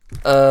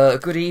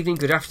Good evening,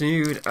 good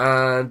afternoon,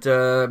 and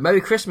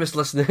Merry Christmas,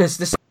 listeners.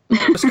 This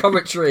is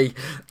commentary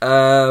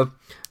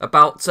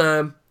about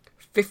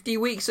 50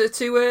 weeks are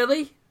too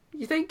early,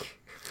 you think?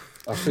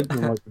 I think we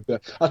might be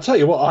better. I'll tell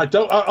you what,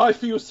 I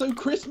feel so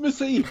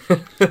Christmassy.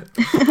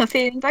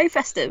 Feeling very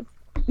festive.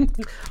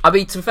 I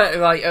mean, to be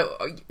fair,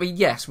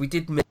 yes, we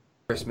did miss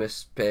the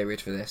Christmas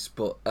period for this,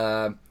 but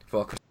for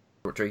our Christmas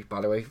commentary,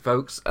 by the way,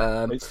 folks.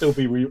 It'd still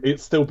be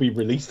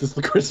released as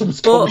the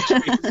Christmas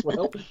commentary as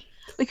well.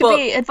 We could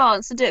be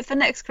advanced and do it for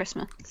next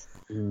Christmas.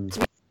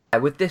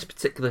 With this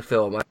particular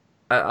film,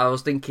 I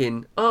was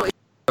thinking, it's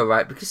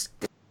alright, because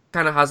it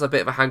kind of has a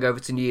bit of a hangover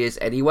to New Year's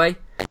anyway.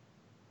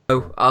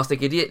 So I was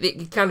thinking,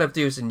 you kind of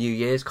do as a New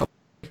Year's comedy.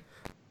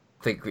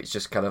 I think it's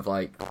just kind of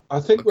like,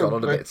 I think we've gone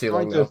on a bit too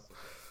long now.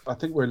 I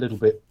think we're a little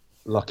bit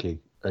lucky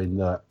in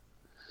that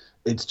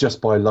it's just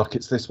by luck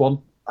it's this one.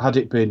 Had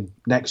it been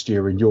next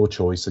year in your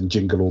choice and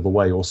Jingle All the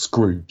Way or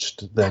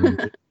Scrooged,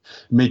 then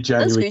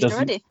mid-January doesn't...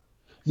 already.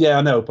 Yeah,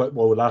 I know, but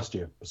last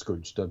year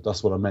Scrooged.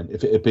 That's what I meant.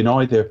 If it had been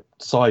either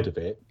side of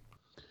it,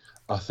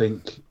 I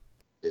think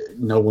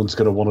no one's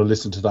going to want to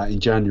listen to that in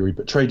January.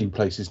 But Trading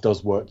Places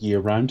does work year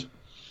round.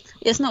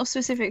 It's not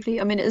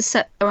specifically. I mean, it's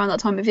set around that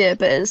time of year,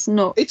 but it's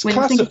not. It's when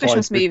classified you think of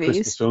Christmas movies,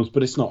 Christmas films,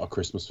 but it's not a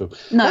Christmas film.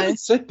 No. Having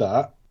said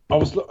that, I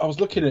was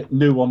looking at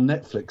new on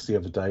Netflix the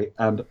other day,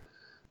 and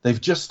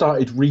they've just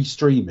started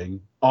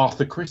re-streaming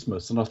Arthur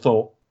Christmas, and I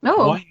thought,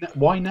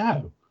 why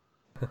now?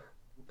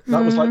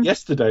 That was like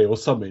yesterday or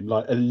something,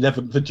 like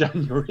 11th of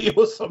January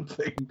or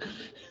something.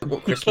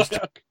 What Christmas?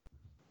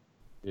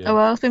 Yeah. Oh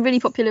well, it's been really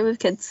popular with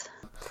kids.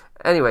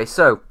 Anyway,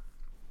 so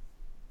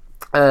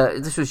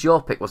this was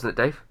your pick, wasn't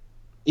it, Dave?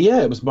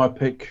 Yeah, it was my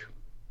pick.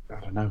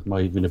 I don't know,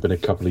 might even have been a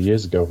couple of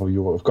years ago.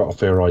 I've got a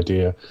fair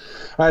idea.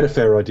 I had a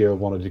fair idea I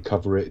wanted to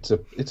cover it.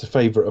 It's a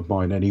favourite of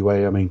mine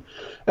anyway. I mean,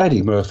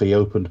 Eddie Murphy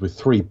opened with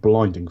 3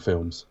 blinding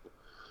films.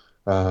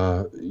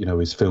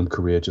 His film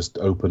career just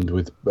opened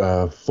with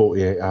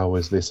 48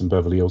 Hours, This and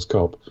Beverly Hills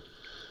Cop.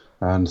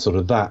 And sort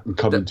of that and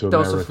Coming to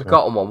America. There was a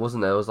forgotten one,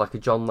 wasn't there? It was like a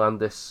John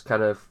Landis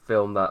kind of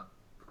film that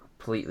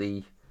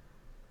completely...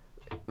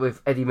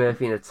 with Eddie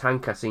Murphy in a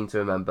tank, I seem to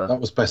remember.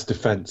 That was Best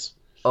Defence.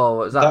 Oh,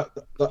 was that?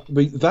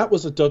 That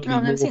was a Dudley Moore.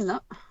 I've never seen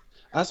that.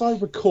 As I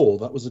recall,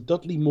 that was a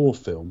Dudley Moore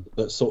film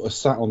that sort of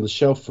sat on the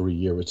shelf for a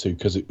year or two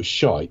because it was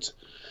shite.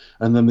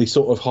 And then they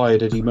sort of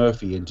hired Eddie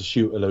Murphy in to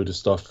shoot a load of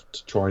stuff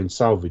to try and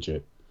salvage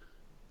it.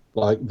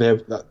 Because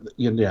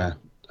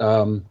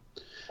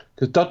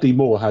Dudley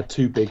Moore had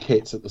 2 big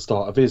hits at the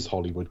start of his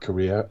Hollywood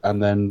career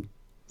and then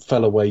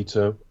fell away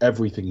to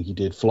everything he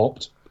did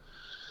flopped.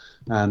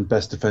 And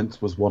Best Defence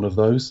was one of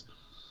those.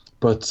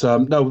 But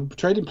no,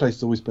 Trading Places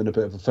has always been a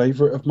bit of a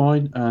favourite of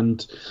mine.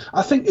 And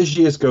I think as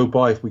years go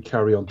by, if we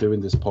carry on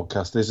doing this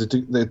podcast,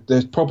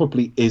 there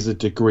probably is a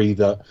degree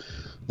that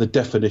the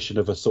definition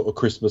of a sort of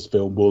Christmas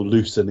film will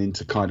loosen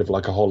into kind of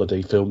like a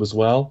holiday film as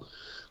well.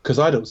 Because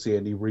I don't see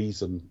any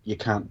reason you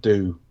can't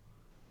do...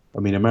 I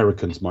mean,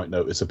 Americans might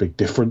notice a big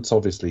difference,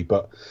 obviously,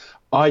 but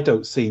I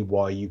don't see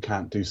why you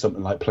can't do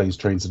something like Planes,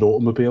 Trains and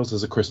Automobiles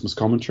as a Christmas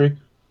commentary,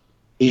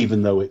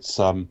 even though it's...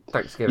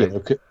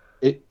 Thanksgiving.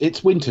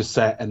 It's winter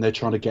set and they're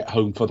trying to get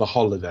home for the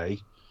holiday.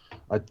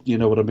 You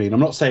know what I mean? I'm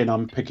not saying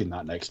I'm picking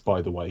that next,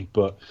 by the way,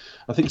 but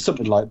I think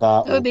something like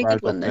that or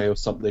Groundhog Day or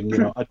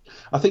something,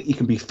 I think you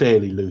can be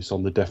fairly loose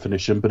on the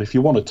definition, but if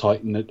you want to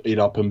tighten it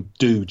up and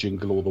do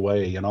Jingle All the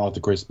Way and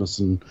Arthur Christmas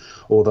and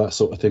all that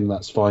sort of thing,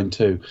 that's fine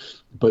too.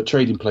 But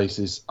Trading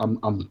Places,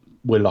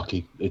 we're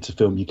lucky. It's a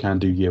film you can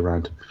do year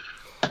round.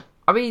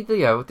 I mean,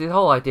 the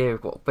whole idea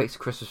of what makes a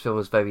Christmas film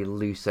is very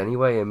loose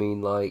anyway. I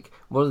mean, like,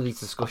 one of these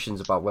discussions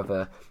about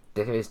whether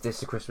is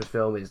this a Christmas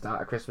film, is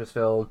that a Christmas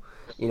film,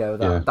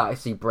 that I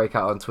see break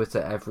out on Twitter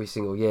every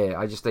single year.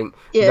 I just think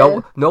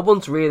no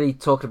one's really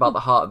talking about the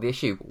heart of the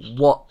issue.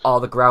 What are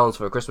the grounds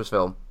for a Christmas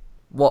film?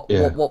 What's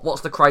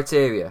the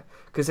criteria?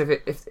 Because if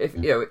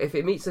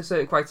it meets a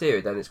certain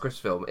criteria, then it's a Christmas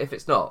film. If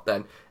it's not,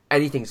 then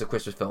anything's a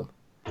Christmas film.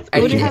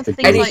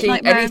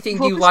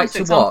 Anything you like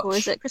to watch.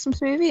 Is it a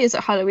Christmas movie? Is it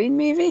a Halloween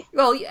movie?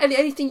 Well,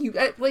 anything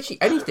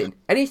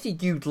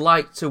you'd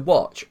like to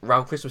watch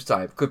around Christmas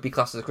time could be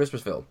classed as a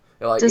Christmas film.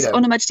 Does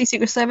On Her Majesty's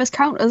Secret Service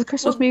count as a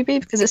Christmas movie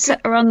because it's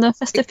set around the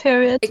festive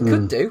period? It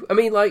could do. I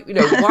mean, why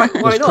There's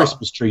not?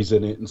 Christmas trees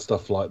in it and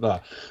stuff like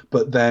that.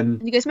 But then...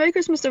 And he goes, Merry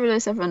Christmas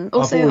 007.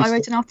 Also, I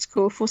wrote an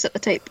article for Set the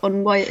Tape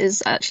on why it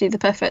is actually the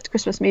perfect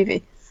Christmas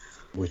movie.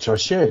 Which I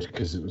shared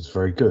because it was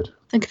very good.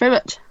 Thank you very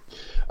much.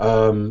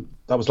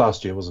 That was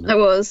last year, wasn't it? It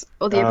was.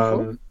 Or the year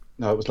before.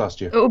 No, it was last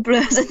year. It all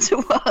blurs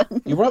into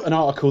one. You wrote an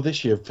article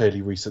this year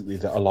fairly recently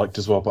that I liked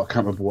as well, but I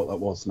can't remember what that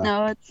was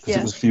now. No, it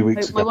was a few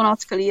weeks ago. My one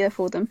article a year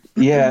for them.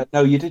 Yeah,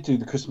 no, you did do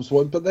the Christmas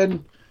one, but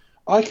then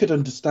I could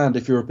understand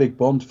if you're a big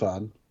Bond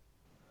fan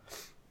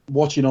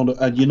watching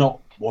and you're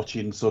not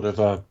watching sort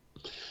of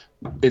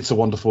It's a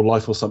Wonderful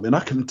Life or something.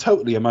 I can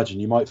totally imagine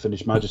you might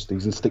finish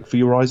Majesties and stick For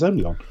Your Eyes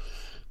Only on.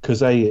 Because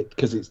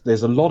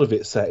there's a lot of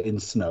it set in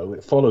snow.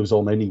 It follows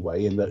on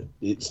anyway, in that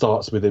it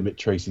starts with him at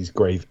Tracy's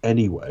grave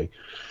anyway.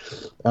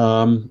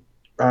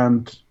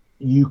 And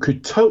you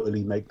could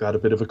totally make that a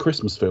bit of a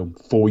Christmas film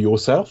for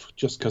yourself,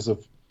 just because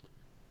of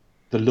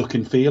the look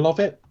and feel of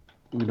it.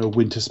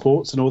 Winter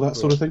sports and all that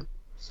sort of thing.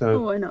 So,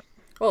 why not?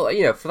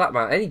 Well, for that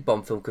matter, any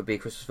Bond film could be a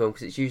Christmas film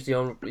because it's usually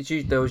on.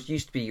 There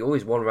used to be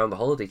always one around the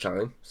holiday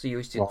time, so you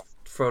used to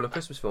throw in a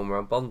Christmas film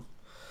around Bond.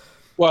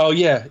 Well,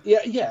 yeah.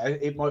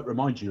 It might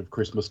remind you of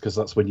Christmas because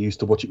that's when you used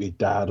to watch it with your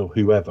dad or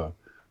whoever.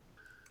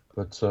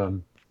 But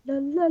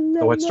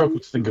I'd struggle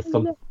to think of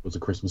Thunder was a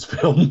Christmas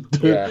film.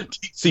 Deep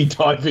sea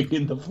diving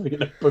in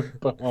the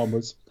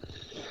Bahamas.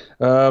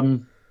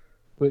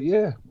 But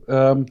yeah.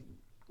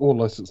 Or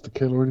License to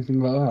Kill or anything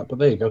like that. But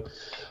there you go.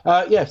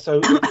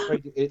 So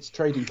it's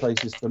Trading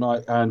Places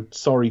tonight. And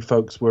sorry,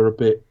 folks, we're a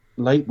bit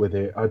late with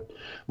it.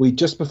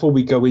 Just before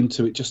we go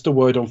into it, just a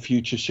word on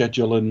future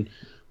schedule. And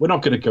we're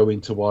not going to go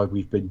into why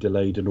we've been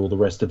delayed and all the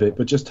rest of it,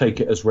 but just take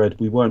it as read.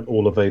 We weren't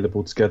all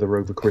available together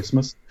over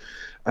Christmas.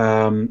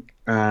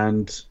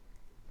 And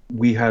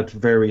we had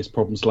various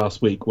problems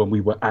last week when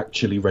we were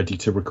actually ready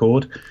to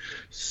record.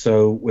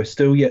 So we're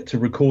still yet to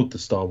record the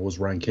Star Wars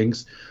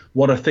rankings.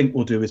 What I think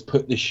we'll do is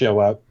put this show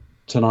out,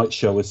 tonight's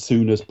show, as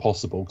soon as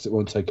possible, because it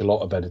won't take a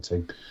lot of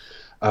editing.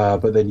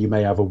 But then you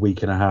may have a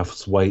week and a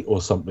half's wait or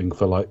something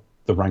for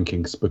the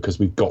rankings, because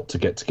we've got to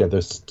get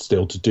together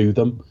still to do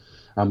them,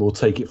 and we'll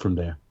take it from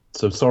there.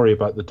 So sorry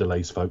about the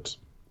delays, folks.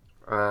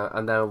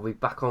 And then we'll be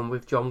back on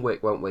with John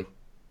Wick, won't we?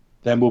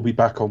 Then we'll be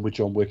back on with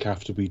John Wick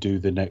after we do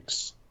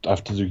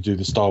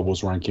the Star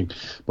Wars ranking.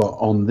 But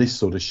on this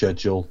sort of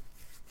schedule,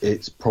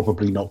 it's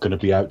probably not going to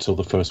be out till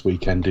the first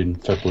weekend in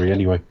February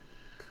anyway.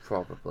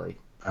 Probably.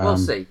 We'll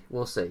see.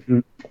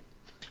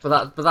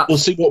 But we'll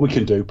see what we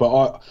can do.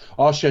 But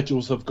our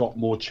schedules have got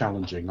more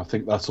challenging. I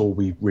think that's all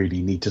we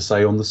really need to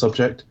say on the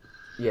subject.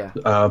 Yeah.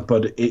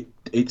 But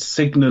it's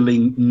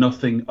signalling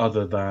nothing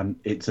other than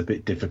it's a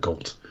bit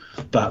difficult.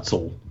 That's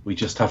all. We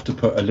just have to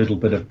put a little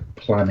bit of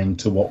planning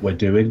to what we're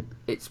doing.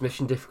 It's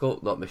mission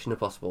difficult, not mission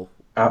impossible.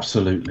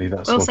 Absolutely.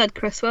 Well said,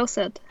 Chris. Well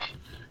said.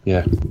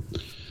 Yeah.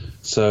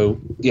 So,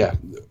 yeah.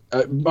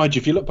 Mind you,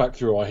 if you look back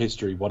through our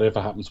history,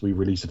 whatever happens, we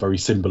release a very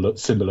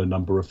similar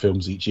number of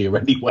films each year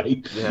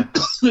anyway. Yeah.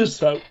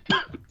 So,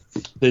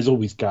 there's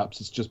always gaps.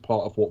 It's just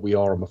part of what we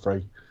are, I'm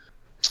afraid.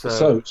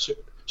 So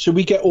should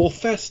we get all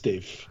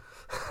festive?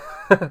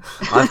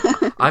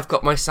 I've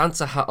got my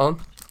Santa hat on.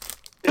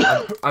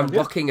 I'm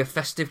rocking a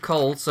festive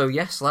cold, so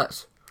yes,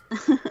 let's.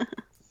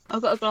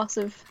 I've got a glass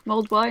of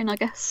mulled wine, I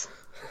guess.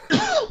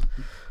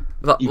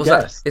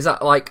 Is that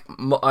like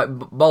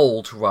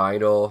mould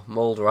wine or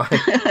mould wine?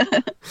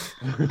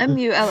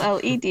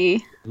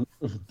 MULLED.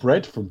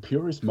 Bread from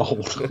purest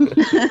mould.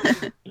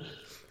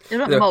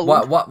 You're not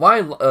mould.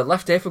 Wine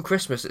left here from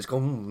Christmas. It's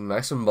gone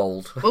nice and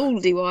mould.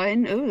 Mouldy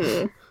wine.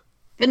 Ooh.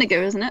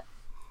 Vinegar, isn't it?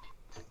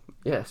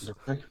 Yes.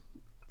 Okay.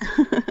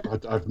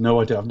 I've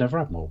no idea. I've never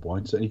had mulled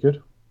wine. Is it any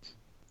good?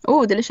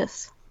 Oh,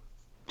 delicious.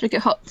 Drink it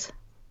hot.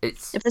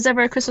 If there's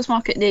ever a Christmas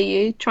market near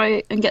you,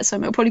 try and get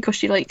some. It'll probably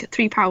cost you like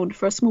 £3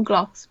 for a small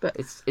glass, but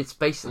it's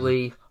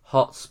basically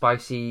hot,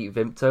 spicy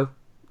Vimto.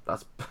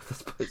 That's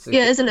basically...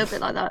 Yeah, it's a little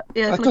bit like that.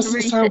 Yeah, that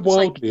doesn't sound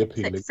wildly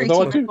appealing.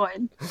 Although I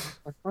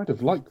kind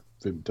of like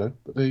Vimto,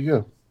 but there you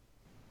go.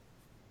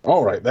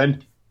 All right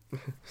then.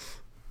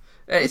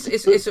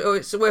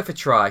 It's worth a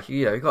try.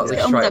 You've got to at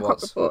least try it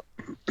once.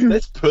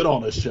 Let's put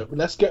on a show.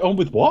 Let's get on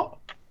with what?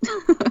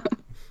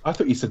 I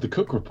thought you said the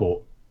Cook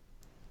Report.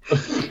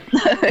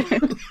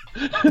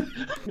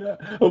 Yeah.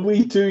 Are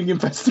we doing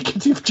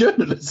investigative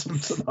journalism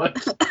tonight?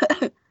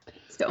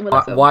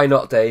 Why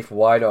not, Dave?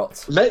 Why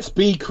not? Let's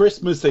be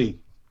Christmassy.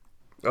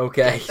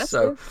 Okay,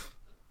 so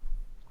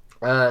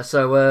I'm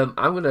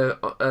gonna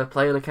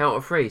play on a count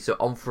of 3. So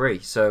on 3.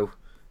 So,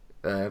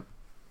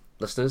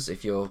 listeners,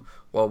 if you're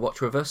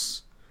watch with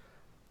us,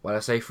 when I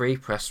say 3,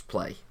 press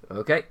play.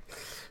 Okay.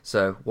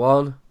 So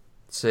 1,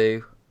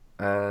 2,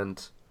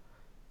 and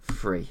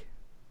 3.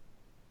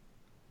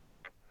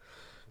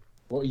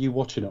 What are you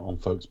watching it on,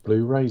 folks?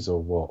 Blu-rays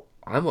or what?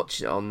 I'm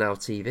watching it on Now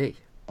TV.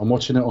 I'm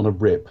watching it on a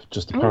RIP,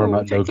 just a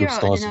Paramount logo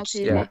stars.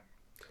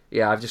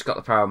 Yeah, I've just got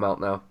the Paramount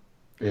now.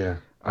 Yeah,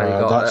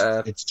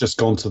 it's just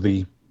gone to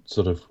the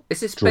sort of. Is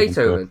this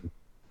Beethoven?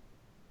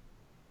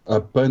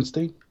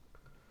 Bernstein,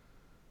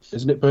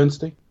 isn't it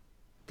Bernstein?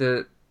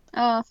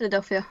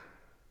 Philadelphia.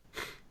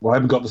 Well, I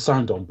haven't got the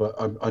sound on, but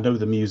I know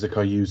the music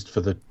I used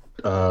for the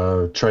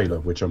trailer,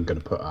 which I'm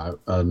going to put out,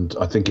 and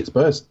I think it's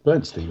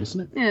Bernstein, isn't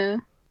it? Yeah.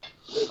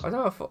 I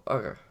know.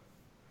 Okay.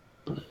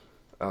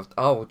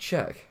 I'll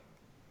check.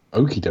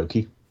 Okie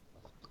dokie.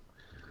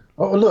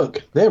 Oh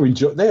look, they're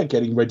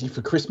getting ready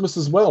for Christmas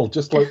as well,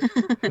 just like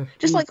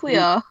like we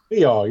are.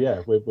 We are,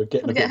 yeah. We're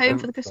getting. We'll get home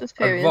for the Christmas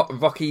period.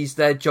 Rocky's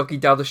there jogging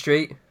down the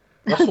street.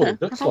 That's what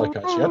it looks like.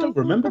 Actually, I don't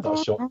remember that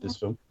shot in this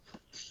film.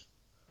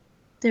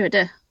 Dear,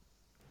 dear.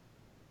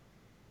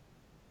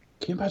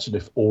 Can you imagine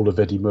if all of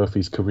Eddie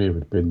Murphy's career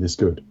had been this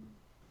good?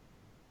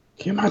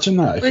 Can you imagine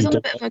that? He's on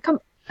a bit of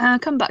a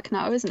comeback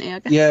now, isn't he? I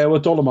guess. Yeah, well,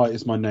 Dolomite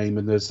is my name,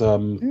 and there's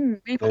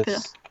really popular.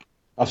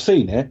 I've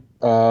seen it.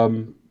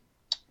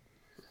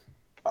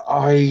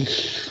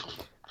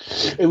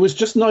 It was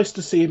just nice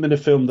to see him in a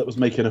film that was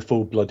making a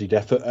full-blooded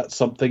effort at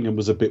something and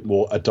was a bit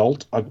more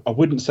adult. I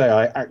wouldn't say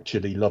I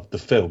actually loved the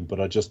film, but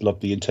I just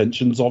loved the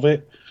intentions of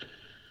it.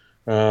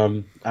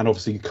 And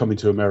obviously, Coming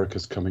to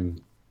America's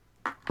coming.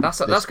 That's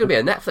going to be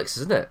a Netflix,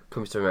 isn't it?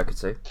 Coming to America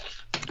too.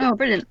 Oh,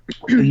 brilliant!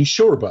 Are you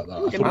sure about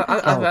that?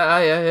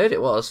 I heard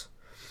it was.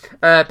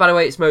 By the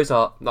way, it's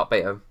Mozart, not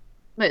Beethoven.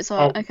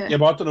 Mozart. Okay. Yeah,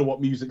 but I don't know what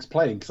music's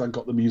playing because I haven't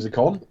got the music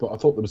on. But I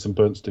thought there was some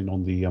Bernstein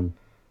on the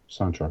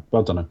soundtrack. But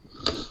I don't know.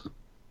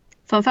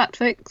 Fun fact,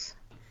 folks.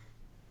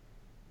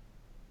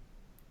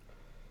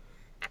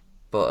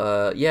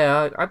 But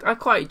yeah, I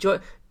quite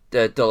enjoyed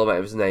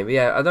Dolomite was the name. But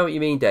yeah, I know what you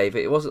mean, Dave.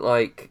 It wasn't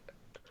like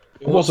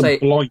it wasn't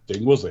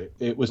blinding, was it?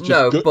 It was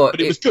just good. But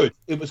it was good.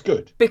 It was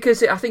good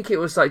because I think it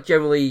was like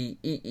generally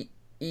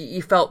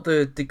you felt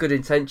the good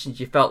intentions.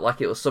 You felt like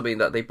it was something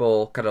that they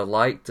both kind of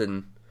liked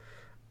and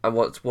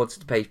wanted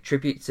to pay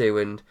tribute to,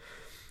 and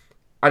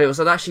it was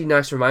an actually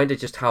nice reminder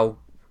just how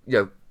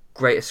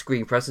great a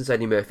screen presence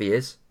Eddie Murphy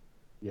is.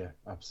 Yeah,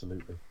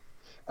 absolutely.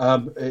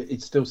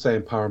 It's still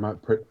saying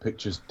Paramount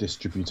Pictures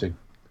distributing.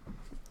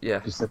 Yeah.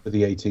 December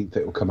the 18th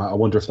it will come out. I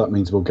wonder if that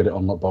means we'll get it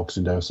on like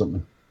Boxing Day or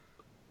something.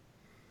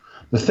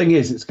 The thing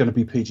is, it's going to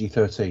be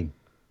PG-13.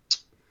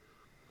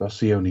 That's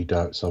the only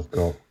doubts I've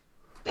got.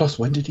 Plus,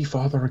 when did he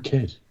father a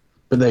kid?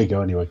 But there you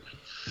go, anyway.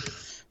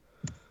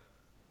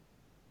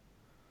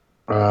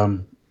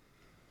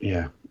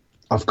 Yeah.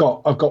 I've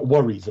got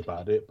worries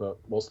about it, but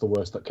what's the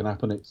worst that can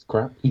happen? It's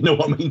crap. You know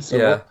what I mean? So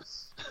yeah.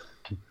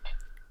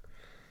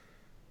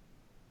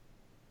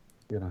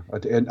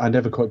 I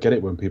never quite get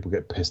it when people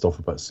get pissed off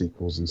about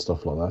sequels and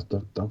stuff like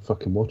that. Don't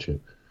fucking watch it.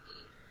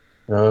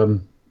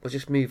 Well,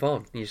 just move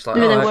on. You're just like,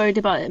 maybe they're worried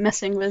about it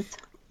messing with,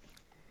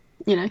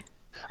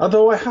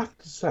 Although I have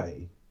to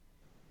say,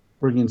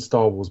 bringing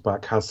Star Wars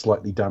back has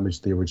slightly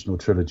damaged the original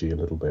trilogy a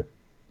little bit.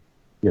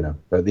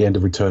 At the end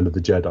of Return of the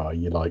Jedi,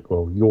 you're like,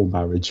 well, your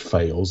marriage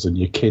fails and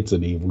your kid's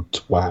an evil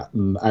twat,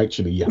 and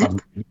actually you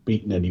haven't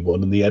beaten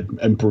anyone, and the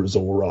Emperor's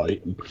all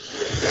right. And,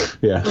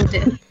 yeah. Oh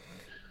dear.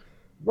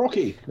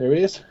 Rocky, there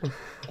he is.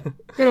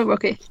 Good old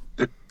Rocky.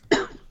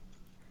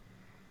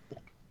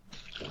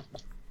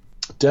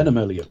 Denham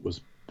Elliott was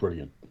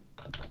brilliant.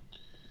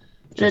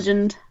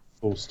 Legend.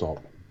 Full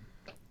stop.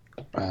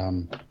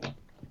 But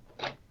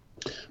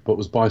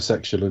was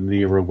bisexual in an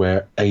era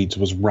where AIDS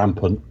was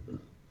rampant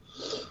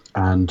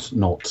and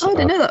not... Oh, I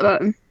didn't know that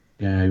about him.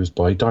 Yeah, he was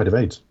bi. He died of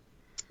AIDS.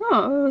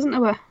 Oh, I wasn't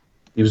aware.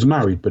 He was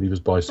married, but he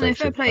was bisexual. No,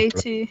 fair play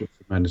to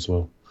men as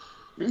well.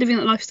 Living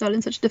that lifestyle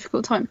in such a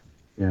difficult time.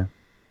 Yeah.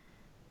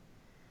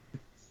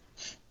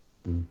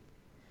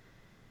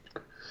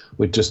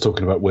 We're just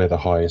talking about where the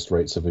highest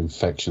rates of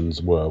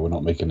infections were. We're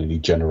not making any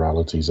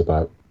generalities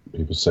about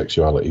people's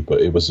sexuality,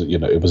 but it was,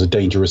 it was a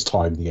dangerous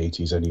time, the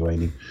 80s anyway.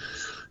 And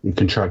he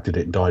contracted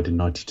it and died in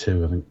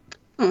 92, I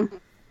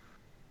think.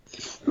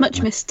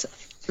 Much missed,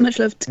 much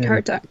loved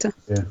character actor.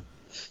 Yeah.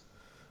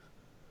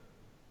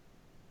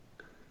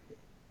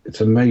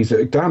 It's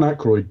amazing. Dan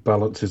Aykroyd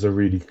balances a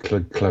really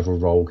clever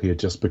role here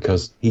just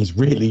because he's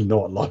really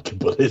not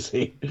likable, is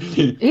he?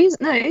 He's a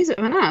bit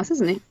of an ass,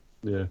 isn't he?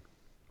 Yeah.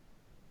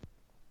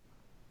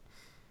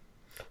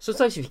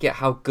 Sometimes you forget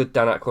how good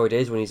Dan Aykroyd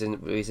is when he's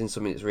in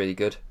something that's really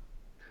good.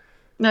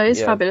 No,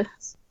 he's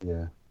fabulous.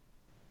 Yeah.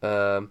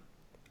 I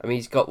mean,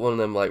 he's got one of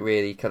them like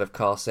really kind of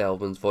car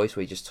salesman's voice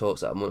where he just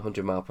talks at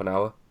 100 miles per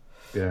hour.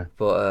 Yeah.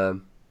 But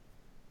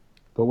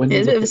when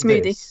you look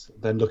at this,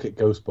 then look at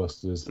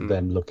Ghostbusters,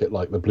 then look at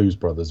like the Blues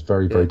Brothers,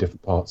 very, very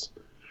different parts.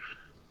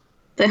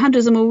 They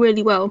handles them all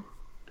really well,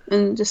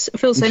 and just it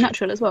feels so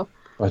natural as well.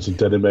 Imagine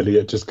Denham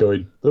Elliott just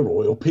going, "The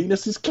royal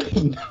penis is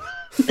clean."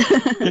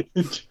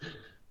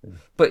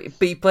 But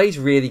he plays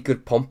really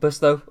good pompous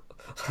though.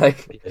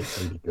 Like,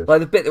 really good.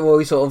 Like the bit that where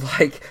he's sort of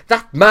like,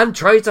 "That man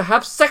tried to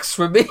have sex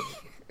with me."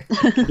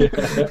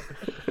 Yeah.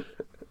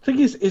 Thing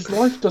is, his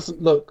life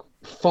doesn't look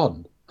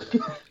fun.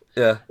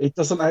 Yeah. It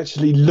doesn't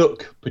actually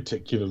look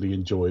particularly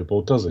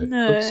enjoyable, does it?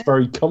 No. It looks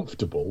very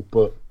comfortable,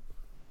 but...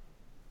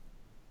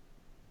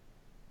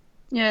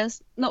 Yeah,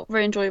 it's not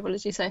very enjoyable,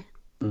 as you say.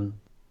 Mm.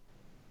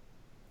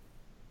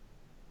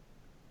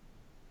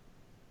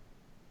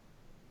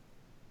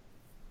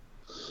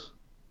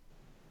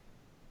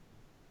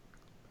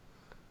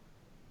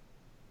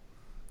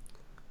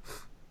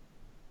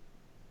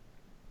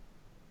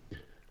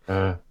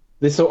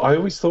 I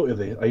always thought of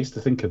it. I used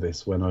to think of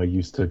this when I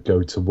used to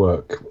go to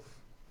work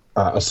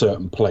at a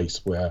certain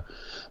place where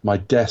my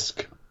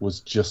desk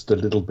was just a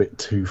little bit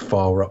too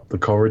far up the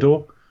corridor,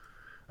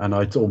 and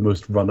I'd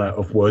almost run out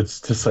of words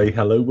to say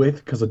hello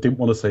with because I didn't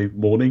want to say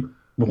morning.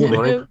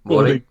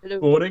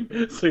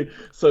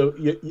 So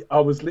I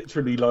was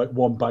literally like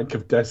one bank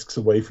of desks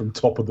away from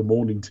top of the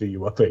morning to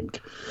you, I think,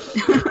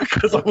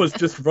 because I was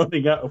just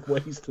running out of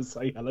ways to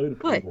say hello to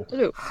people. Hi,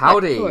 hello.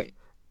 Howdy. Hi.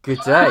 Good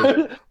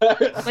day.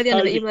 By the end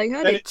of it, you're like,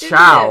 howdy.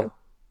 Ciao.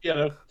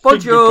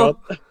 Bonjour.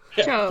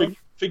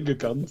 Finger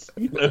guns.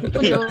 And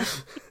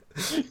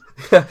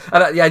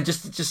yeah,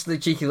 just the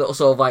cheeky little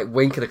sort of like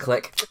wink and a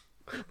click.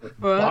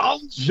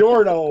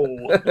 Buongiorno.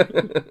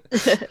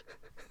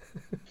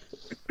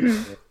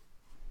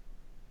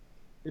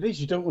 It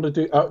is. You don't want to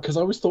do because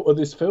I always thought of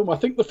this film. I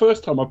think the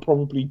first time I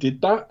probably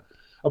did that.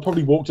 I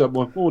probably walked up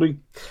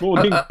morning.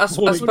 I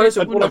suppose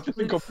and all I could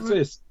think of was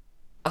this.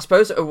 I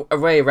suppose a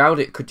way around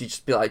it could you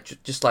just be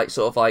like, just like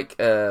sort of like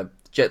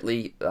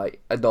gently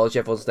like acknowledge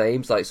everyone's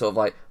names, like sort of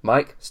like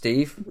Mike,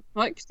 Steve,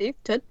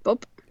 Ted,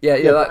 Bob.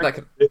 Yeah.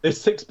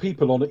 There's 6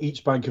 people on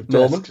each bank of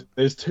Norman. desk.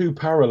 There's 2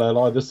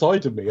 parallel either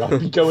side of me. I'd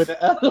be going at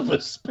hell of a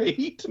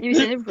speed. You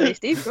said everybody,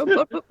 Steve,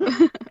 Bob.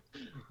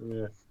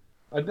 Yeah.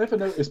 I'd never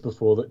noticed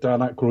before that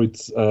Dan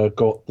Aykroyd's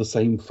got the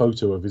same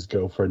photo of his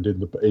girlfriend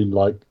in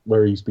like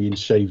where he's being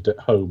shaved at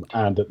home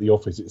and at the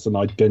office. It's an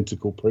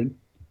identical print.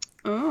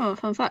 Oh,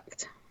 fun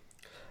fact.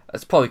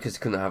 That's probably because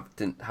they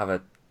didn't have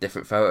a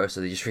different photo,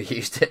 so they just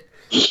reused it.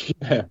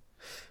 Yeah.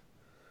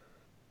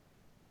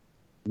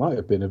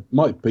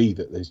 Might be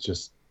that there's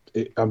just.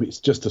 It's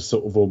just a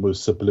sort of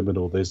almost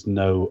subliminal. There's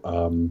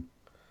no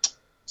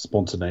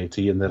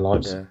spontaneity in their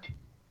lives. Yeah.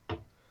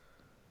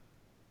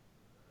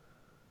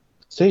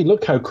 See,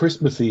 look how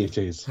Christmassy it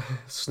is.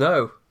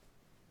 Snow.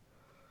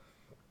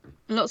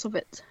 Lots of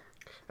it.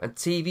 And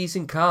TVs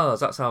and cars.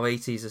 That's how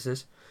 80s this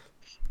is.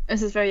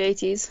 This is very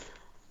 80s.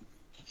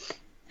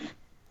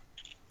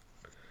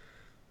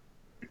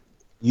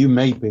 You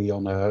might be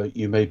on a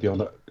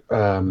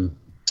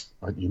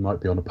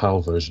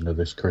PAL version of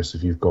this, Chris,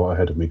 if you've got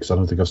ahead of me, because I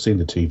don't think I've seen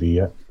the TV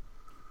yet.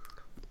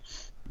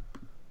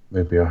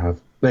 Maybe I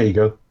have. There you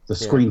go. The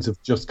screens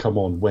have just come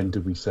on. When do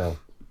we sell?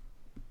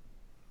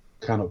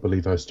 Cannot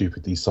believe how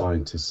stupid these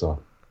scientists are.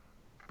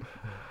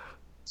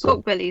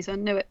 Pork bellies, I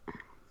know it.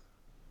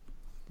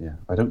 Yeah,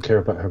 I don't care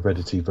about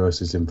heredity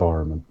versus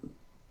environment.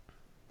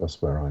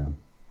 That's where I am.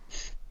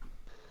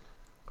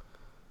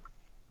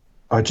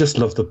 I just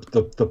love the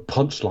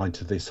punchline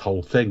to this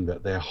whole thing,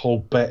 that their whole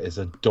bet is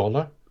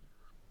 $1.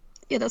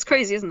 Yeah, that's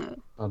crazy, isn't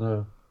it? I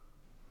know.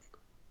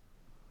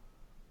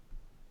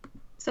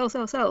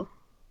 Sell.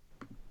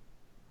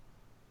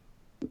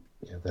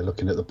 Yeah, they're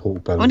looking at the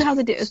pork belly. I wonder how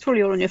they do it. It's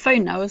probably all on your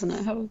phone now, isn't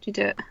it? How would you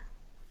do it?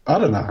 I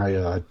don't know how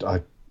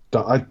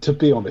I to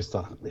be honest,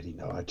 I don't really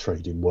know how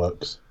trading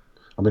works.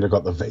 I mean, I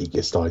got the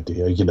vaguest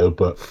idea,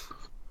 but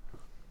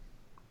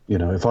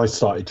if I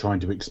started trying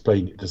to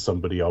explain it to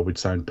somebody, I would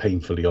sound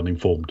painfully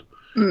uninformed.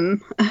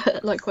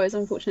 Likewise,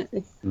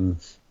 unfortunately.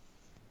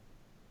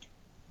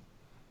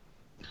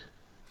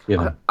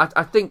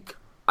 I think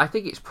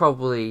it's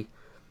probably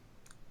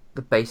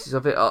the basis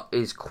of it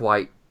is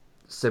quite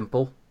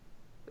simple.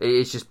 It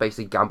is just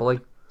basically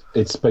gambling.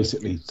 It's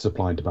basically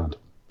supply and demand.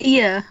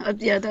 Yeah,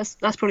 that's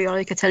probably all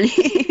I could tell you.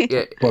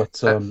 Yeah,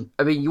 but I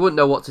mean, you wouldn't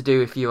know what to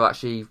do if you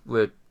actually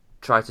were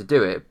try to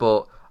do it.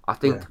 But I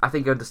think I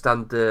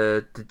understand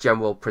the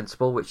general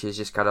principle, which is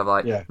just kind of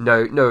like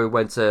know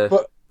when to.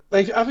 But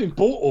having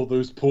bought all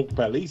those pork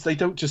bellies, they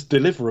don't just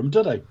deliver them,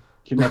 do they?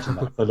 Can you imagine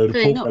that? A load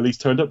of pork bellies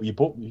turned up, you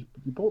bought them.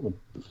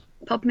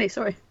 Pardon me,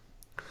 sorry.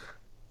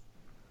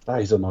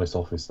 That is a nice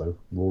office, though.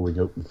 Roaring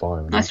open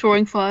fire. Nice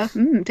roaring fire.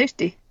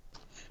 Tasty.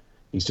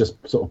 He's just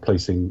sort of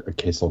placing a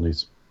kiss on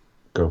his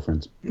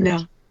girlfriend's.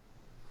 Yeah.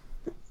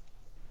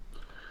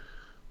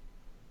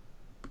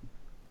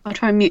 I'll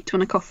try and mute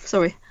when I cough.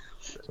 Sorry.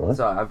 Right.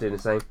 Sorry, I'm doing the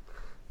same.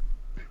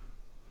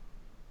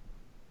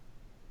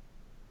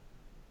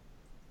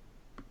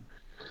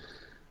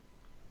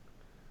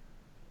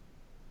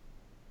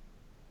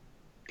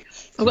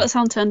 I've got the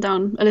sound turned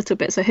down a little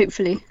bit, so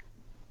hopefully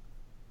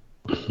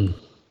there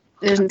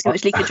isn't too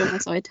much leakage on my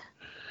side.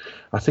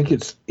 I think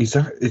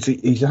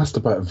he's asked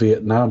about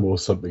Vietnam or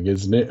something,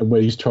 isn't it? And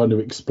when he's trying to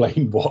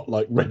explain what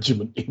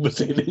regiment he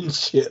was in and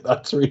shit,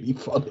 that's really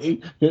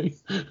funny.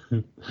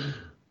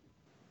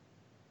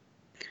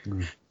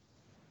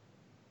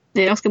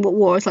 They ask him what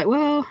war. It's like,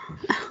 well,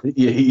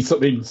 yeah, he's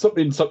something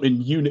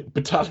unit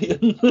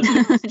battalion.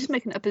 Just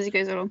making it up as he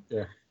goes along.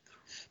 Yeah.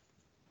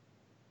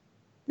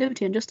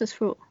 Liberty and justice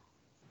for all.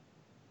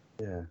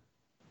 Yeah.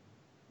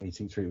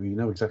 18th Street. Well, you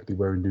know exactly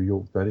where in New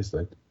York that is,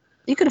 then.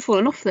 You could have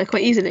fallen off there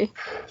quite easily.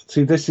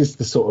 See, this is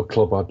the sort of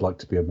club I'd like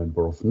to be a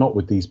member of. Not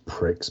with these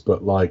pricks,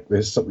 but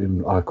there's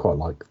something I quite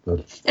like.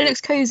 It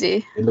looks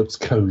cosy. It looks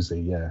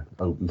cosy, yeah.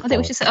 Open. I think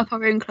we should set up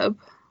our own club.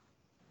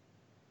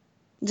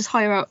 Just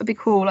hire out a big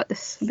hall like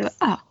this and be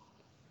like,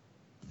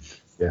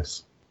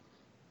 Yes.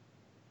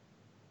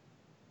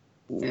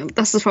 Yeah,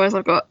 that's as far as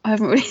I've got. I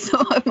haven't really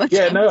thought of much.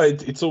 Yeah, no,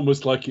 it's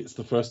almost like it's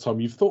the first time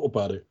you've thought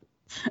about it.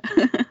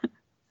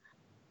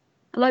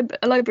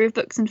 A library of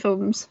books and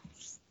films.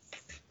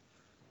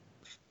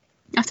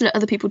 I have to let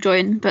other people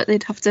join, but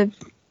they'd have to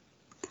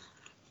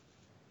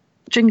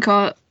drink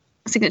our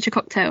signature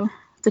cocktail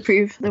to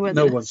prove they were.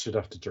 No one should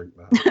have to drink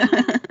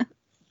that.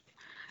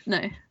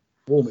 No.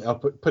 Warm it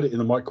up, put it in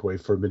the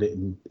microwave for a minute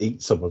and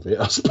eat some of it,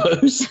 I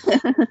suppose.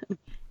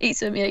 Eat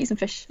some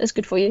fish. That's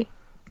good for you.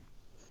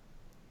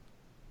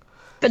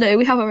 But no,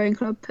 we have our own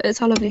club.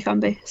 It's our lovely fan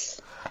base.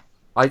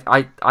 I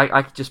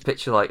could just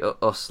picture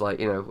us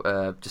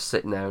just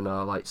sitting there in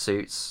our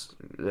suits,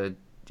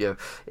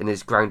 in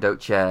his ground out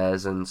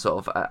chairs and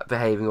sort of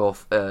behaving all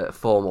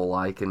formal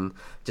like, and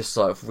just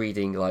sort of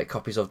reading like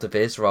copies of the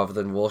Viz rather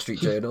than Wall Street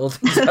Journal.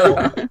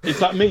 Is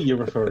that me you're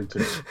referring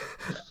to?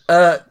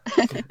 I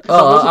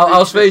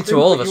was referring to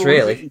all of us,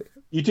 really.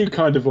 You do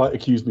kind of like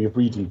accuse me of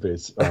reading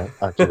Viz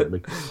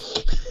accurately.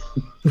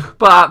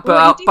 But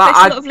a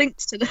lot of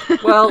links to the...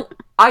 Well,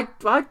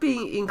 I'd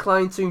be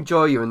inclined to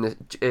join you in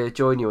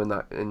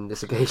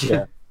this occasion.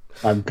 Yeah.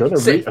 I'm gonna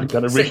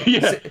read.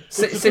 Yeah.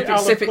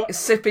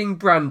 Sipping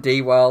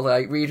brandy while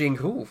like reading.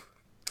 Ooh,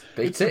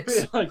 big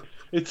tits.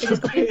 It's a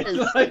bit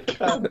like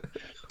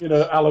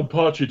Alan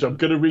Partridge. I'm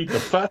gonna read the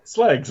fat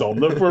slags on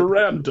the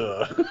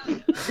veranda.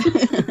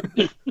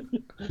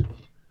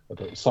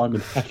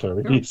 Simon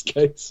Heffer in his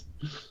case.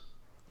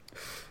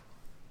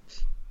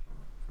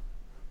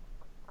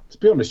 To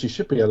be honest, you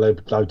should be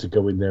allowed to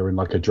go in there in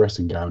like a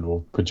dressing gown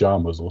or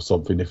pajamas or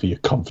something if you're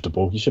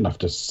comfortable. You shouldn't have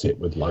to sit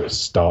with like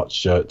starched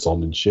shirts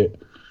on and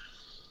shit.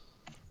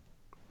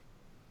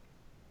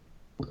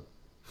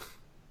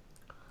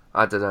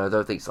 I don't know. I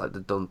don't think it's like the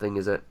done thing,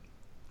 is it?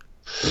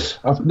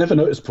 I've never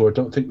noticed before. I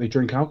don't think they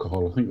drink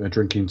alcohol. I think they're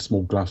drinking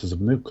small glasses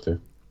of milk though.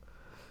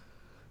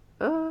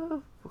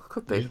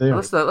 Could be. Yeah,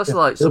 That's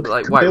like something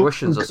like White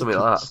Russians or something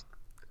like that.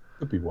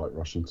 Could be White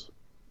Russians.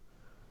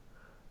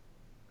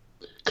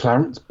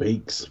 Clarence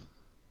Beeks.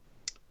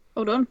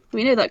 Hold on,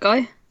 we know that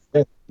guy.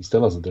 Yeah, he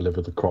still hasn't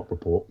delivered the crop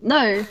report.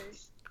 No,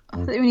 I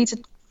think we need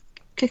to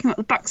kick him up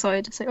the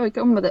backside and say, "Oh, get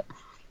on with it."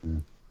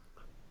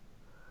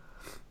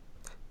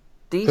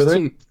 These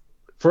two.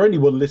 For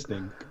anyone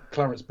listening,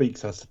 Clarence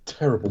Beeks has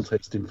terrible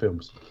taste in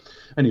films.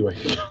 Anyway.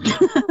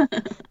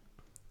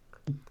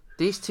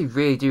 These two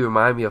really do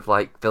remind me of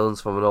like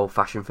villains from an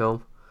old-fashioned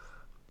film.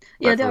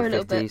 Yeah, they are a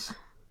little bit.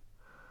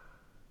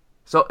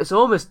 So it's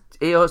almost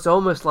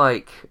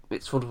like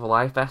It's Wonderful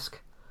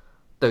Life-esque,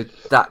 though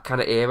that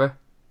kind of era.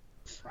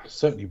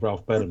 Certainly,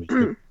 Ralph Bellamy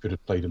could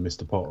have played a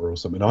Mr. Potter or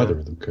something. Either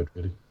of them could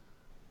really.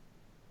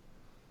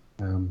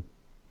 How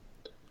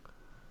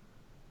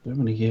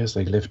many years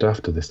they lived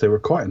after this? They were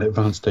quite an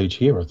advanced age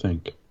here, I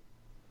think.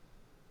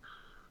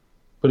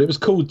 But it was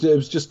cool. It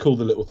was just cool,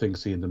 the little thing,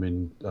 seeing them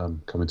in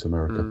Coming to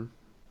America.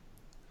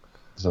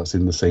 So that's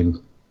in the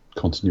same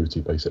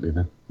continuity, basically.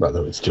 Then,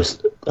 although it's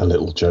just a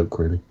little joke,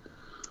 really.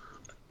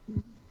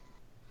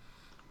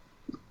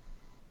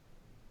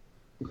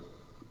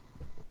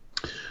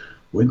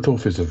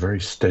 Winthorpe is a very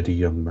steady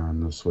young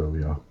man. That's where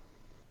we are.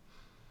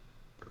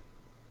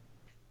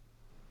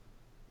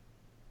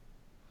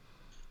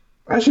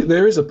 Actually,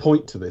 there is a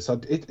point to this.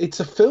 It's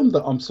a film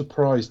that I'm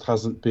surprised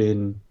hasn't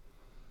been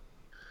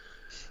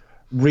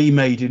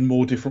remade in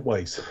more different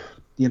ways.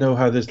 You know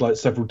how there's like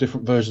several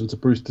different versions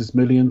of Brewster's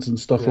Millions and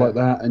stuff like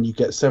that, and you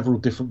get several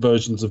different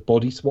versions of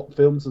body swap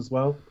films as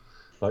well,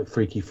 like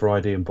Freaky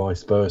Friday and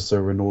vice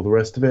versa and all the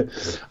rest of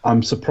it.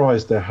 I'm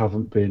surprised there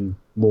haven't been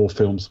more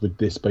films with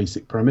this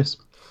basic premise.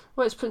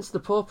 Well, it's Prince of the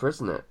Pauper,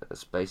 isn't it?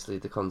 That's basically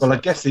the concept. Well, I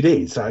guess it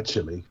is,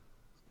 actually.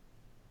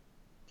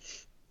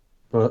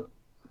 But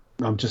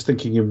I'm just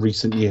thinking in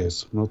recent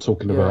years. I'm not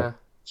talking about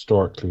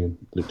historically in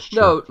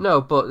literature.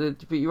 No,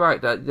 but you're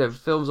right that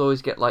films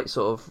always get like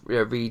sort of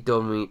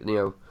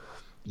redone,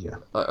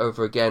 like,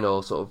 over again,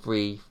 or sort of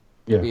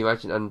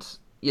reimagined. And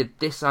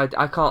this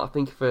I can't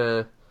think of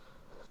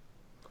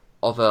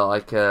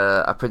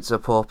a Prince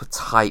of the Pauper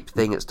type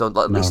thing that's done,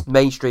 like, at least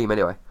mainstream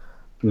anyway.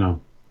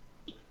 No,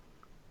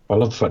 I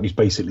love the fact he's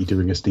basically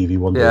doing a Stevie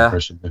Wonder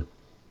impression there.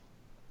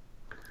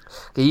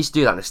 He used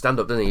to do that in a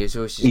stand-up, didn't he?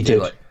 He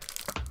did.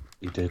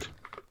 He did.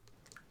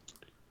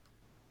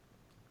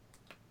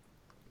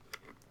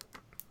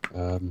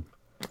 I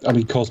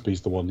mean, Cosby's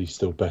the one he's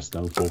still best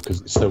known for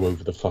because it's so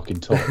over the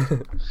fucking top.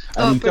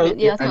 Brilliant.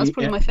 Yeah, I think that's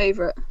probably my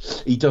favourite.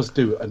 He does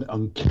do an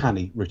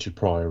uncanny Richard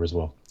Pryor as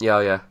well.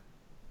 Yeah.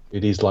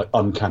 It is like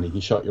uncanny. You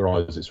shut your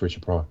eyes, it's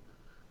Richard Pryor.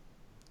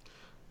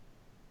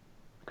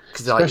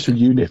 Special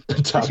Unit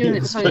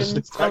Battalion.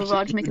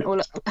 Raj making it all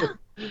up.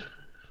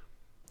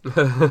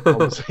 I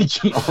was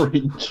Agent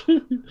Orange.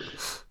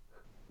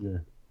 Yeah.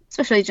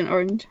 Special Agent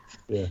Orange.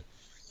 Yeah.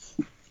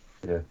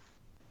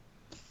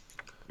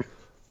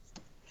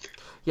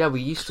 Yeah,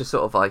 we used to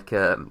sort of like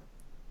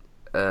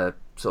sort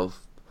of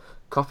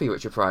copy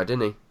Richard Pryor,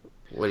 didn't he?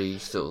 When he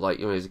still like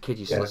as a kid,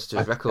 he used to listen to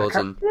his records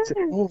and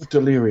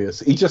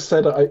delirious. He just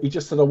said I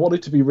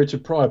wanted to be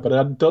Richard Pryor, but I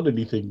hadn't done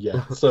anything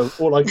yet. So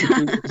all I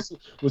could do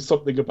was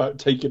something about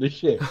taking a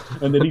shit,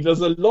 and then he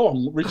does a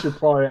long Richard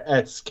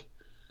Pryor-esque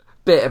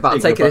bit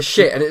about taking a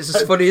shit, and it's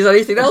as funny as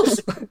anything else.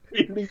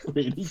 Really,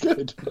 really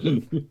good.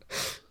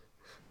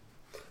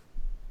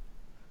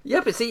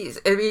 Yeah, but see,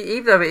 I mean,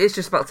 even though it is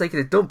just about taking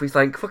a dump, he's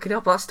like, fucking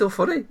hell, but that's still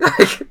funny.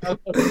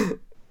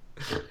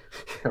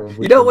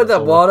 You know when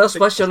that water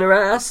splashed on your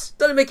ass?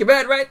 Doesn't make you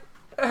mad, right?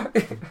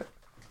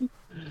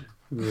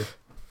 Yeah.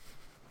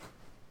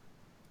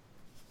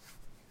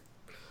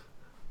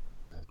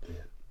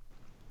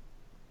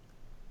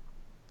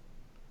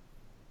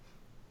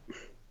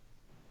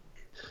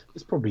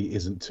 This probably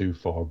isn't too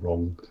far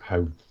wrong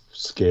how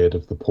scared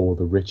of the poor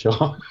the rich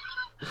are.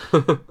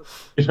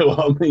 You know what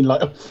I mean?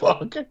 Like, oh,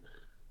 fuck.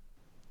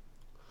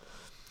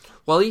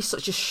 Well, he's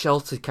such a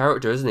sheltered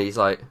character, isn't he? He's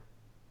like...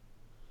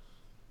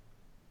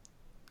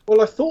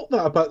 Well, I thought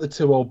that about the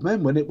two old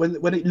men. When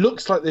it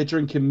looks like they're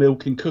drinking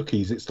milk and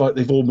cookies, it's like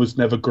they've almost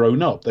never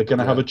grown up. They're going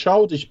to have a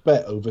childish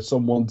bet over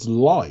someone's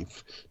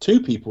life,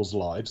 two people's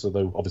lives,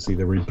 although obviously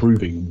they're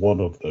improving one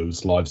of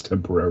those lives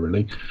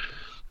temporarily,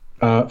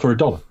 for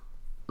 $1.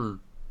 Mm.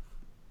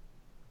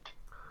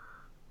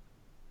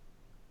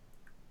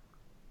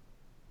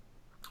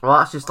 Well,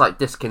 that's just like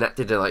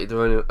disconnected, and like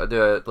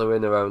they're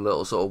in their own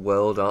little sort of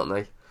world, aren't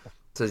they?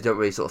 So they don't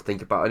really sort of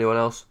think about anyone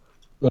else.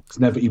 Well, it's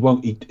never. He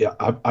won't.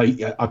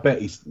 I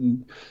bet he's.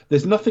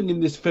 There's nothing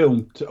in this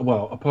film,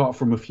 apart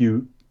from a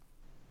few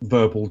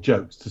verbal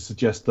jokes, to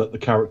suggest that the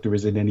character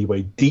is in any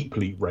way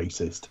deeply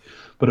racist.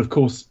 But of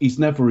course, he's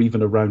never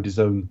even around his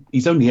own.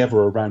 He's only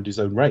ever around his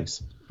own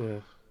race,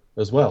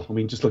 as well. I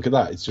mean, just look at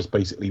that. It's just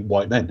basically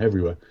white men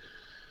everywhere.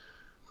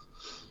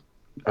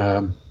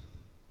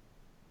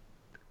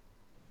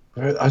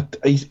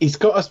 He's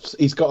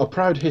got a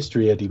proud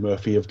history, Eddie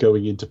Murphy, of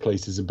going into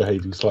places and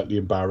behaving slightly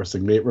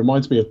embarrassingly. It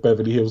reminds me of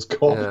Beverly Hills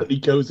Cop, that he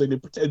goes in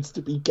and pretends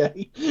to be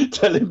gay,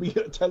 telling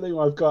him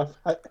I've got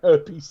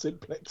herpes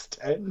simplex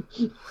 10.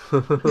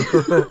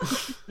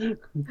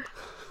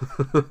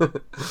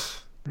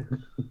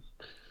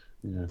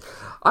 Yeah.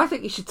 I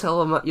think you should tell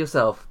them that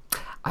yourself.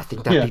 I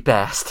think that'd be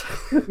best.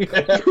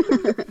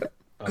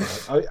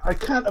 I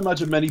can't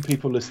imagine many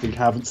people listening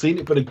haven't seen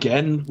it, but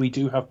again, we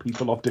do have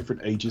people of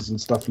different ages and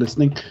stuff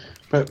listening.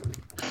 But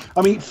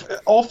I mean,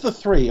 of the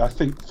three, I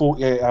think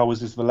 48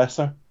 Hours is the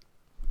lesser.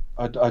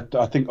 I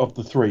think of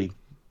the three,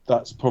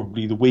 that's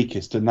probably the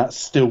weakest, and that's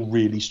still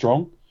really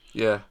strong.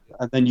 Yeah.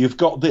 And then you've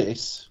got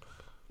this,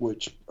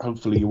 which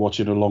hopefully you're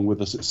watching along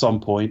with us at some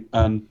point,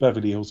 and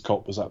Beverly Hills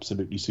Cop was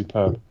absolutely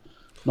superb.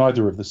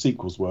 Neither of the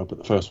sequels were, but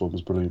the first one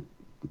was brilliant.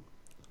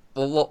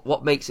 Well,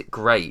 what makes it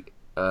great?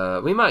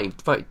 We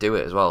might do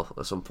it as well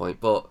at some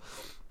point, but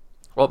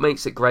what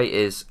makes it great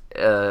is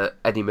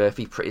Eddie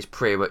Murphy is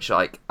pretty much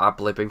like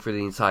ad-libbing through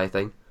the entire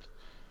thing.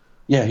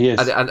 Yeah, he is.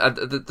 And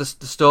the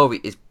story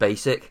is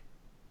basic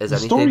as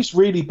anything. The story's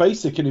really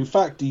basic, and in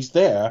fact, he's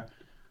there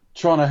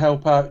trying to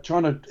help out,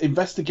 trying to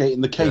investigate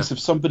in the case of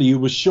somebody who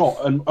was shot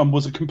and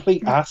was a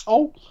complete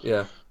asshole.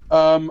 Yeah.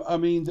 I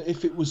mean,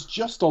 if it was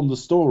just on the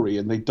story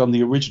and they'd done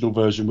the original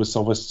version with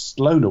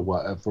Sylvester Stallone or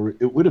whatever,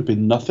 it would have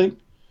been nothing.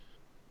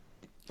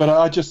 But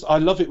I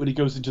love it when he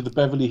goes into the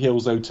Beverly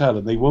Hills Hotel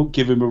and they won't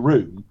give him a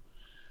room.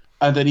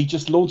 And then he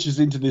just launches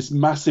into this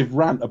massive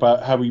rant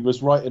about how he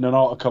was writing an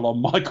article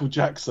on Michael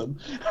Jackson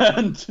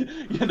and,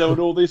 and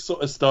all this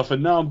sort of stuff.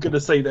 And now I'm going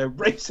to say they're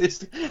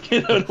racist,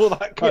 and all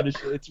that kind of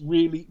shit. It's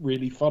really,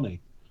 really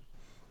funny.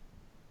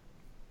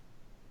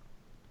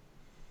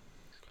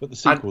 But the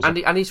sequels...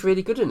 And he's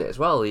really good in it as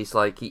well. He's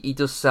like, he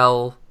does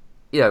sell...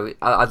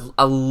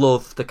 I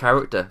love the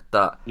character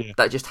that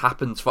just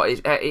happens.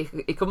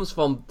 It comes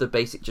from the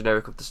basic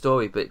generic of the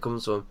story, but it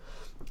comes from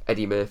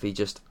Eddie Murphy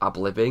just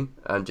ad-libbing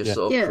and just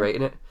sort of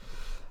creating it.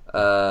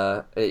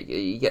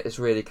 You get this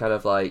really kind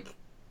of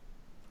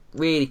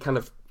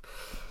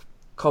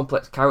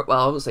complex character. Well,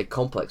 I wouldn't say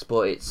complex,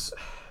 but it's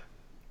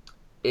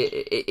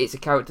a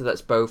character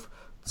that's both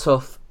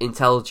tough,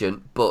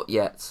 intelligent, but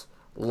yet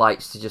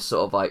likes to just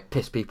sort of like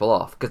piss people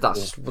off, because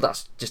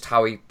that's just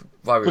how he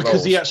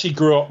because he actually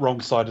grew up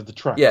wrong side of the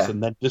tracks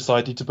and then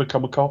decided to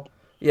become a cop.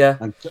 Yeah,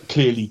 and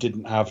clearly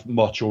didn't have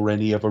much or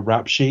any of a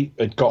rap sheet.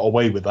 Had got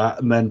away with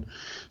that, and then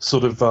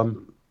sort of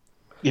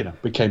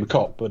became a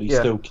cop. But he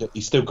still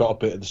got a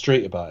bit of the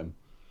street about him.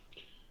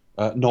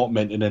 Not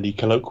meant in any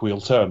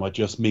colloquial term. I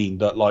just mean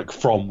that, like,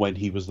 from when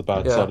he was the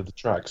bad side of the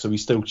track. So he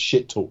still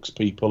shit talks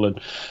people and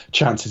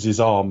chances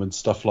his arm and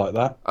stuff like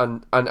that.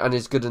 And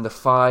is good in the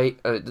fight,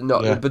 but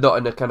not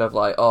in a kind of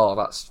like, oh,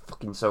 that's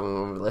fucking so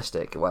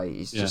unrealistic way.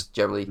 He's just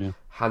generally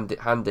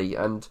handy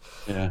and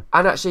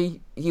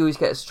actually you always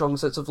get a strong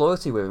sense of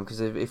loyalty with him,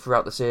 because if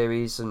throughout the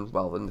series and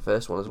in the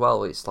first one as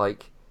well, it's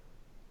like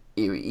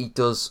he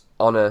does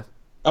honour.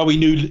 Oh, he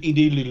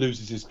nearly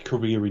loses his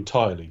career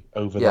entirely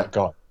over that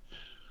guy,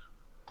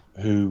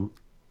 who,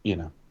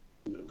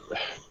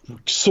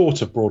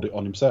 sort of brought it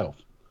on himself.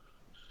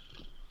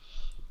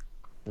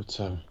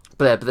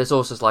 But there's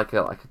also like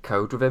a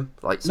code with him.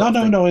 Like no,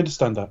 I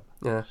understand that.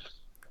 Yeah.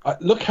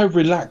 Look how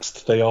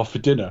relaxed they are for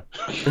dinner.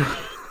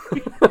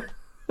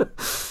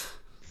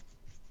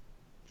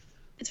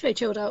 It's very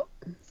chilled out.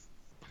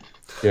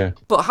 Yeah.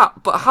 But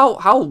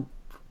how?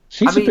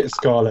 She's a bit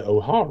Scarlett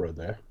O'Hara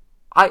there.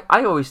 I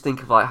always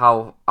think of like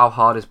how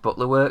hard his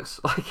butler works.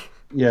 Like.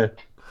 Yeah.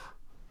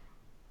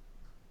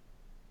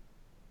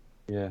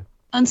 Yeah.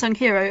 Unsung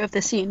hero of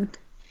the scene.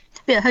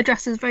 But yeah, her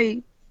dress is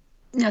very...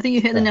 I think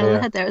you hit the nail on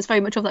the head there. It's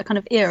very much of that kind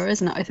of era,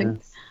 isn't it, I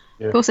think?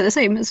 Yeah. But also the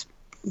same as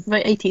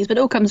very 80s, but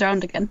it all comes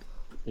around again.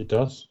 It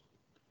does.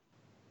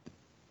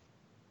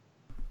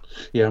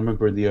 Yeah, I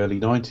remember in the early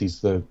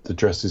 90s, the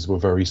dresses were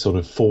very sort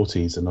of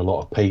 40s and a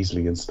lot of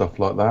paisley and stuff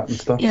like that and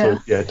stuff. Yeah.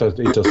 So, yeah, it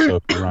does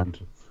circle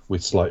around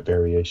with slight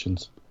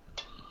variations.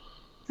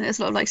 There's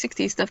a lot of like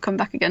 60s stuff come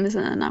back again,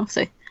 isn't it, now?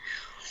 So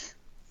it's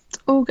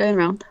all going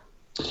around.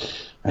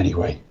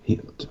 Anyway,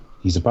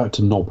 He's about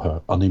to knob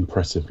her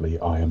unimpressively,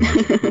 I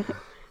imagine.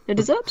 A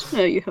dessert?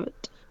 No, you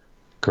haven't.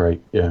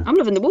 Great, yeah. I'm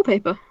loving the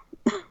wallpaper.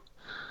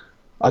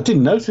 I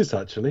didn't notice,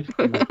 actually.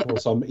 And of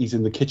course, he's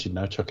in the kitchen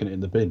now, chucking it in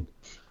the bin.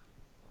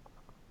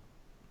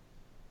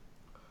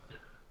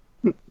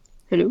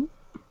 Hello?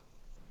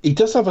 He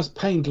does have a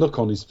pained look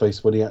on his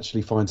face when he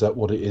actually finds out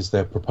what it is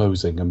they're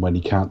proposing and when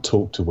he can't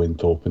talk to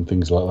Winthorpe and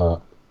things like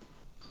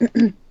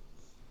that.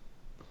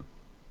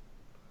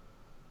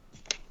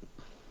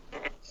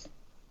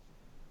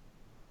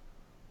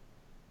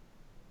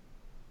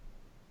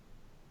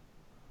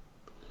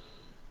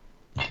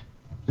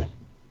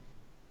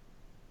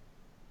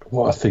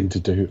 What a thing to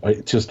do.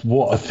 Just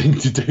what a thing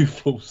to do,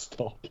 full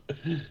stop.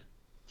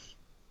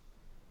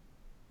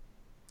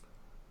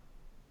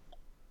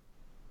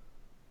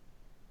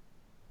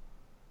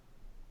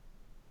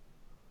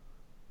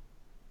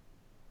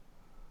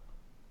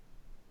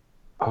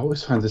 I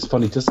always find this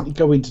funny. Doesn't he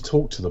go in to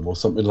talk to them or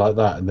something like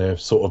that and they're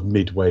sort of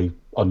midway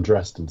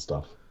undressed and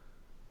stuff?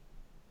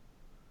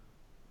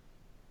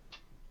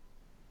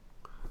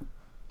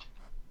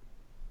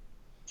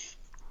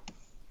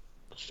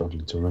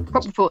 Struggling to remember.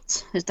 Crop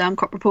reports. His damn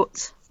crop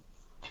reports.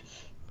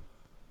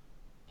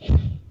 You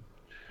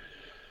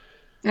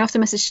have to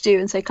message Stu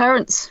and say,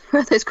 Clarence,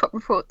 where are those crop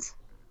reports?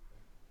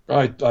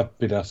 I've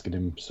been asking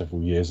him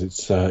several years.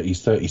 It's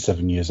he's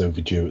 37 years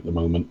overdue at the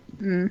moment.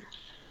 Mm.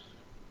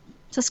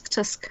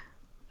 Tusk.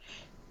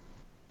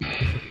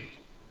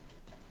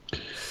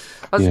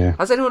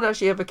 Has anyone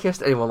actually ever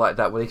kissed anyone like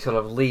that where they sort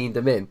of leaned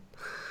them in?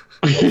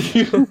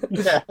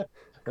 Yeah.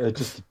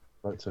 Just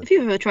about to... If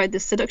you've ever tried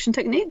this seduction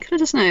technique,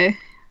 let us know.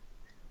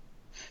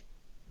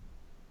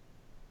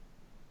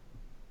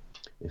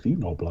 If you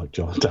knob like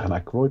Dan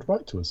Aykroyd,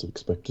 write to us and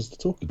expect us to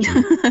talk to you.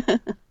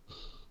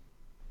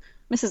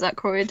 Mrs.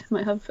 Aykroyd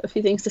might have a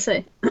few things to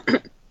say.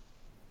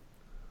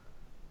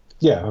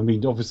 Yeah, I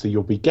mean, obviously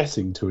you'll be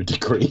guessing to a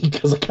degree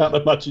because I can't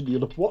imagine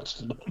you'll have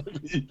watched a lot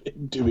of him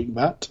doing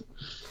that.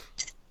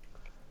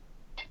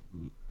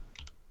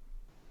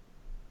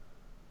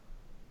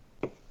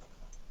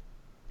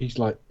 He's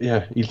like,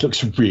 yeah, he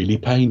looks really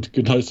pained.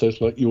 Good night, so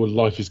it's like your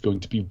life is going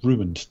to be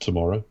ruined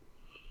tomorrow.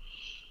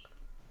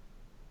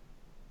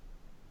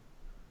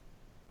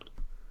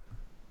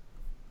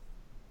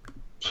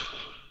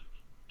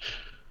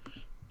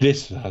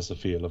 This has a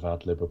feel of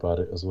ad-lib about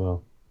it as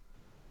well.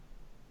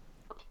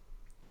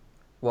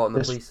 What, in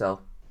the police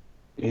cell?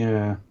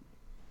 Yeah.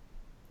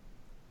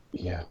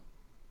 Yeah.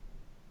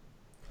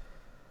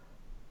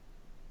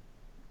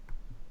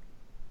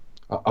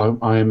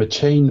 I am a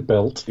chain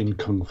belt in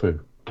Kung Fu.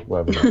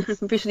 Whatever that.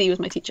 Bruce Lee was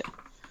my teacher.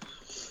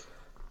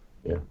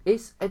 Yeah.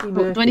 Is Eddie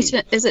Murphy... Do I need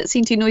to, is it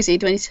scene too noisy?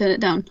 Do I need to turn it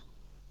down?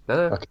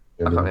 No. I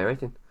can't hear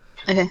anything.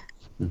 Okay.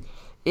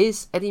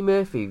 Is Eddie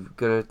Murphy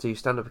going to do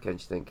stand-up again,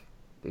 do you think?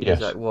 Yes.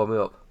 He's like warming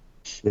up?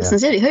 Yeah. I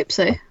sincerely hope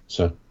so.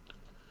 So...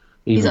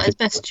 He's at his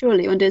best,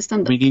 surely, when doing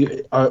stand-up. I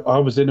mean, I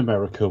was in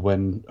America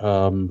when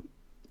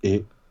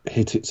it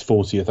hit its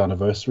 40th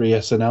anniversary,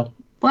 SNL.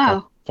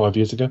 Wow. 5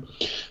 years ago.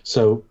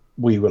 So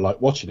we were, like,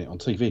 watching it on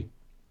TV.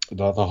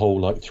 The whole,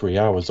 like, 3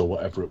 hours or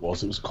whatever it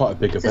was. It was quite a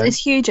big event. It's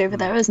huge over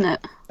there, isn't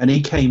it? And he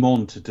came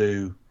on to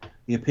do...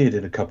 He appeared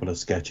in a couple of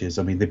sketches.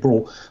 I mean, they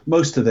brought...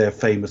 Most of their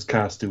famous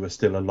cast who are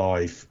still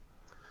alive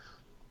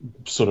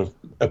sort of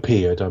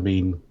appeared. I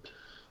mean...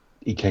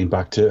 He came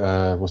back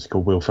to, what's it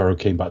called? Will Ferrell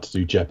came back to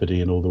do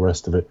Jeopardy and all the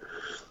rest of it.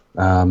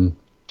 And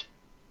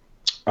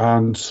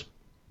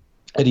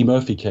Eddie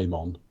Murphy came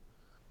on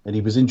and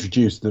he was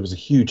introduced and there was a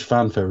huge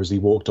fanfare as he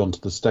walked onto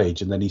the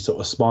stage and then he sort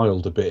of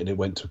smiled a bit and it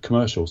went to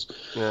commercials.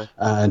 Yeah.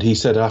 And he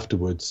said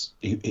afterwards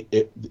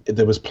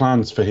there was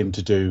plans for him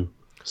to do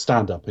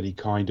stand-up and he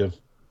kind of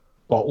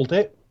bottled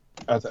it.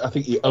 I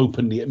think he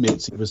openly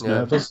admits he was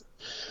nervous.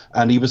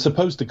 And he was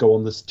supposed to go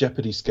on this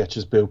Jeopardy sketch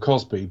as Bill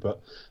Cosby,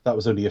 but that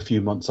was only a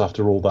few months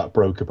after all that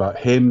broke about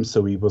him.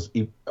 So he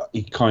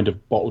kind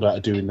of bottled out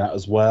of doing that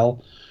as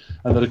well.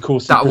 And then of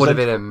course that would have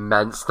been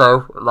immense,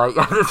 though. Like,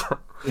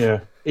 yeah,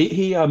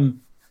 he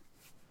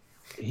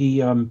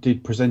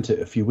did present it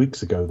a few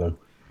weeks ago though,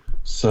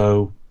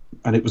 so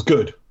and it was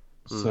good.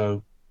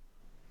 So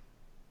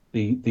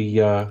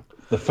the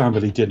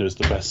family dinner is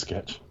the best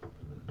sketch.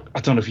 I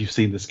don't know if you've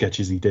seen the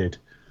sketches he did.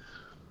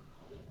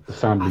 The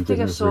family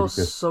dinner. I think I saw really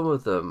some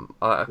of them,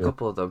 a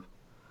couple of them.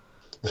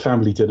 The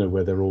family dinner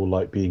where they're all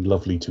like being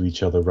lovely to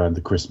each other around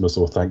the Christmas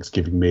or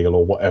Thanksgiving meal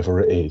or whatever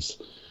it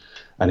is,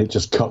 and it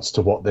just cuts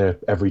to what their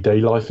everyday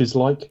life is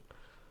like.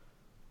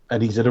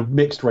 And he's in a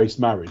mixed race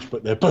marriage,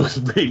 but they're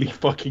both really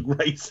fucking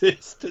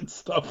racist and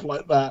stuff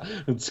like that,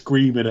 and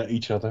screaming at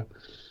each other.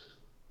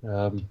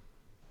 Yeah.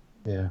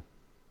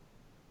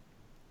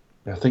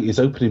 I think his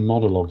opening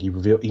monologue, he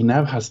revealed he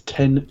now has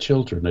 10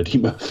 children, Eddie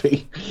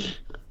Murphy.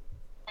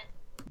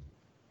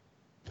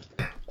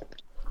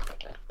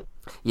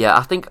 Yeah,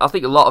 I think a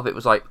lot of it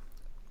was like,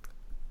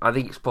 I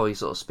think it's probably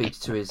sort of speaks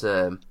to his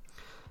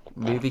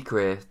movie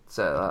career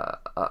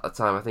at the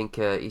time. I think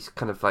he's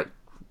kind of like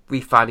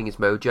refinding his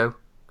mojo.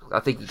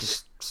 I think he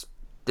just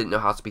didn't know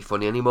how to be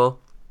funny anymore.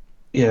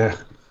 Yeah.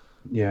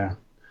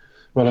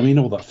 Well, I mean,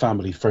 all that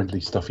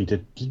family-friendly stuff he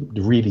did didn't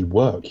really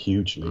work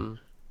hugely.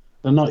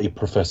 The Nutty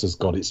Professor's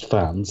got its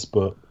fans,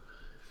 but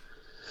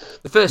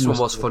the first one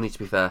was funny, to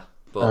be fair.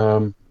 But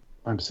I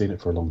haven't seen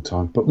it for a long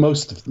time. But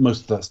most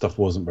of that stuff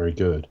wasn't very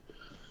good,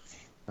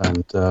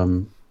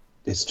 and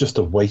it's just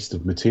a waste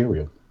of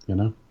material, you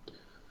know.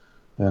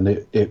 And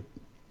it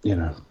you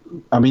know,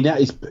 I mean,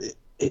 that is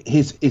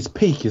his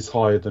peak is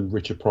higher than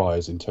Richard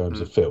Pryor's in terms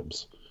of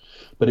films,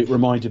 but it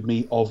reminded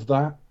me of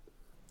that.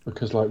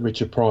 Because like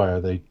Richard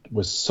Pryor, they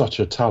was such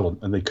a talent,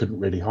 and they couldn't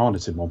really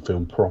harness him on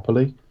film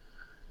properly.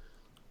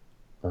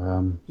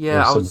 I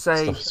would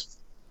say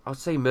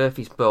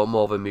Murphy's built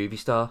more of a movie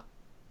star.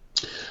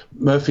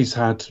 Murphy's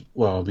had,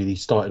 well, I mean, he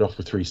started off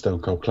with 3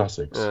 Stone Cold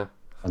Classics,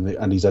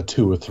 and he's had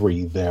 2 or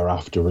 3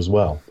 thereafter as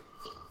well.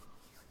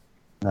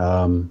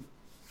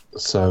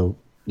 So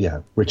yeah,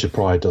 Richard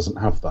Pryor doesn't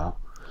have that.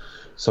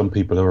 Some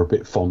people are a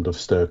bit fond of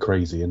Stir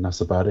Crazy, and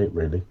that's about it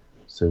really.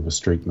 Silver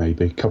Streak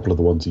maybe, a couple of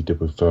the ones he did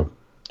with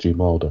Gene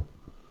Wilder.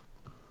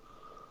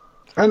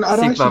 And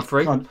Superman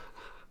 3.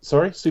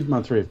 Sorry,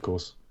 Superman 3, of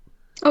course.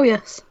 Oh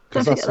yes,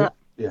 don't forget that.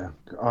 Yeah,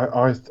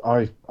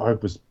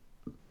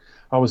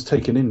 I was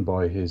taken in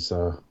by his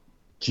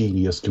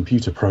genius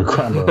computer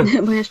programmer.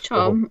 By his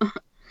charm.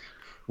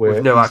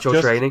 With no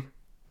actual training.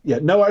 Yeah,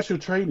 no actual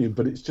training,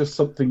 but it's just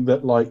something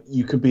that like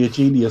you can be a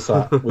genius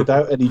at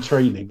without any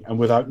training and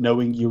without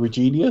knowing you're a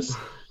genius.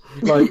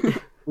 Like.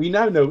 We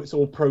now know it's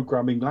all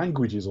programming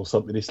languages or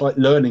something. It's like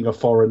learning a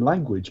foreign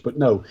language, but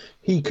no,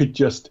 he could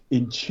just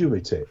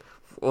intuit it.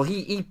 Well,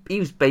 he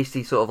was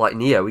basically sort of like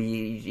Neo.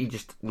 He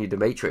just knew the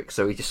Matrix,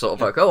 so he just sort of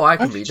like, I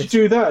can read it.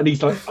 Do that, and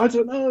he's like, I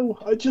don't know,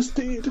 I just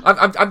did.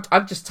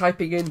 I'm just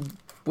typing in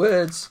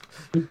words.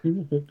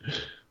 And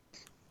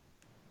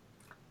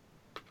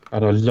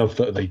I love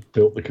that they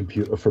built the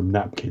computer from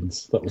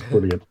napkins. That was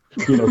brilliant.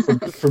 You know,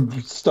 from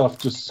stuff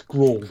just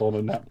scrawled on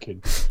a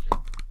napkin.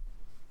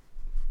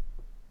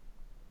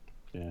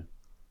 Yeah.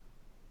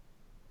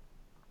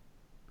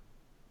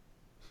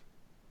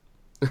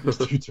 You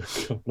took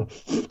a couple of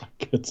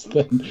faggots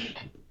then.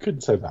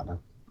 Couldn't say that now.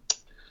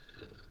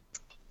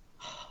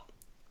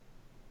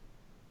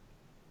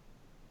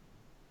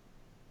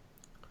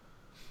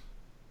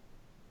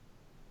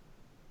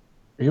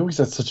 He always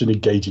had such an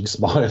engaging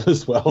smile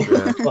as well.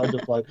 Yeah.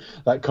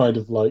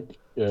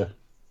 Yeah.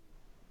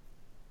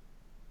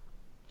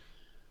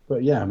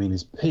 But yeah, I mean,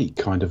 his peak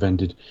kind of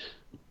ended,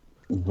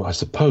 I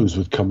suppose,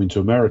 with Coming to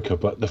America.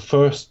 But the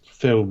first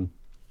film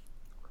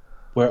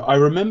where I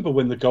remember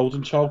when The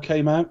Golden Child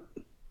came out,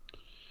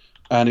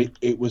 and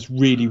it was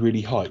really,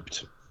 really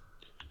hyped.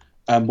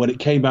 And when it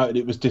came out and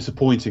it was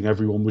disappointing,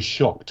 everyone was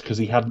shocked because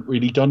he hadn't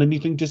really done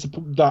anything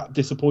that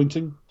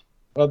disappointing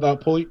at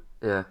that point.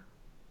 Yeah.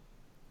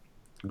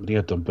 He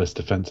had done Best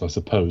Defense, I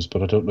suppose,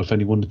 but I don't know if I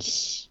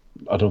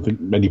don't think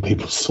many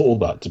people saw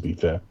that, to be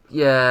fair.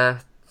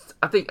 Yeah,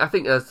 I think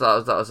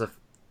that was a.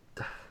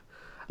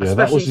 Yeah,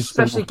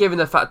 especially given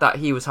the fact that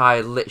he was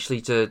hired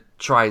literally to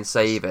try and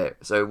save it,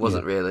 so it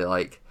wasn't really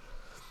like.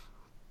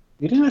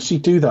 He didn't actually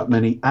do that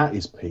many at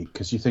his peak,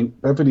 because you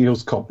think Beverly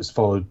Hills Cop is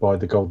followed by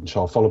The Golden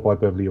Child, followed by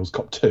Beverly Hills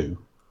Cop 2,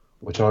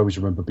 which I always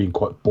remember being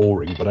quite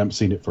boring, but I haven't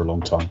seen it for a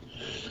long time.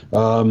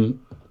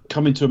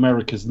 Coming to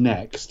America's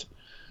next,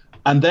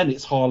 and then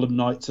it's Harlem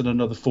Nights and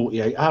Another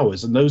 48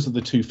 Hours, and those are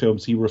the two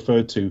films he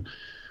referred to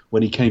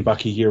when he came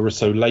back a year or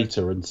so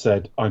later and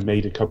said, I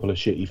made a couple of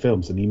shitty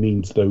films, and he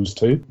means those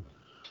two.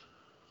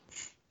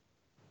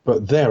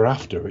 But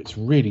thereafter, it's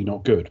really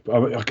not good.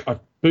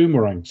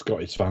 Boomerang's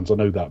got its fans, I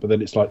know that, but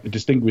then it's like The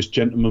Distinguished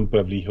Gentleman,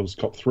 Beverly Hills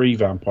Cop 3,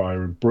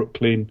 Vampire in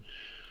Brooklyn,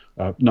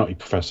 Nutty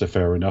Professor,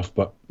 fair enough,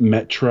 but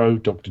Metro,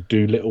 Dr.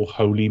 Dolittle,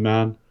 Holy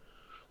Man,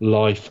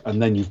 Life,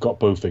 and then you've got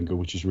Bowfinger,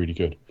 which is really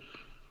good.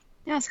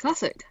 Yeah, it's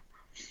classic.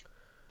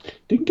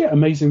 Didn't get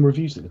amazing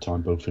reviews at the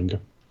time, Bowfinger.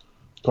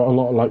 Got a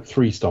lot of like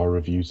 3-star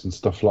reviews and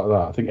stuff like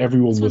that. I think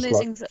everyone was one of those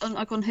things that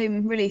on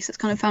home release, it's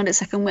kind of found its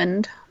second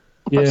wind.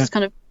 Or perhaps it's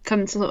kind of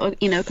come to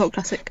sort of, cult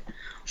classic.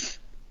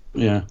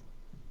 Yeah.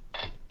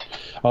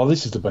 Oh,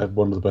 this is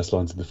one of the best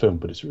lines in the film,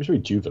 but it's really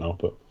juvenile.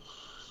 But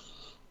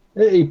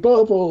hey,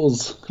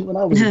 Bubbles! When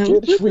I was a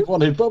kid, we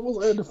wanted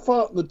Bubbles. I had to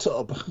fart in the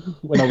tub.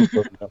 When I was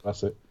growing up,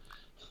 that's it.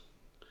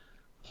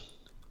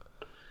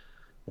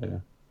 Yeah.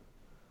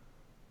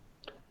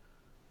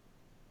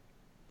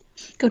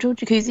 Good old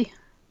Jacuzzi.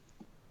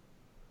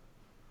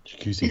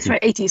 Jacuzzi. It's very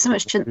 80s, so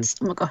much chintz.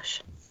 Oh my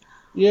gosh.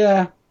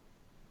 Yeah.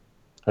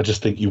 I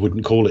just think you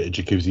wouldn't call it a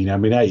jacuzzi now. I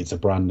mean, it's a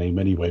brand name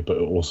anyway, but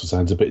it also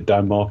sounds a bit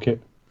down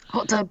market.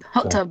 Hot tub.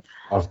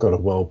 I've got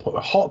a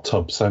hot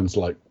tub sounds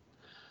like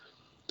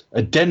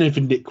a den of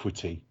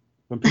iniquity.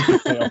 When people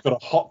say I've got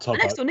a hot tub,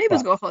 my next door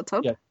neighbour's got a hot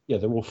tub. Yeah,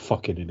 they're all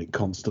fucking in it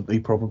constantly,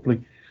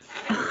 probably.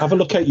 Have a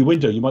look out your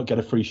window. You might get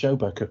a free show,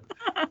 Becca.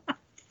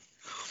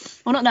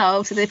 Well, not now.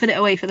 Obviously, they put it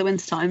away for the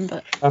winter time,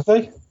 but have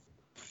they?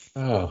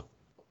 Oh,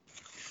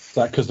 is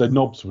that because their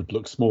knobs would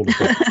look smaller?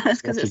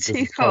 That's because it's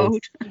too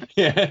cold.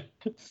 Yeah.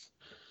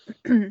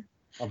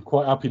 I'm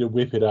quite happy to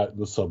whip it out in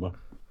the summer.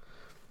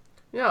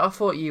 Yeah, I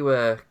thought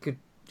you could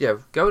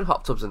go in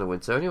hot tubs in the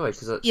winter anyway,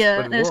 because it's Yeah,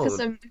 really no, it's warm.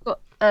 because we've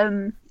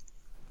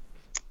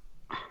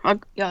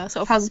got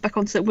sort of houses back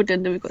onto the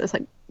woodland, and we've got this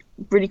like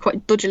really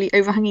quite dodgily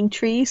overhanging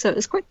tree, so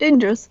it's quite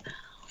dangerous.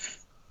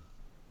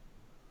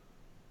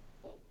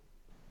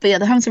 But yeah,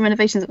 they're having some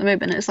renovations at the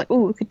moment, and it's like,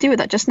 oh, we could do with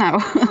that just now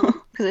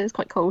because it is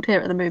quite cold here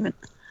at the moment.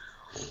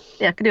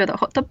 Yeah, I could do with that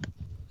hot tub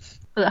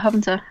without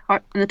having to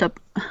heart in the tub.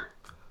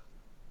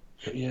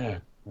 But yeah,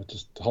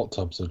 just hot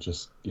tubs are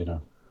just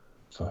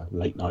for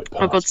late night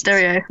parties. Oh god,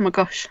 stereo! Oh my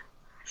gosh.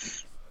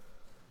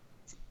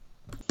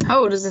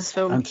 How old is this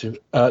film?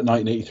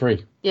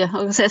 1983. Yeah, I was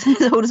going to say it's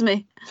as old as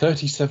me.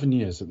 37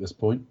 years at this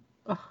point.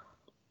 Oh.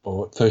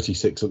 Or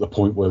 36 at the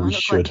point where we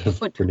should have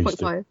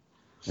released it.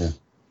 Yeah.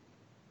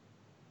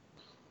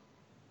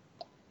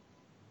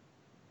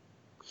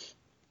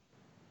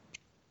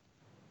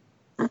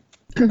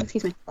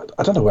 Excuse me.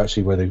 I don't know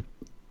actually where they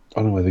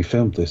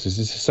filmed this. Is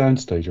this a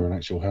soundstage or an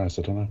actual house?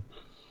 I don't know.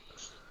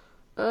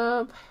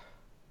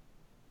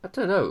 I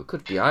don't know. It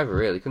could be either,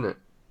 really, couldn't it?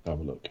 Have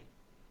a look.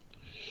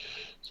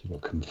 See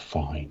what I can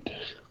find.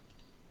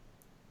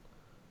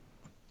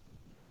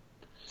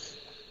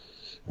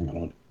 Hang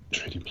on,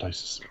 Trading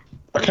Places.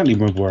 I can't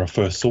even remember where I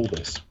first saw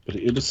this, but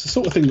it was the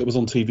sort of thing that was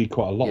on TV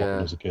quite a lot when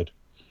I was a kid.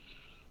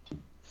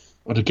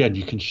 And again,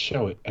 you can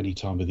show it any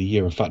time of the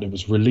year. In fact, it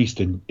was released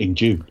in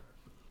June.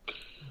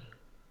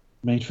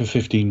 Made for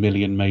 15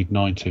 million, made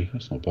 90.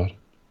 That's not bad.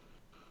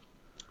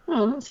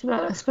 Oh, not too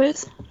bad, I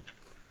suppose.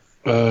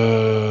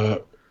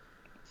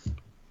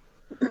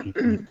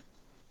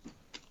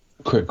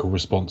 Critical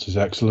response is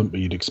excellent, but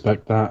you'd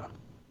expect that.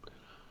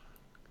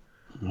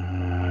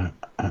 The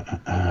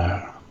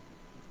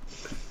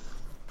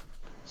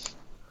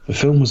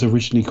film was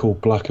originally called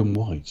Black and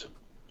White.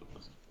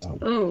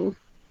 Oh.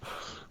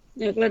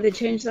 Yeah, glad they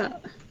changed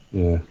that.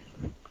 Yeah.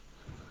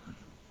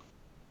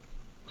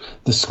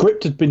 The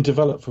script had been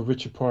developed for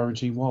Richard Pryor and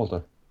Gene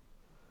Wilder,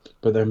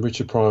 but then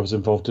Richard Pryor was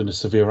involved in a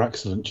severe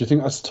accident. Do you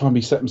think that's the time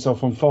he set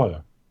himself on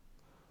fire?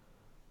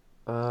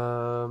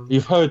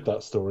 You've heard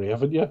that story,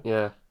 haven't you?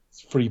 Yeah.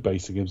 It's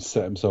freebasing him to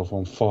set himself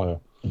on fire.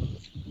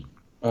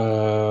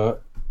 Yeah,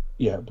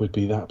 it would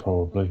be that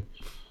probably.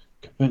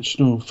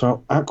 Conventional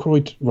felt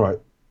Aykroyd, right?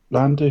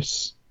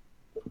 Landis,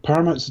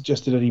 Paramount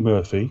suggested Eddie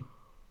Murphy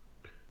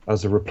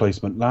as a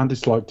replacement.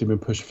 Landis liked him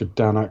and pushed for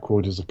Dan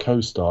Aykroyd as a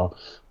co-star.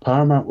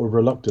 Paramount were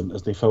reluctant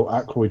as they felt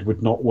Aykroyd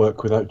would not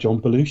work without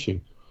John Belushi.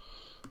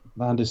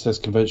 Landis says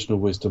conventional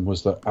wisdom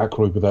was that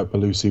Aykroyd without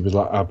Belushi was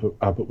like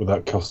Abbott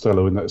without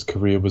Costello, and that his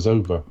career was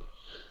over.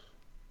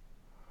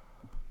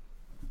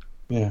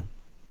 Yeah.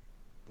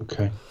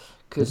 Okay.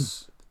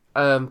 Because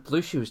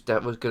Belushi was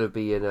going to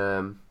be in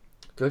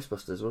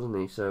Ghostbusters, wasn't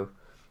he? So,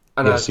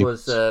 and as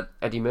was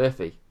Eddie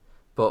Murphy,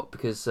 but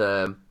because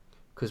when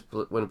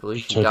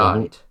Belushi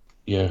died,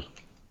 they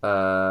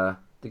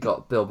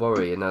got Bill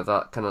Murray, and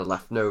that kind of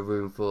left no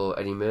room for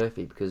Eddie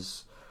Murphy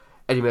because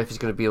Eddie Murphy's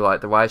going to be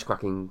like the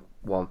wisecracking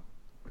one.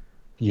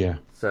 Yeah.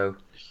 So,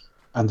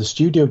 and the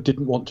studio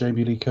didn't want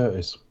Jamie Lee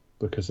Curtis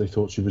because they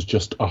thought she was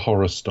just a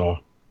horror star.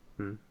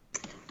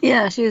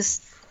 Yeah, she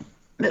was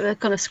a bit of a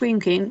kind of scream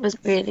queen,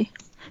 wasn't really.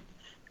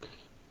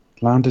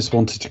 Landis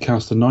wanted to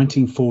cast a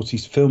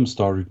 1940s film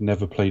star who'd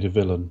never played a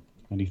villain,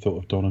 and he thought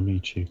of Don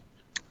Amici.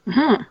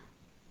 Uh-huh.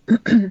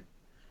 He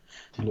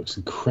looks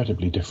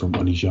incredibly different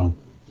when he's young.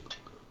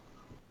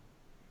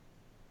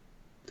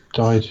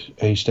 Died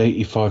aged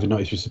 85 in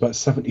 93, so about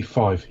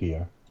 75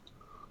 here.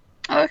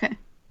 Oh, okay.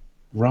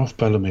 Ralph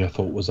Bellamy I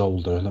thought was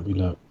older. Let me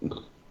look.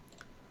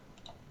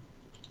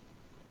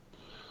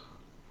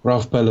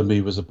 Ralph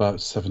Bellamy was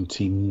about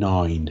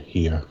 79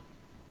 here.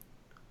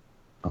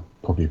 Oh,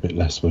 probably a bit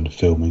less when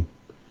filming.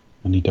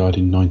 And he died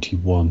in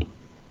 91.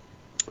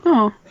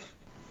 Oh,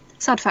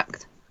 sad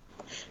fact.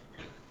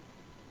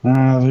 They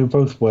were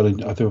both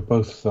they were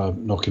both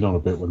knocking on a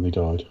bit when they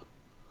died.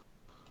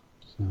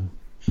 So,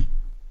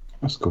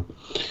 that's cool.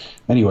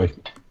 Anyway,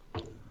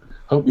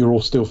 hope you're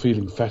all still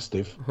feeling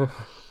festive.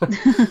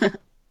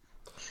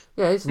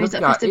 Yeah, he's another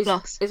guy.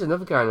 He's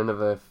another guy in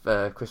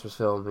another Christmas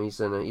film. He's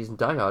in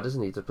Die Hard,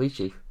 isn't he? The police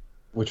chief.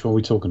 Which one are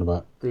we talking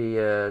about?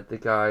 The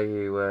guy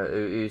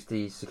who's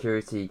the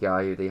security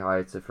guy who they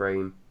hired to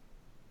frame.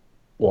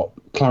 What?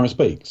 Clarence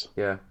Bates?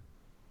 Yeah.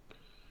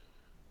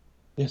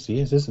 Yes, he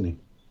is, isn't he?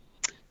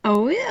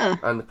 Oh yeah.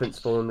 And the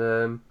principal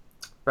in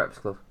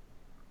Breakfast Club.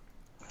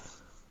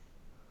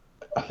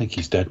 I think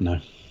he's dead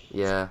now.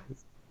 Yeah,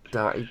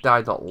 he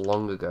died not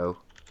long ago.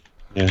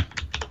 Yeah.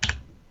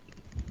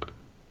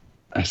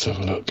 Let's have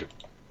a look.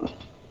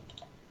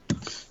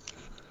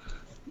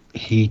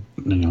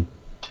 Hang on.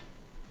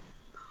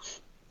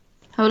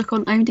 Have a look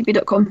on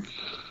IMDb.com.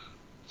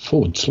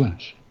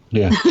 /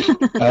 Yeah.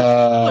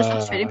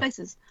 Trading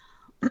Places.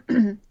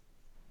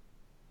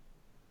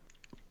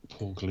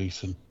 Paul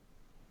Gleason.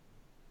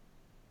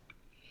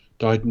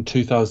 Died in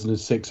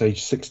 2006,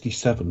 age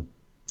 67.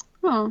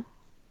 Oh.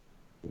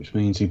 Which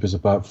means he was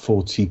about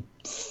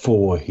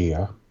 44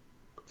 here.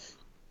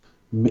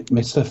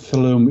 Mr.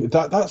 Thalum,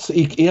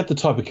 he had the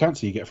type of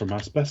cancer you get from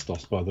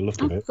asbestos by the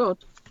look of it. Oh, God.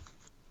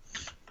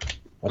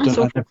 I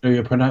never know how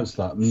you pronounce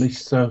that.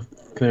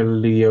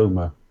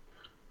 Mesothelioma.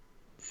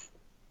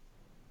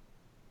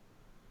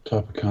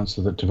 Type of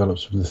cancer that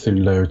develops from the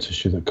thin layer of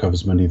tissue that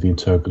covers many of the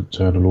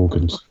internal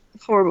organs.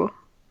 Horrible.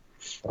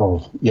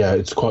 Oh, yeah,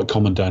 it's quite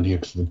common down here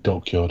because of the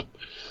dockyard.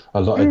 I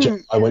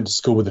went to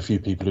school with a few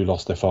people who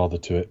lost their father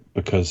to it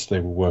because they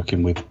were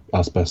working with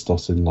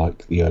asbestos in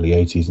like the early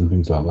 80s and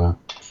things like that.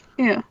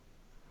 Yeah.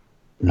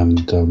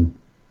 And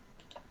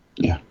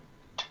yeah,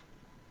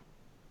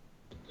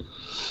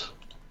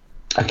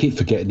 I keep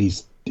forgetting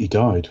he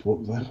died.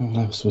 What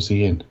else was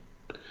he in?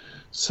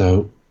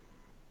 So,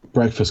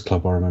 Breakfast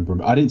Club, I remember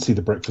him. I didn't see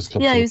the Breakfast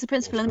Club. Yeah, he was the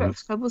principal in the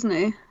Breakfast Club, wasn't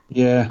he?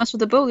 Yeah. That's with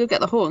the bull, you'll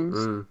get the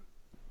horns.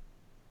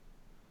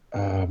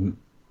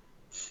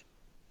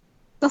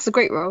 That's a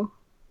great role.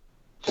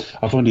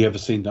 I've only ever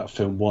seen that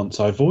film once.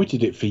 I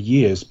avoided it for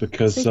years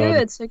because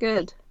so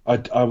good.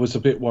 I was a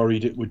bit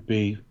worried it would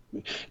be.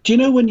 Do you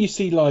know when you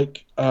see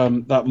like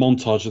that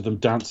montage of them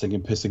dancing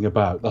and pissing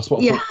about? That's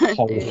what I thought the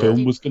whole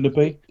film was going to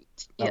be.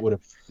 That would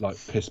have like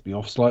pissed me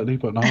off slightly,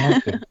 but no, I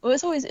liked it. Well,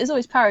 it's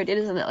always parodied,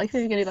 isn't it? Like if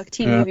you're going to do like a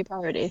TV movie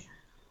parody.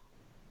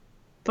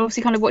 But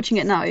obviously, kind of watching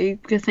it now, you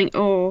could think,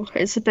 oh,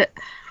 it's a bit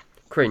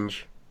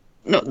cringe.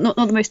 Not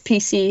the most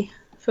PC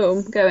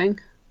film going.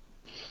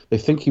 They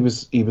think he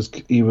was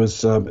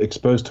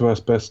exposed to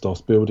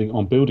asbestos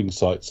on building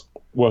sites,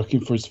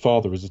 working for his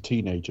father as a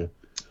teenager.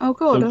 Oh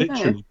god! So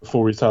literally,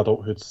 before his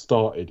adulthood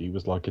started, he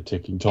was like a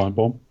ticking time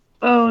bomb.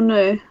 Oh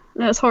no,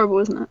 it's horrible,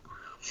 isn't it?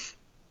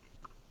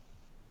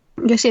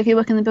 I guess if you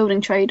work in the building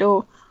trade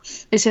or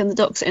you see on the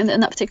docks in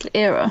that particular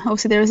era,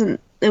 obviously there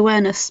isn't the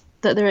awareness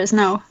that there is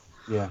now.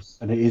 Yeah,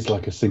 and it is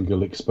like a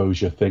single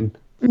exposure thing.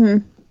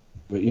 Mm-hmm.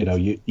 But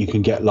you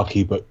can get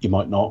lucky, but you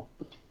might not.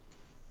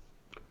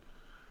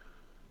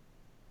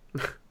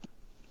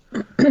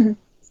 Is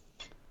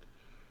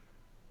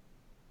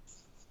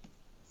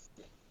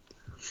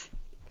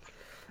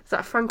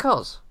that Frank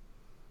Oz?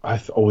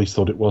 I always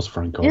thought it was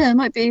Frank Oz. Yeah, it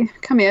might be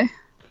cameo.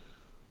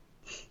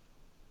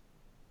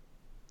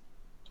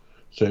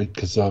 So,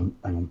 because hang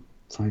on,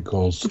 Frank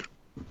Oz.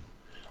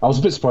 I was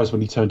a bit surprised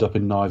when he turned up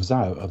in Knives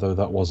Out, although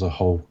that was a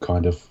whole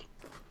kind of.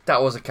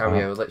 That was a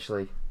cameo,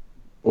 literally.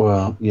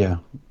 Well, yeah.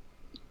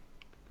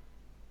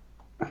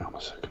 Hang on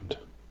a second.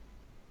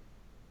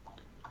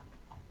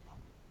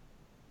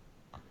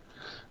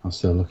 I'm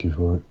still looking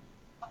for it.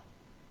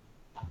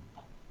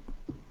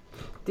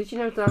 Did you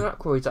know Dan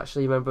Aykroyd's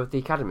actually a member of the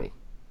Academy?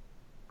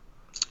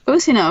 Oh,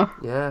 is he now?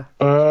 Yeah.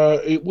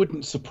 It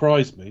wouldn't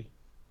surprise me.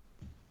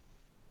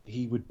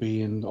 He would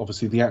be in,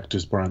 obviously, the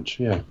actors branch,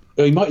 yeah.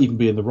 He might even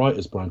be in the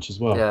writers branch as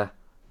well. Yeah.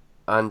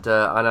 And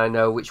I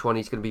know which one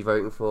he's going to be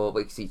voting for,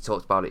 because he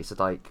talked about it. He said,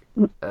 like,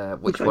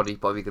 which one he's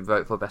probably going to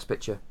vote for Best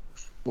Picture.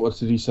 What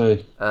did he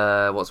say?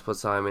 Once Upon a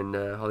Time in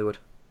Hollywood.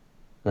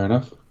 Fair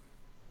enough.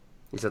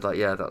 He said, like,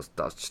 yeah,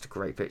 that's just a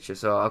great picture.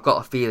 So I've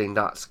got a feeling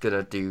that's going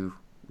to do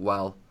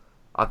well.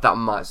 That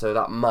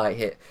might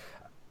hit.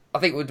 I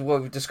think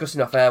we're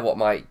discussing off air what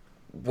might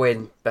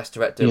win Best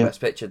Director and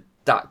Best Picture.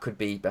 That could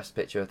be Best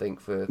Picture, I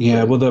think.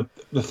 Yeah, well,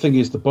 the thing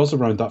is, the buzz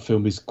around that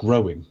film is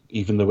growing,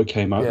 even though it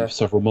came out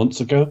several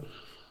months ago.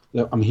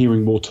 I'm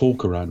hearing more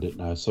talk around it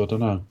now, so I don't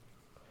know.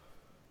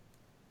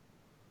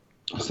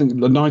 I think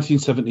the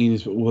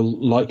 1917 will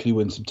likely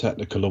win some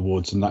technical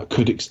awards, and that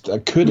could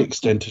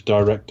extend to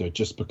director,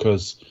 just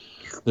because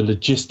the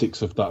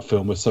logistics of that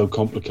film are so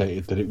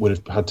complicated that it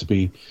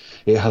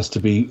has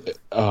to be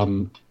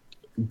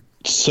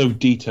so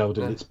detailed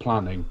in its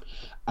planning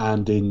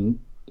and in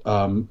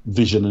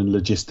vision and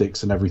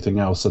logistics and everything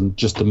else, and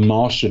just the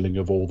marshalling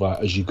of all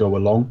that as you go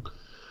along.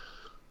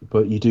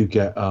 But you do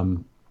get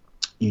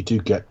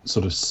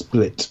sort of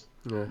split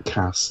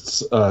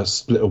casts,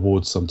 split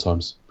awards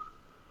sometimes.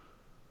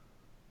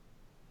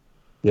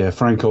 Yeah,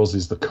 Frank Oz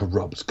is the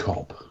corrupt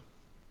cop.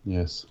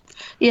 Yes.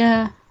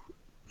 Yeah.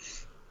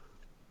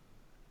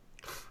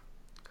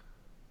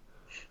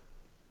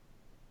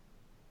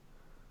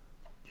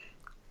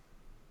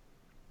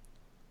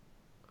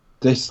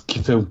 This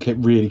film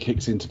really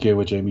kicks into gear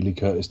where Jamie Lee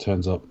Curtis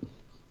turns up.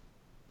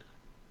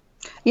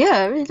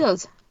 Yeah, it really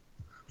does.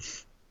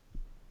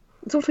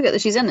 Don't forget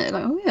that she's in it.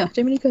 Like, oh yeah,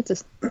 Jamie Lee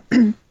Curtis.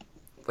 When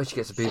she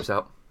gets her boobs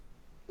out.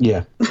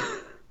 Yeah.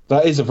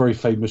 That is a very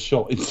famous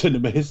shot in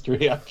cinema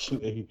history,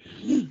 actually.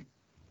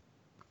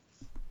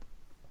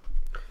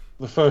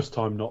 The first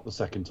time, not the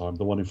second time.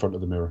 The one in front of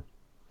the mirror.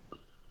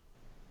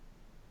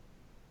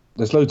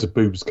 There's loads of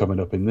boobs coming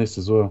up in this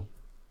as well.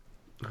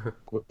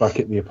 We're back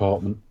at the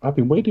apartment. I've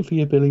been waiting for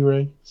you, Billy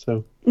Ray.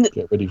 So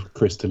get ready for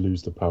Chris to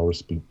lose the power of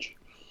speech.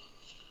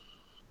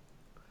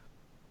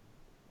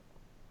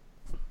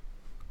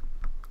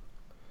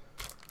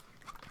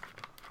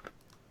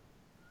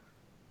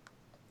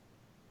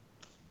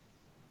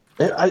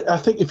 I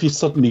think if you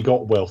suddenly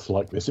got wealth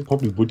like this, it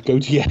probably would go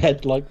to your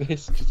head like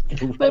this.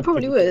 But it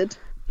probably would.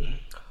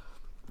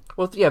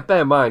 Well, yeah,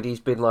 bear in mind, he's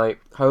been, like,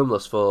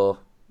 homeless for,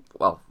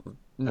 well...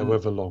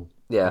 however long.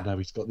 Yeah. And now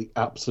he's got the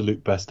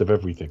absolute best of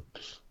everything.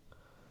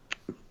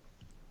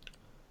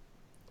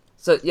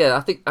 So, yeah,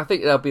 I think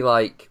they'll be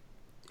like...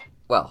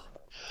 Well...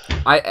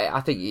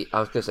 I think I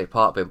was going to say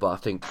part of him, but I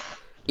think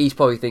he's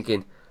probably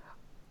thinking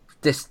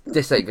this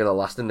ain't gonna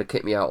last, and they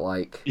kick me out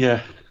like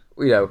Yeah.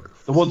 The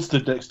one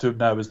stood next to him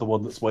now is the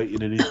one that's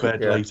waiting in his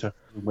bed later,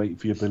 waiting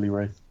for your Billy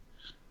Ray.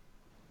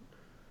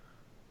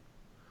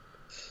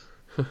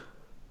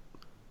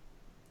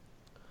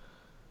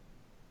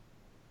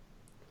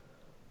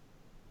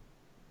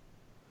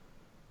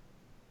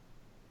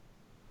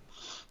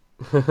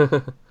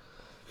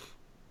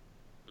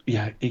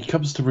 Yeah, he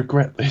comes to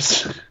regret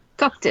this.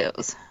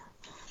 Cocktails.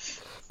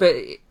 But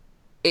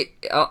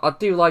I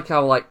do like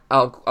how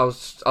I'll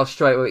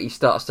straight away he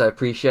starts to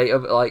appreciate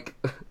like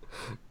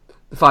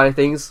the finer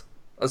things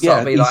and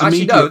start being like,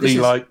 actually no,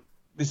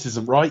 this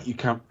isn't right. You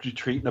can't be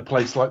treating a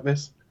place like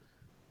this.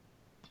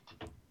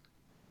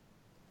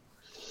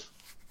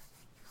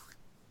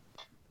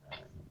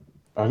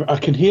 I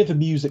can hear the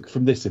music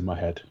from this in my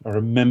head. I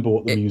remember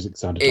what the music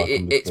sounded like.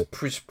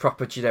 It's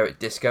proper generic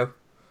disco.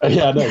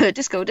 Yeah, I know.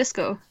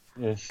 disco.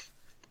 Yeah.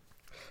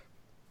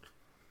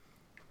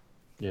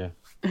 Yeah.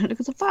 Look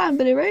at the fan,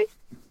 Billy Ray.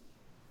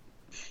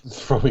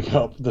 Throwing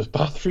up the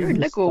bathroom.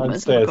 Leg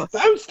warmers.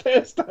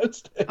 Downstairs.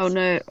 Oh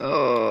no.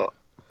 Oh.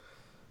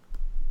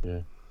 Yeah.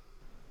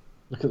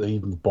 Look at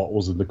even the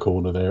bottles in the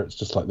corner there. It's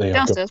just like they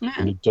have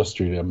an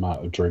industrial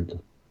amount of drink.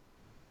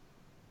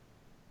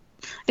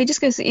 It just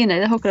goes,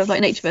 the whole kind of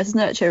like nature versus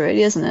nurture,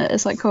 really, isn't it?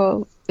 It's like,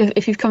 oh,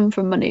 if you've come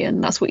from money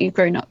and that's what you've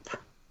grown up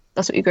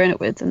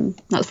with,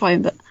 and that's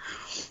fine. But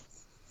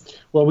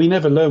well, we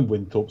never learn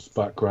Winthorpe's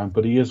background,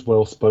 but he is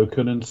well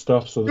spoken and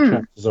stuff. So the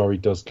chances are he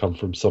does come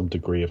from some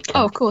degree of.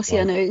 Oh, of course,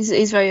 yeah, no,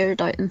 he's very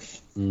erudite.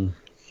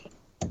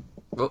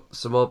 Oh,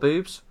 some more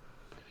boobs.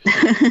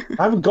 I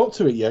haven't got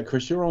to it yet,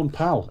 Chris. You're on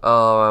pal.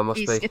 Oh, I must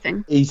be.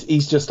 Skipping.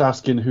 He's just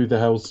asking who the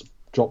hell's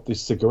dropped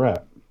this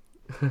cigarette.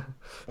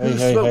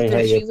 Hey!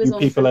 Have you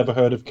people ever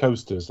heard of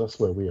coasters? That's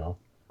where we are.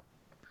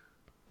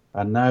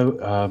 And now,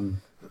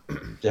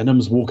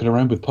 Denham's walking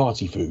around with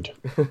party food.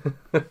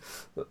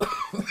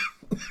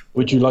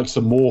 Would you like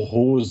some more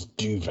Hawes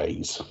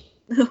duvets?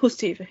 Hawes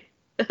duvet.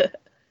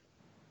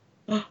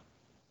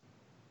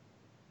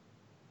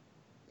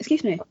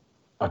 Excuse me.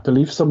 I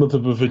believe some of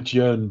them have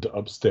adjourned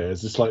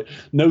upstairs. It's like,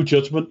 no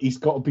judgment. He's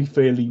got to be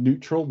fairly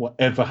neutral,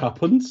 whatever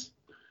happens.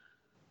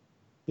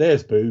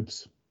 There's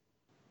boobs.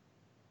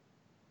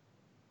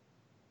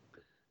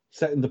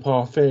 Setting the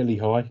bar fairly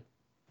high.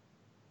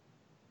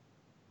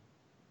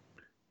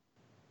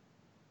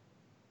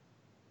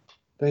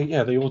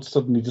 They all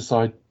suddenly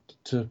decide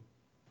to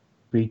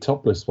be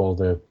topless while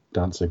they're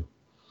dancing.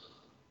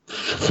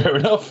 Fair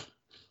enough.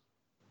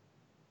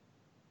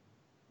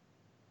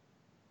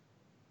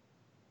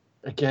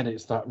 Again,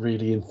 it's that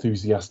really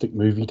enthusiastic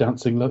movie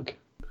dancing look.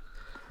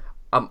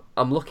 I'm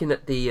looking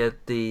at the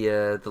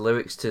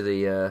lyrics to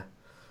the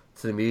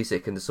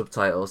music and the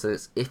subtitles, and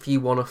it's "If you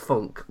want a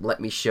funk, let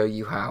me show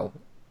you how."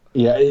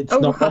 Yeah, it's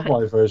not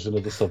my version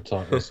of the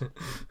subtitles.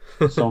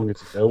 The song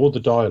is, all the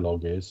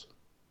dialogue is.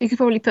 You could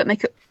probably put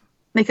 "Make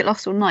It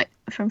Last All Night"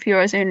 from For Your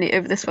Eyes Only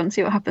over this one.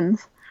 See what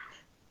happens.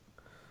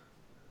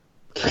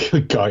 The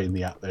guy in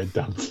the act there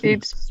dancing.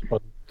 Boobs.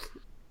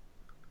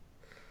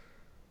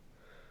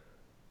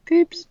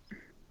 Boobs.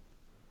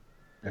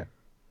 Yeah,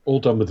 all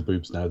done with the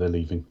boobs now. They're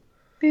leaving.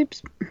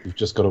 Boobs. We've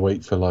just got to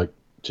wait for like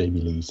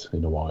Jamie Lee's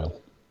in a while.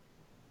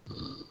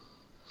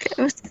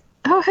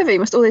 How heavy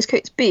must all those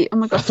coats be? Oh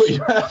my god!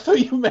 I thought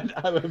you meant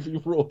how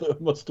heavy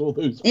must all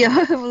those. Yeah,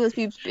 how heavy will those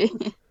boobs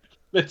be?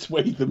 Let's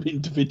weigh them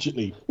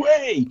individually.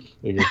 Weigh.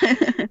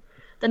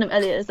 Denham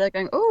Elliott is there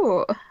going,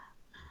 oh.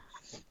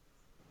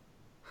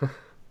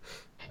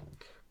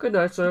 Good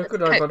night, sir.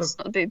 Good night, madam.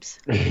 Not the boobs.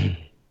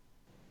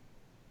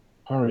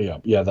 Hurry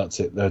up! Yeah, that's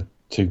it. The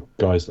two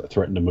guys that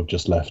threatened him have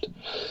just left.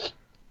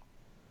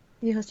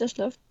 He has just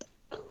left.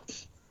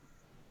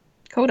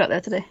 Cold out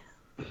there today.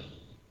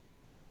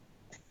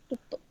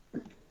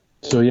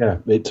 So yeah,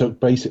 it took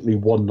basically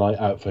one night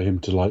out for him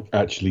to like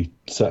actually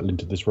settle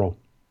into this role.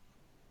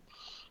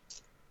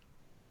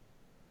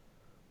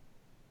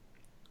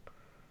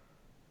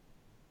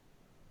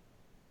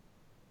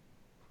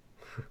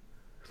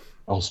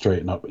 I'll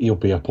straighten up. He'll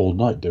be up all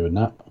night doing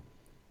that.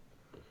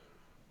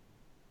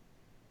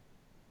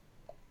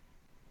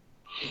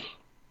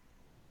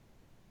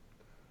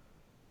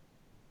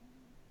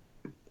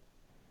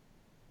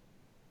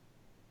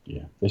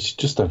 Yeah, they should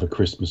just have a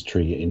Christmas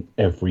tree in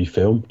every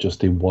film,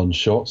 just in one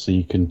shot, so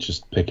you can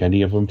just pick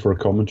any of them for a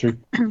commentary.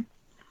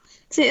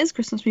 See, it is a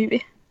Christmas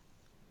movie.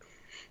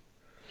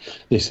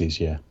 This is,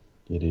 yeah.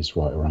 It is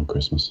right around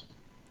Christmas.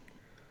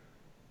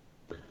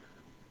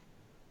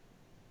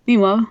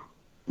 Meanwhile,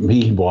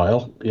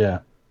 yeah.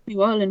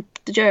 Meanwhile, in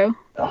the jail.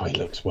 Oh, he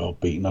looks well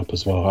beaten up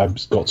as well. I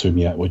haven't got to him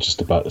yet. We're just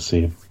about to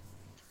see him.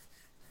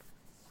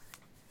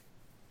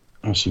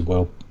 Actually,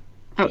 well.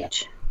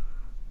 Ouch.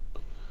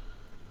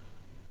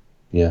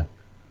 Yeah.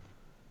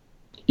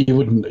 You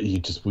wouldn't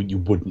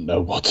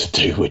know what to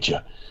do, would you?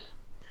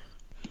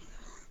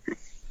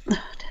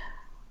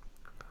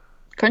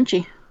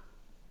 Crunchy.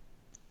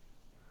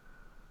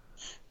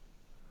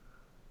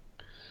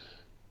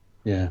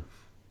 Yeah.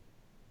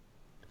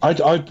 I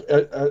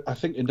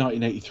think in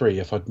 1983,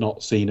 if I'd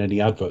not seen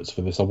any adverts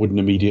for this, I wouldn't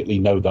immediately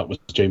know that was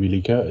Jamie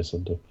Lee Curtis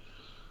under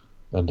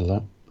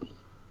that.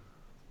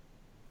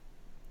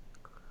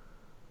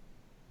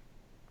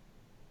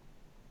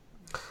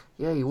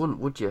 Yeah, you wouldn't,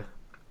 would you?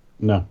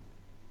 No.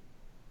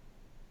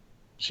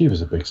 She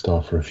was a big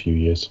star for a few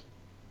years.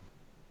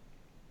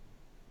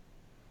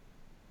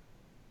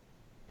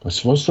 I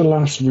suppose the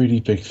last really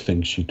big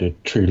thing she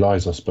did, True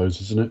Lies, I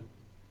suppose, isn't it?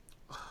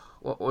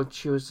 What when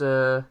she was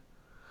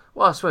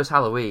well, I suppose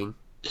Halloween.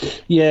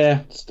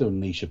 Yeah, still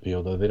niche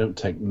appeal though. They don't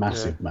take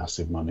massive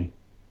money.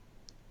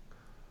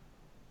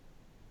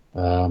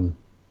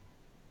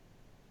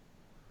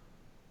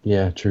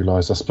 Yeah, True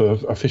Lies. I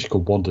suppose A Fish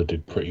Called Wanda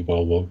did pretty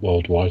well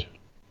worldwide.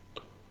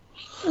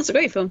 That's a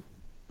great film.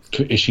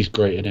 She's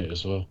great in it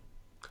as well.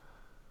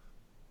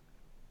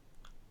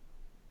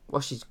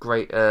 Well, she's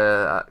great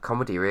at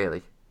comedy,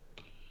 really.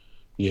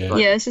 Yeah,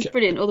 Yeah, this is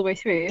brilliant all the way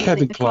through. I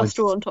think the cast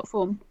are all on top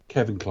form.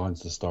 Kevin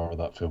Kline's the star of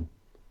that film.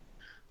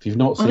 If you've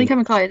not seen, I think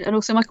Kevin Kline and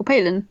also Michael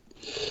Palin.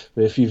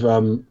 If you've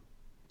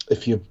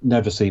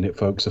never seen it,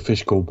 folks, A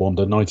Fish Called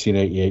Wanda,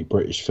 1988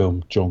 British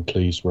film, John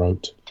Cleese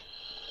wrote,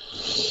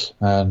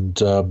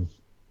 and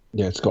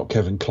it's got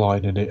Kevin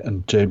Kline in it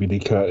and Jamie Lee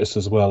Curtis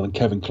as well. And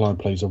Kevin Kline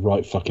plays a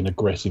right fucking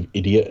aggressive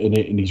idiot in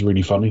it, and he's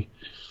really funny.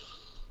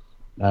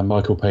 And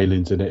Michael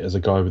Palin's in it as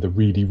a guy with a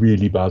really,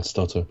 really bad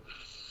stutter.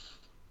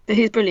 But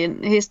he's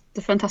brilliant. He's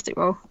the fantastic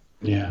role.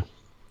 Yeah.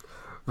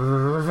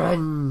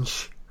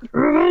 Revenge.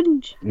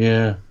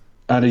 Yeah.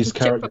 And his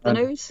character. Up the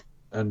nose.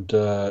 And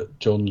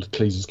John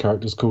Cleese's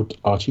character is called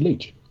Archie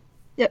Leach.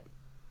 Yep.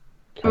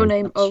 Real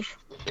name of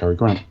Cary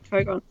Grant.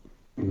 Cary Grant.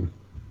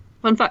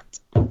 Fun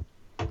fact.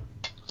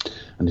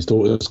 And his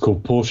daughter is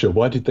called Portia.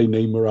 Why did they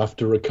name her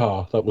after a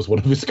car? That was one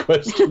of his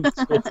questions.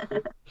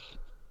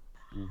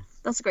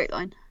 That's a great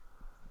line.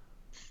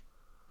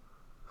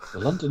 The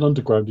London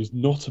Underground is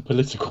not a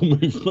political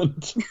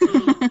movement.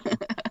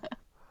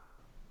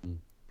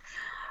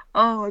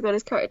 Oh my god,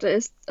 his character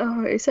is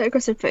he's so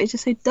aggressive, but he's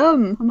just so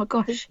dumb. Oh my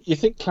gosh. You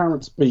think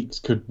Clarence Beeks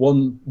could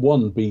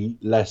one be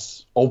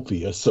less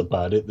obvious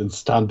about it than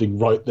standing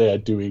right there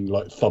doing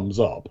like thumbs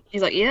up?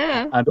 He's like,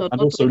 yeah. And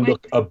also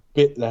look a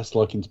bit less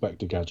like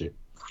Inspector Gadget.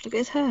 God, look at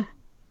his hair.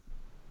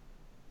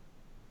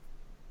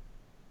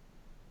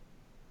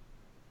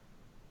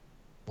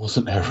 It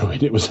wasn't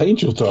heroin, it was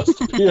angel dust.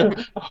 Yeah.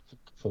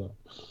 For that.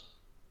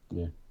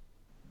 Yeah.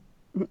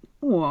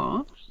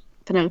 What?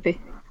 Penelope.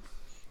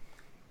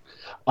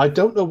 I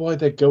don't know why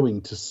they're going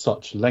to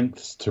such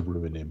lengths to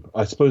ruin him.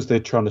 I suppose they're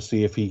trying to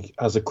see if he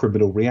has a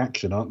criminal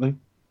reaction, aren't they?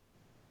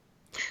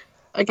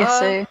 I guess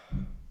so.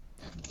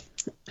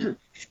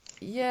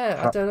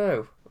 Yeah, I don't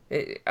know.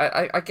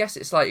 I guess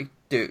it's like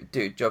do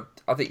a job.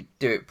 I think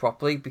do it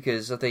properly,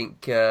 because I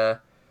think they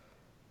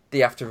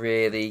have to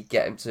really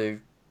get him to.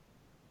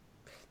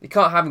 They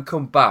can't have him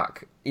come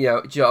back. You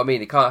know, do you know what I mean?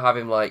 They can't have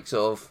him like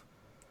sort of.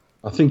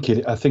 I think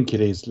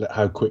it is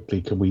how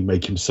quickly can we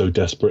make him so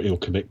desperate he'll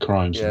commit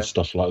crimes and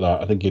stuff like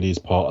that. I think it is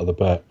part of the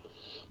bet.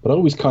 But I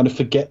always kind of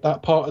forget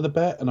that part of the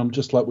bet, and I'm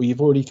just like, well,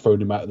 you've already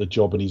thrown him out of the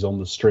job and he's on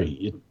the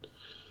street.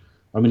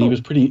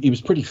 He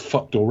was pretty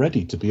fucked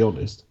already, to be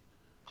honest.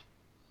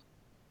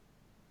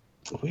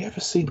 Have we ever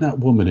seen that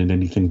woman in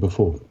anything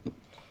before?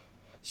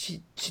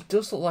 She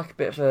does look like a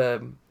bit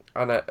of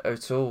Anna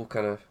O'Toole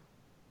kind of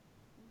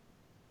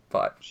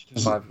vibe. She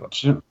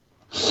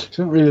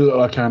doesn't really look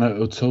like Anna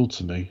O'Toole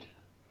to me.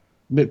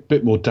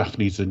 Bit more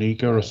Daphne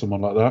Zuniga or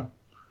someone like that.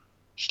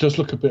 She does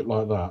look a bit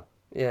like that.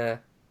 Yeah.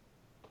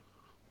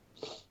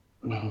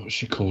 What's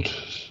she called?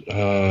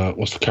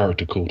 What's the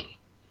character called?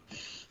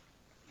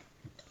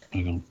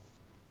 Hang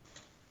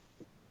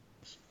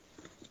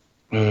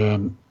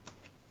on.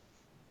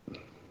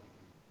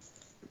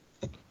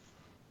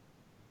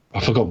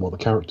 I've forgotten what the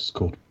character's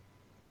called.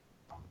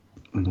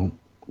 Hang on.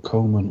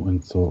 Coleman,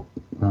 Winthorpe,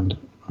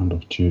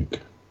 Randolph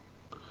Duke.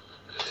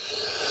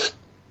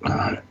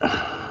 Alright.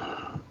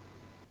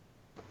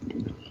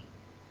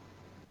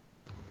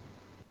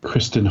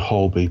 Kristen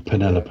Holby,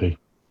 Penelope.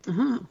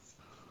 Uh-huh.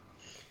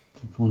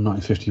 Born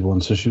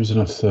 1951, so she was in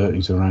her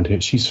 30s around here.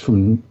 She's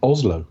from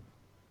Oslo.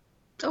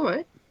 All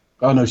right.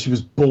 Oh no, she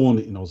was born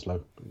in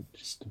Oslo.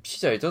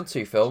 She's only done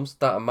 2 films,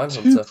 that and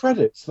Manhunter. 2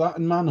 credits, that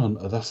and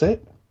Manhunter. That's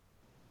it.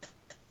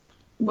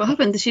 What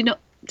happened? Did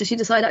she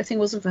decide acting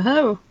wasn't for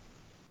her?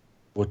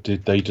 Or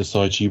did they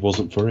decide she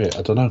wasn't for it?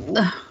 I don't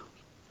know.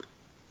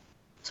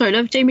 Sorry,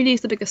 love. Jamie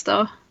Lee's the biggest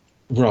star.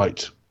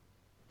 Right.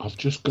 I've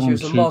just gone. She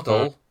was a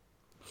model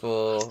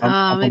for.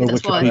 Maybe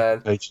that's why.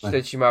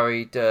 Then she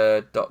married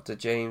Dr.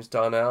 James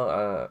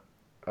Darnell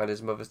and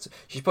his mother.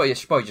 She probably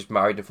just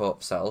married him for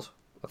upsells.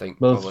 I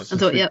think. Well, probably. I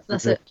thought, yeah,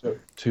 that's it.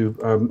 Through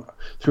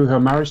her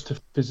marriage to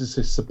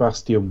physicist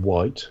Sebastian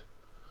White.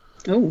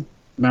 Oh.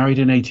 Married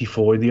in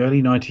 1984. In the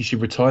early 1990s, she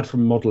retired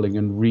from modelling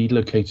and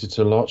relocated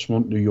to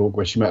Larchmont, New York,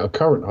 where she met her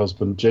current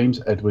husband,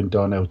 James Edwin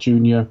Darnell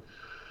Jr.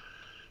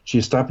 She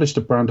established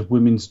a brand of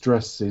women's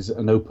dresses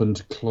and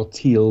opened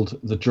Clotilde,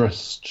 the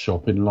dress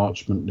shop in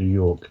Larchmont, New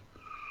York.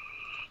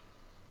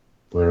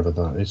 wherever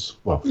that is.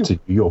 Well, it's in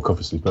New York,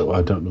 obviously, but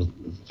I don't know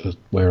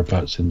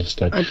whereabouts in the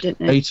state. I don't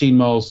know. 18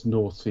 miles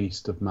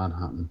northeast of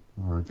Manhattan.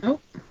 All right. Oh,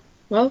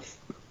 well,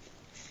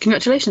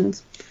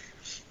 congratulations.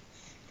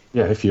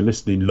 Yeah, if you're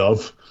listening,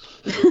 love.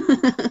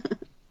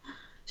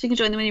 She can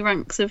join the many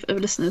ranks of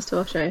listeners to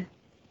our show.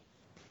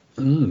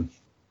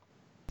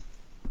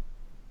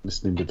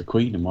 Listening to the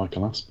Queen and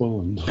Michael Aspel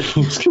and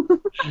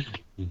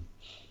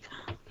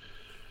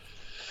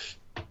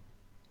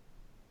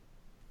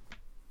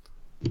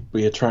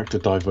we attract a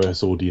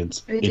diverse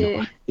audience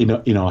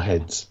in our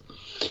heads.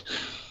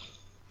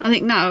 I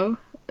think now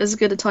is as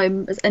good a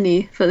time as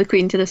any for the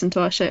Queen to listen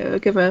to our show. It'll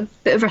give her a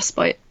bit of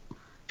respite.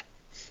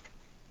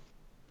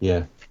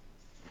 Yeah.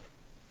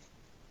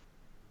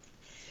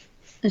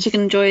 And she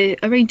can enjoy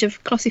a range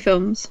of classy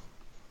films.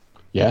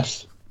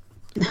 Yes.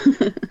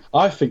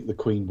 I think the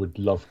Queen would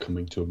love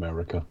coming to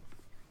America.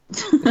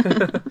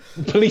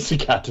 Police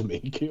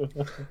Academy.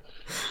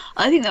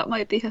 I think that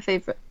might be her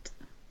favourite.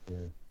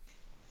 Yeah.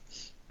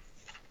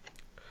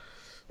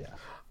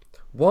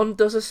 One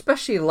does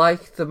especially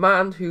like the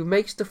man who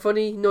makes the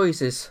funny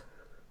noises.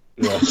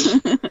 Yes.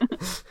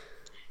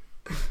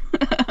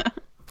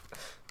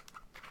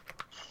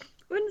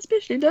 One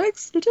especially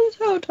likes Little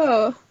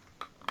Toto.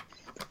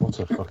 What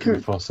a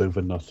fucking fuss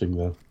over nothing,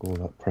 though. All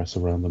that press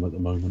around them at the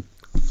moment.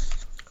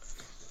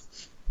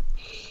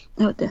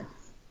 Oh dear.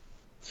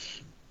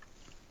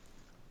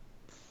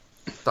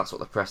 That's what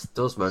the press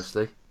does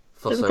mostly.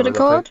 Fuss Have we over got a nothing.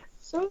 card?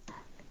 So?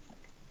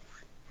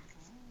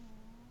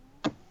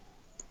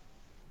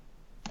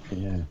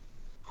 Yeah.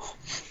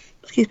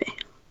 Excuse me.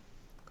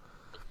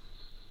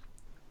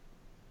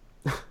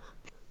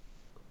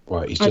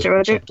 Right, he's Roger, just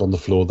Roger. jumped on the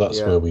floor.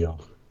 That's where we are.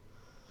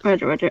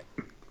 Roger.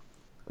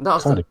 And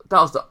that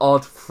was the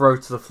odd throw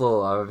to the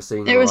floor I've ever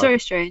seen. It was very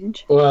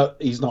strange. Well,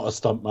 he's not a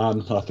stunt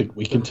man. I think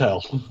we can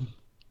tell.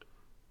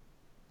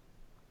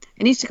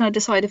 He needs to kind of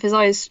decide if his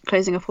eye's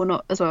closing up or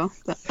not as well.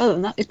 But other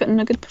than that, he's putting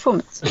in a good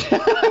performance.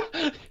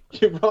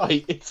 You're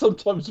right. It's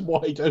sometimes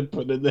wide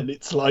open, and then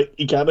it's like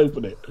he can't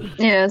open it.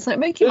 Yeah, it's like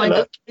make your mind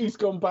Look, up. he's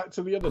gone back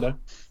to the other now.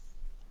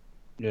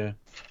 Yeah.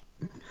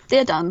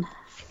 Dear Dan,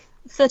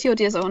 30 odd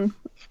years on,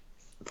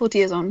 40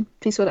 years on,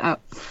 please sort it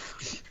out.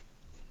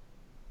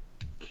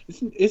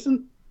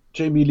 Isn't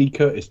Jamie Lee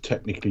Curtis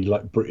technically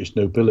like British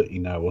nobility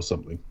now or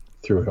something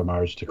through her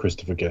marriage to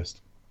Christopher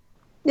Guest?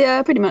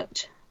 Yeah, pretty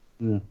much.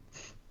 Yeah.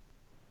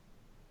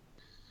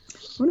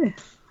 Oh no.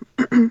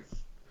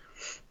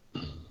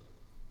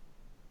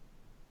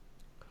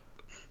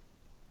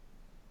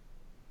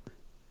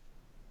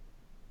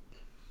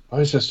 I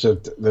was just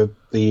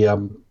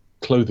the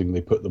clothing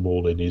they put them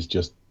all in is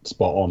just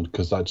spot on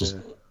because that just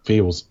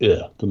feels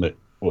doesn't it?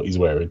 What he's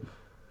wearing,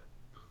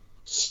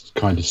 it's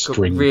kind of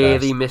string really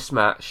vest.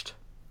 mismatched.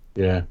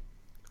 Yeah,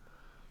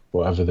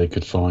 whatever they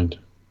could find.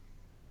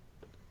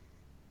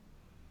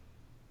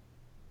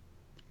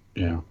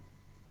 Yeah,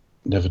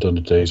 never done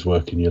a day's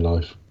work in your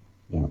life.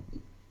 Yeah,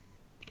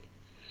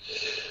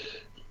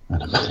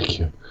 and a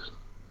manicure.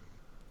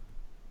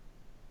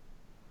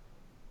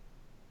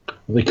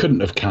 They couldn't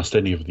have cast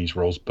any of these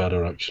roles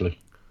better, actually.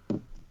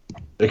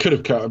 They could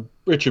have cast...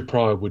 Richard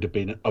Pryor would have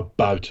been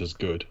about as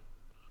good.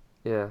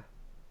 Yeah.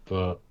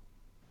 But...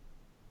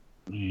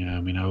 Yeah,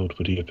 I mean, how old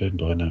would he have been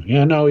by now?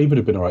 Yeah, no, he would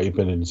have been alright. He'd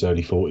been in his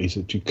early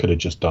 40s. He could have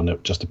just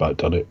about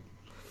done it.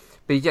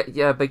 But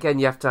but again,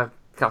 you have to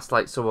cast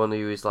like someone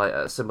who is like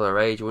at a similar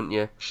age, wouldn't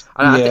you?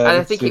 And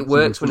I think it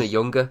works when they're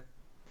younger.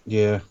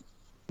 Yeah.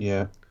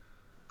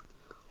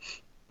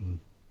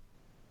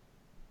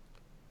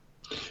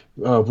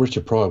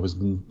 Richard Pryor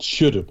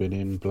should have been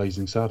in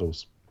Blazing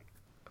Saddles.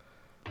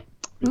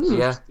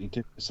 Yeah. He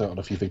did miss out on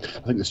a few things.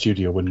 I think the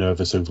studio were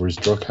nervous over his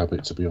drug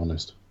habit, to be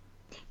honest.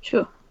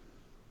 Sure.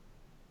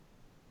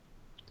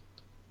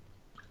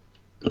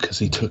 Because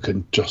he took an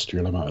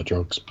industrial amount of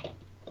drugs.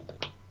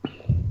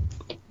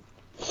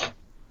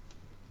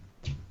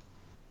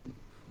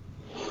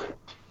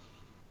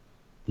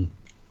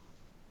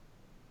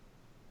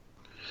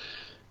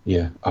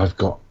 Yeah, I've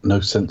got no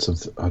sense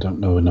of... I don't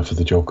know enough of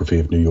the geography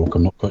of New York.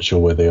 I'm not quite sure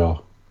where they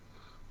are.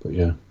 But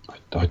yeah,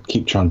 I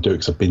keep trying to do it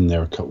because I've been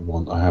there a couple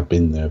once. I have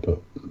been there,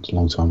 but it's a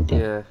long time ago.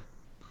 Yeah.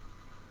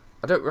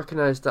 I don't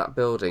recognise that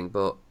building,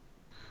 but...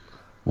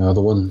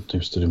 The one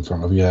who stood in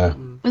front of... Yeah.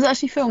 Was it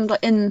actually filmed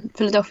like in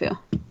Philadelphia?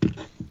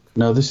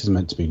 No, this is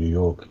meant to be New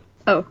York.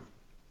 Oh.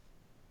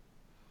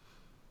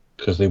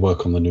 Because they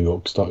work on the New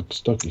York Stock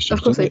Exchange.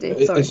 Of course they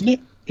do, sorry. Isn't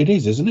it? It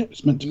is, isn't it?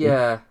 It's meant to be.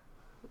 Yeah.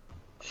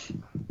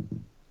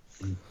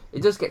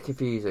 It does get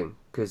confusing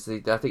because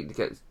I think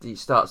it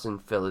starts in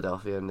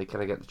Philadelphia and they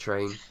kind of get the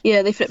train.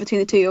 Yeah, they flip between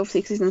the two, obviously,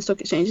 because he's in the stock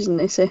exchange, isn't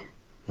they? So.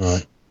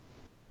 Right.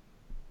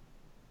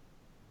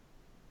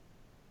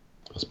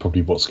 That's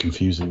probably what's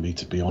confusing me,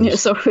 to be honest. Yeah,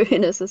 sorry,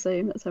 it's the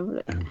same. Let's have a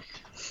look.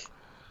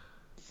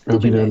 I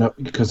mean, no,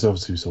 because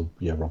obviously we saw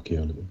Rocky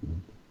earlier.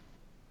 Can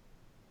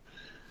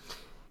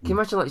you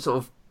imagine like sort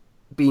of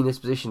being in this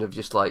position of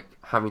just like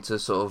having to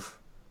sort of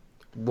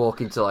walk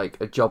into like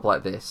a job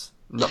like this?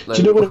 Do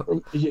you know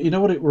what? You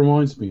know what it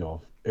reminds me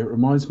of? It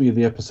reminds me of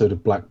the episode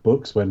of Black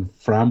Books when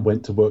Fran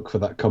went to work for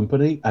that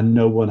company and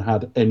no one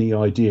had any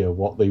idea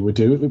what they were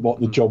doing, what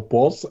the job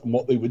was, and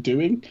what they were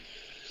doing.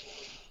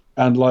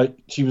 And like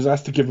she was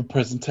asked to give a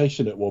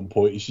presentation at one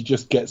point, and she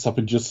just gets up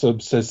and just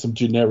says some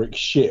generic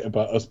shit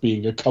about us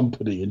being a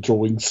company and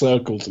drawing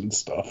circles and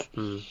stuff.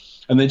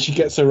 And then she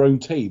gets her own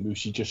team who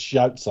she just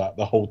shouts at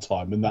the whole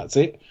time, and that's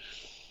it.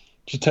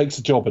 She takes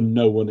a job and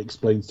no one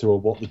explains to her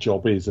what the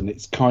job is, and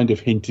it's kind of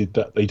hinted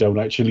that they don't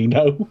actually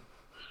know.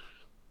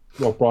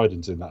 Rob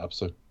Brydon's in that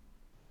episode.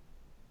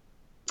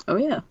 Oh,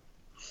 yeah.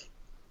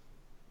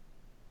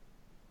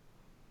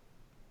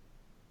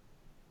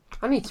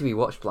 I need to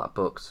rewatch Black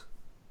Books.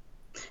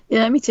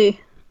 Yeah, me too.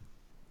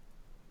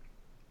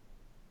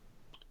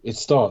 It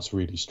starts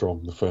really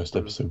strong, the first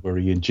episode, where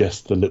he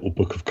ingests the little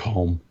book of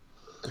calm.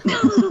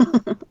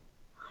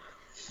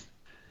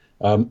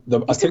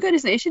 It's still good,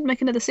 isn't it? You should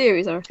make another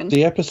series, I reckon.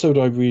 The episode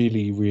I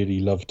really,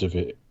 really loved of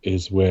it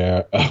is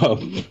where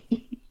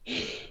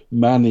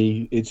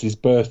Manny, it's his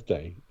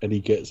birthday, and he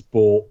gets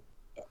bought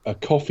a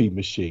coffee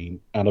machine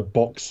and a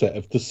box set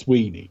of the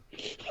Sweeney,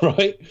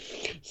 right?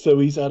 So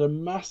he's had a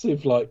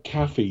massive like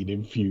caffeine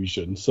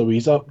infusion. So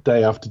he's up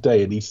day after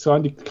day, and he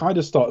kind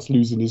of starts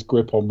losing his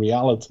grip on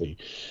reality.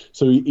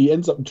 So he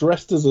ends up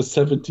dressed as a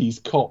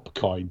 70s cop,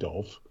 kind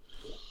of.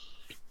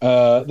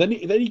 Then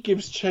he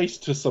gives chase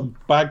to some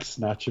bag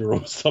snatcher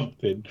or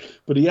something,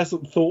 but he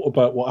hasn't thought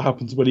about what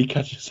happens when he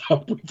catches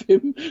up with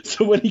him.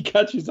 So when he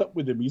catches up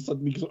with him, he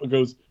suddenly sort of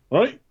goes,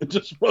 right, and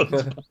just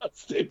runs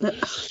past him.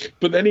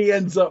 But then he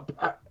ends up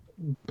at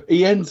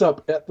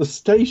the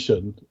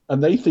station,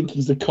 and they think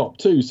he's a cop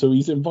too. So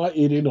he's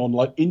invited in on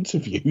like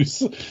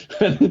interviews.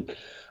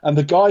 And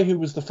the guy who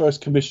was the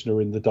first commissioner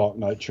in the Dark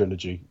Knight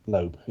trilogy,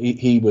 Loeb,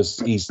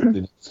 he's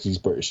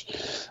British,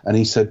 and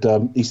he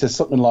says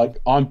something like,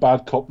 "I'm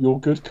bad cop, you're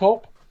good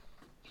cop."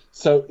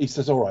 So he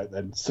says, "All right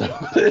then." So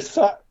they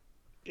start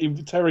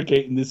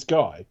interrogating this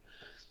guy,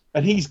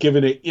 and he's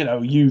giving it,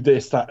 you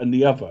this, that, and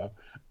the other,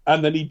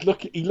 and then he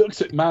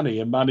looks at Manny,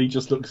 and Manny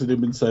just looks at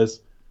him and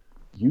says,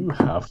 "You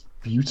have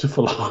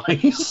beautiful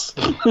eyes,"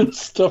 and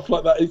stuff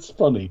like that. It's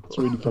funny. It's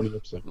a really funny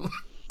episode.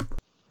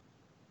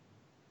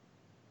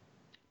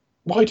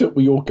 Why don't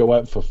we all go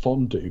out for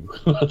fondue?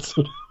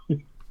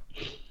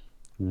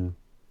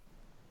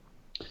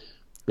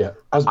 Yeah.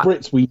 As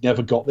Brits, we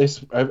never got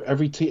this.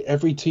 Every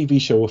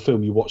TV show or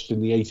film you watched in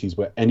the 80s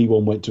where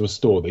anyone went to a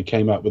store, they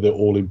came out with it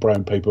all in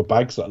brown paper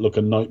bags that look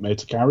a nightmare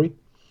to carry.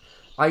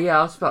 Yeah,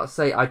 I was about to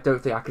say, I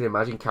don't think I can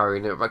imagine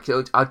carrying it. Like,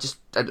 I'd just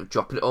end up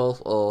dropping it all.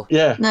 Or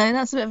yeah. No,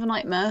 that's a bit of a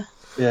nightmare.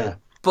 Yeah.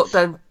 But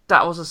then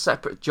that was a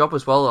separate job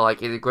as well.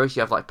 Like in the grocery,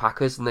 you have like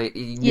packers, and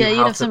you'd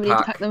have somebody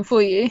to pack them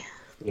for you.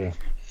 Yeah.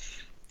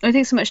 I don't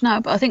think so much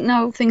now, but I think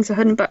now things are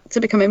heading back to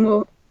becoming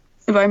more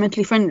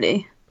environmentally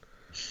friendly.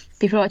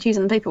 People are like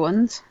using the paper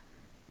ones.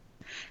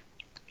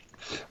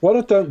 What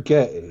I don't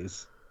get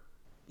is,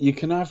 you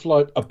can have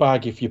like a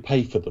bag if you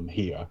pay for them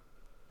here,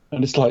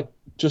 and it's like,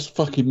 just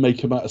fucking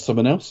make them out of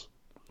someone else.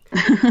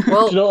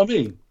 Well, do you know what I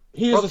mean?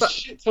 Here's a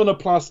shit ton of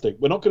plastic.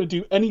 We're not going to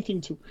do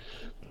anything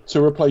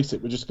to replace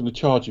it. We're just going to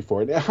charge you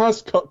for it. It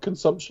has cut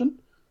consumption.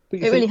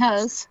 It really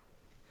has.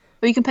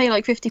 But you can pay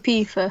like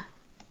 50p for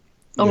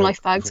long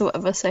life bags or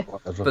whatever. So.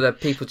 But then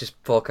people just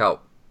fork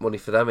out money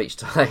for them each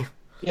time.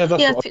 Yeah,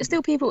 that's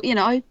still people.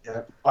 I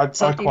quite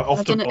often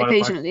I've done it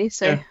occasionally.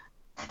 So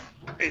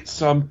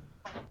it's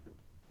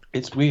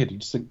weird. You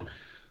just think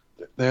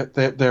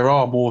there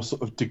are more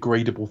sort of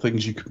degradable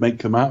things you could make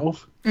them out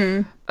of.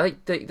 That's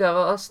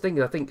the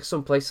thing. I think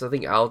some places, I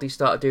think Aldi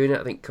started doing it.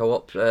 I think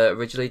Co-op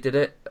originally did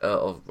it,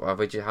 or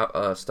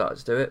originally started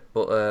to do it.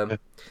 But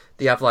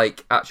they have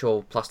like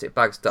actual plastic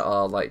bags that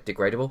are like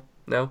degradable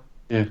now.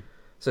 Yeah.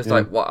 So it's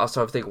like, what? I was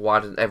trying to think, why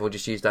doesn't everyone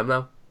just use them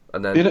now?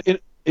 And then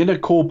in a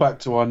callback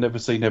to our Never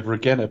Say Never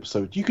Again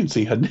episode, you can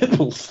see her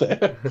nipples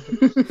there.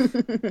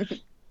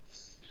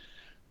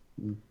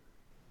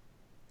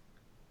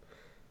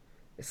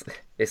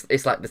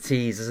 It's like the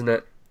tease, isn't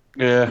it?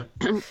 Yeah.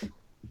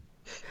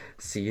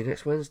 See you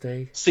next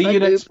Wednesday. See you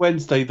next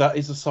Wednesday. That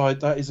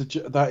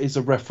is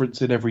a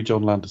reference in every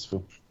John Landis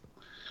film.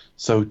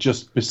 So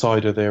just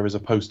beside her there is a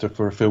poster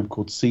for a film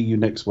called See You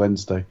Next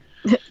Wednesday.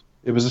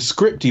 It was a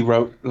script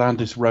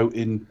Landis wrote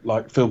in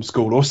like film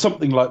school or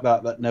something like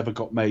that never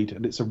got made,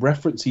 and it's a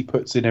reference he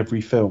puts in every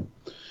film.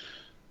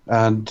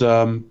 And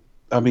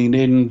I mean,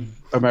 in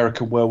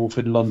American Werewolf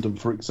in London,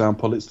 for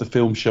example, it's the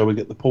film showing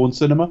at the Porn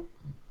Cinema.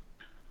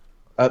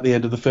 At the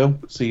end of the film,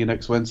 See You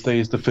Next Wednesday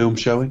is the film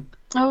showing.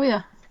 Oh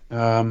yeah.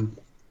 Yeah,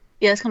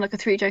 it's kind of like a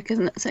three joke,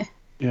 isn't it? So.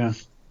 Yeah.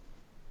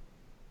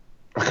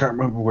 I can't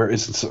remember where it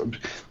is.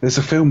 There's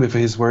a film of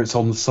his where it's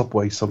on the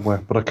subway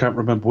somewhere, but I can't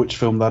remember which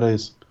film that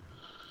is.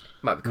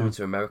 Might be coming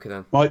to America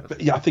then. I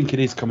think it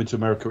is coming to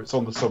America. It's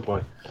on the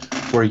subway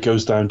where he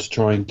goes down to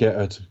try and get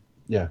her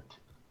to,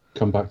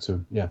 come back to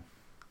him. Yeah.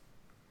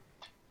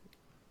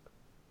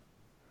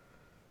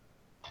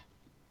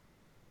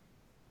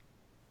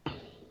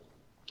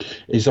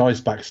 His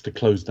eyes back's to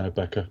close now,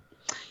 Becca.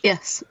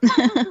 Yes.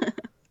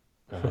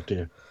 Oh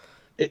dear.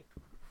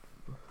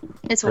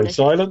 It's funny.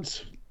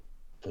 Silence.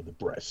 for the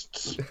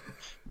breasts.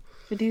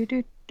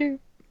 Do-do-do-do.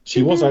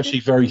 She was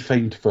actually very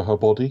famed for her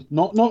body.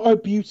 Not her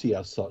beauty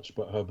as such,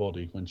 but her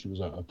body when she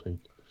was at her peak.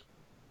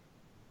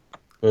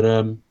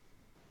 But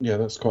yeah,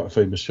 that's quite a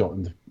famous shot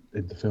in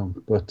the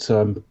film. But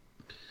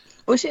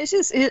Well, she is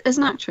as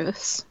an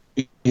actress.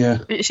 yeah,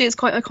 She is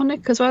quite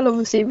iconic as well,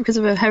 obviously, because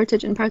of her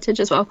heritage and parentage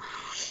as well.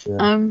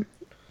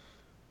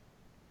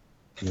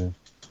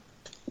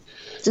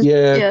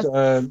 yeah.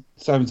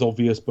 Sounds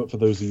obvious, but for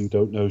those of you who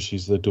don't know,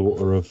 she's the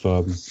daughter of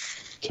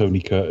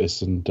Tony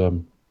Curtis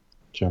and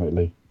Janet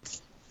Leigh.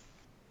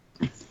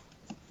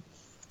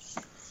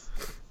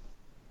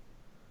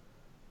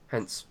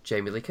 Hence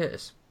Jamie Lee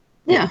Curtis.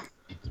 Yeah,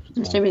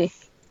 it's Jamie Lee.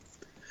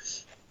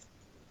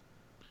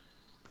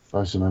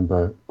 I just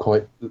remember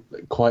quite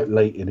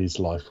late in his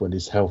life when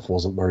his health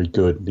wasn't very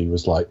good and he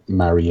was like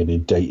marrying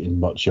and dating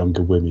much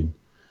younger women.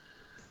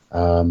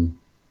 The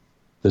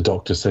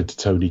doctor said to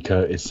Tony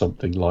Curtis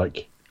something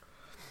like,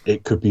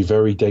 "It could be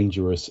very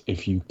dangerous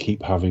if you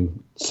keep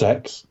having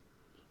sex."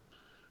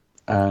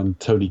 And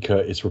Tony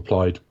Curtis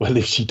replied, "Well,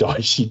 if she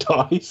dies, she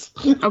dies."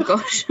 Oh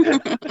gosh.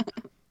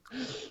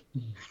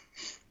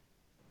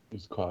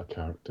 He's quite a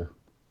character.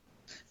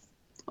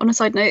 On a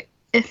side note,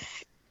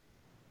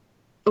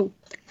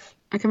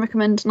 I can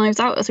recommend Knives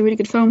Out. It's a really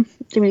good film.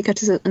 Jamie Lee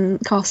Curtis and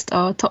cast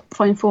are top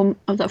fine form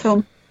of that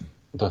film.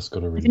 That's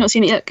got a really. If you've not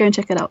seen it yet, go and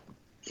check it out.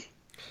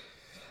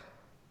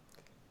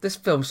 This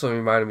film sort of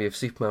reminded me of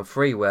Superman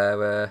 3,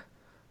 where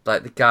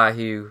like the guy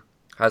who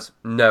has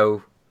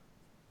no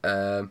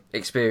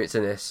experience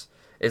in this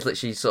is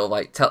literally sort of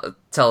like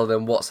telling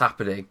them what's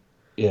happening.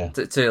 Yeah.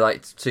 To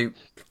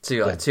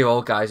two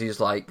old guys who's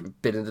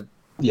like been in the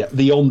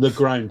the on the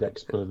ground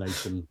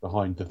explanation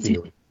behind the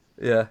theory.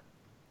 Yeah.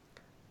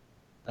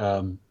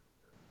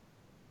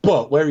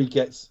 But where he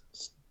gets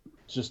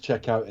just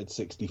check out at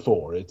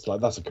 64, it's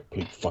like that's a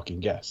complete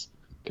fucking guess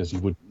because he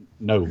would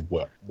know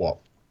what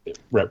it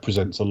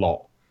represents a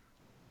lot.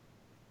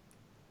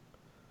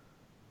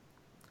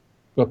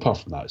 But apart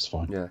from that, it's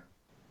fine. Yeah.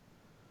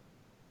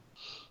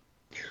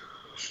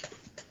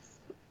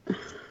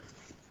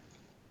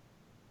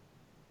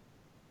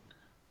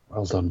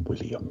 Well done,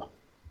 William.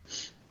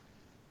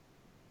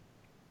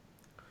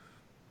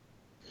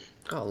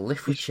 Oh,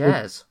 lift with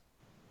chairs.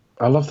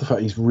 I love the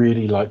fact he's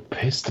really like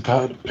pissed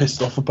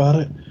off about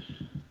it.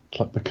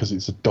 Like because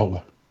it's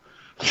 $1.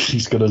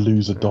 He's gonna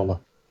lose $1.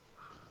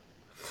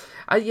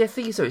 I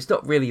think so. It's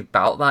not really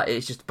about that.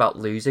 It's just about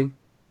losing.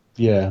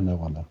 Yeah,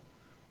 no, I know.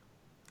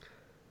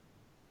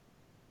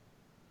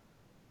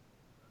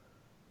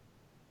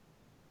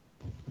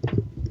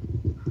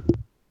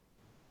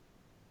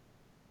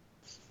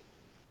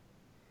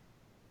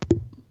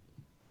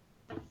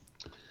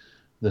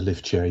 The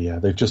lift chair, yeah.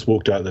 They've just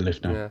walked out of the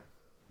lift now. Yeah.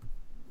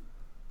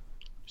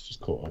 It's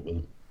just caught up with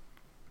them.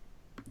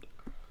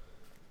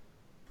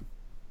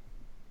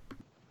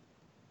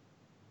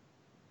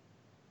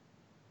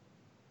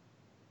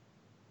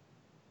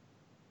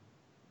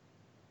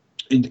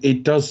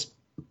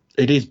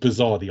 It is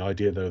bizarre, the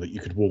idea, though, that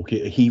you could walk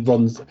it.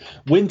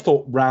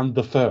 Winthorpe ran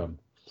the firm.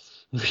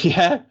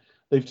 Yeah.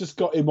 They've just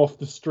got him off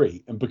the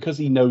street. And because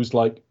he knows,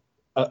 like,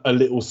 a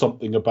little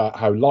something about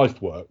how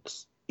life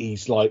works,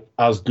 he's like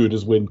as good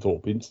as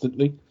Winthorpe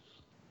instantly.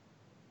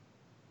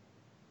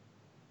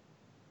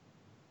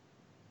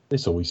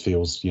 This always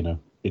feels,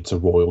 it's a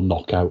royal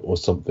knockout or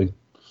something.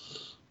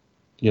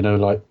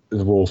 Like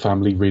the royal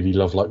family really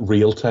love like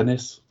real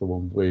tennis, the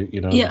one where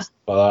Yeah.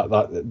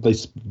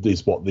 This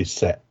is what this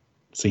set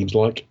seems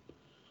like.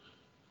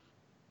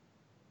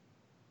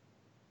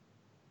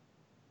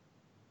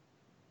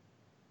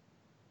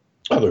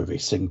 Although they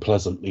sing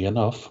pleasantly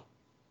enough.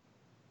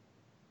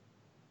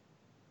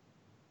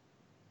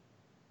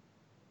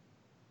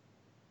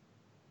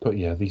 But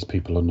yeah, these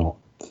people are not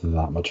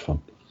that much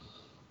fun.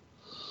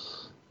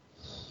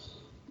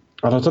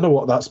 And I don't know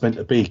what that's meant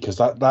to be, because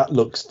that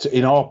looks,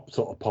 in our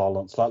sort of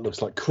parlance, that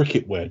looks like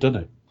cricket wear,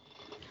 doesn't it?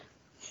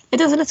 It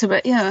does a little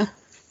bit, yeah.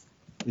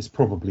 It's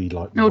probably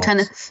like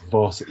tennis.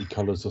 Varsity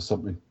colours or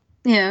something.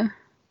 Yeah.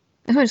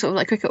 It's probably sort of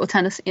like cricket or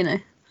tennis,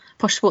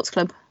 posh sports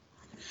club.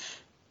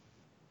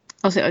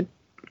 I'd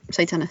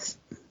say tennis.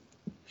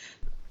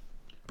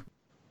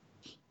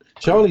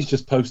 Charlie's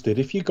just posted,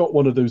 if you got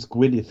one of those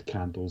Gwyneth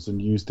candles and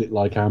used it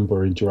like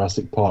Amber in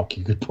Jurassic Park,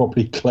 you could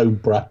probably clone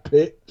Brad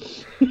Pitt.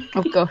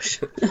 Oh, gosh.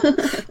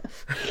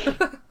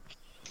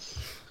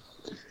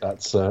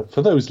 That's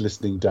for those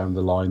listening down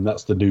the line,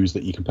 that's the news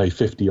that you can pay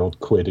 50-odd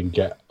quid and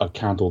get a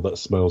candle that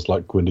smells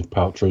like Gwyneth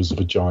Paltrow's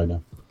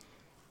vagina.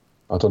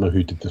 I don't know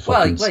who did the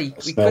fucking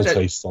smell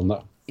taste on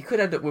that. You could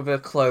end up with a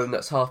clone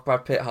that's half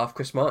Brad Pitt, half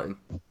Chris Martin.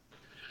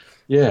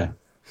 Yeah.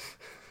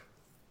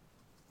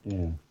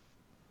 Yeah.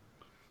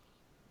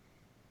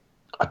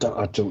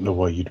 I don't know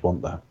why you'd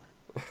want that.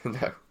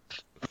 No.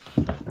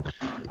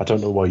 I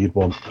don't know why you'd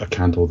want a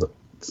candle that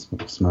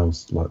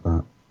smells like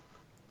that.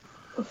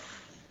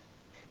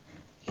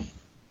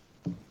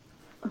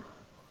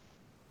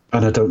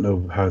 And I don't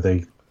know how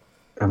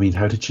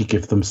how did she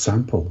give them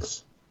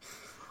samples?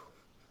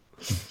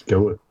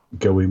 Go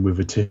in with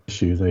a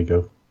tissue, there you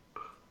go.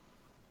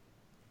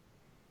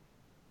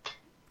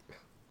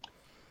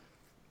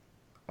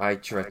 I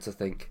dread to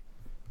think.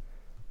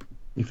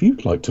 If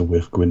you'd like to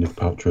whiff Gwyneth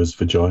Paltrow's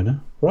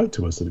vagina, write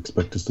to us at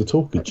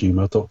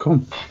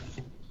expectustotalk@gmail.com.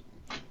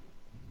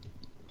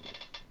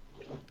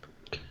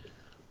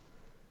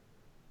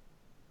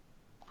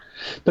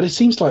 But it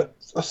seems like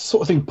that's the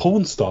sort of thing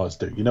porn stars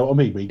do. You know what I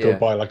mean? When you go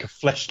buy like a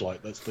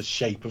fleshlight that's the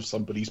shape of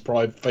somebody's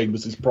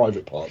famous's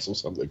private parts or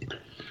something.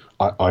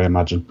 I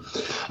imagine.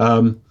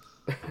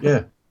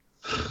 Yeah.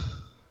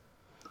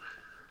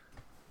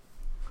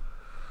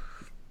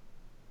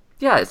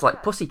 Yeah, it's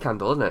like pussy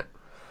candle, isn't it?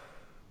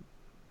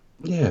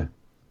 Yeah.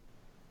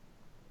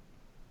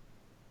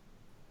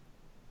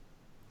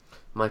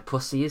 My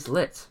pussy is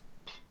lit.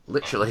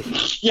 Literally.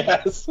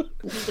 Yes.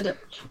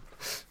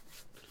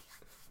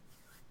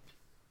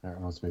 That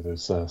reminds me of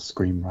those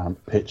Scream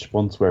Rant pitch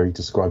ones where he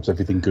describes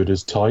everything good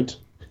as tight.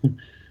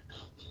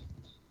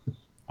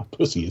 My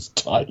pussy is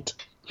tight.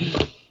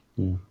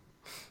 Yeah.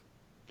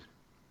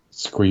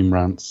 Scream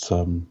Rants,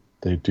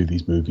 they do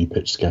these movie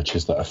pitch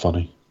sketches that are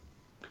funny.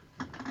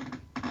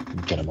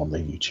 You get them on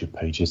their YouTube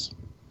pages.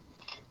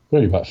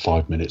 Only about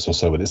 5 minutes or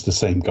so, and it's the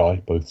same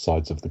guy, both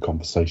sides of the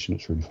conversation.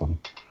 It's really funny.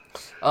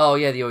 Oh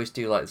yeah, they always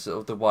do like sort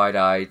of the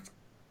wide-eyed.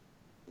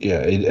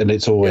 Yeah, and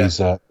it's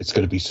always it's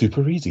going to be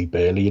super easy,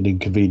 barely an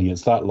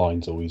inconvenience. That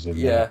line's always in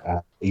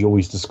there. He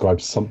always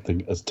describes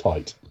something as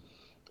tight,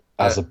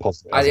 as a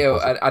positive.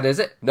 And is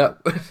it? No.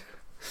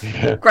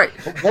 Yeah. Great.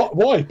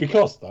 Why?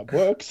 Because that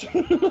works.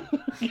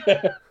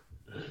 Yeah.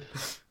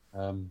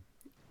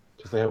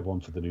 Because they had one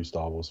for the new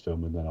Star Wars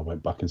film, and then I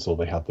went back and saw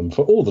they had them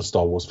for all the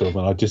Star Wars film,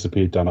 and I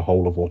disappeared down a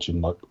hole of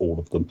watching like all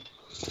of them,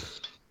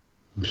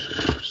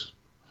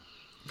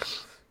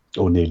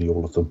 or nearly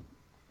all of them.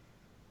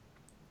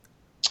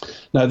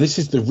 Now, this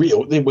is the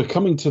real... We're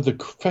coming to the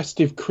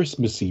festive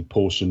Christmassy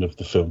portion of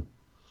the film.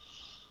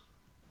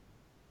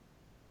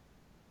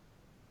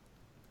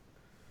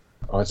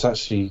 Oh, it's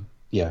actually...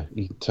 Yeah,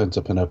 he turns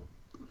up in a...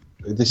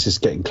 This is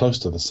getting close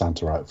to the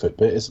Santa outfit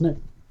bit, isn't it?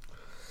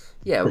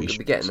 Yeah, we're going to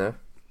be getting there.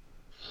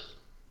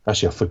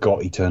 Actually, I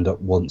forgot he turned up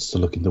once to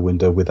look in the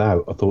window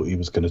without. I thought he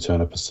was going to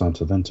turn up as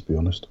Santa then, to be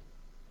honest.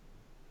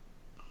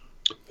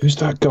 Who's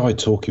that guy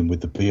talking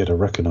with the beard? I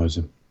recognise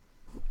him.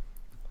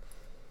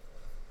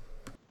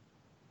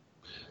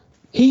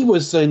 He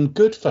was in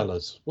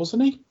Goodfellas,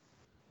 wasn't he?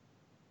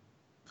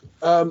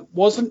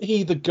 Wasn't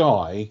he the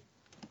guy,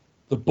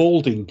 the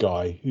balding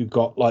guy, who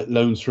got like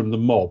loans from the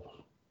mob?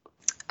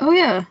 Oh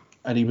yeah.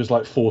 And he was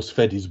like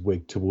force-fed his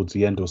wig towards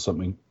the end or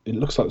something. It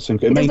looks like the same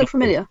guy. It does look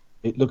familiar.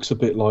 It looks a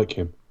bit like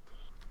him.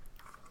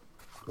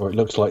 Or it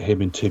looks like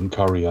him and Tim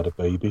Curry had a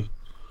baby.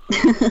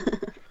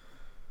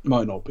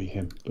 Might not be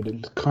him, but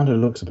it kind of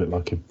looks a bit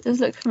like him. It does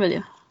look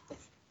familiar.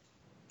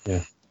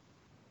 Yeah.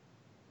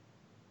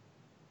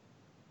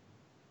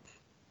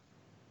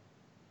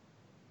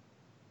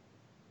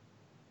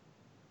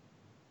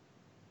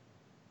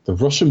 The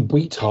Russian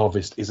wheat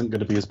harvest isn't going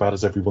to be as bad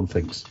as everyone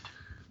thinks.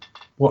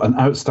 What an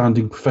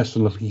outstanding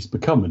professional he's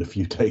become in a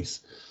few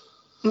days.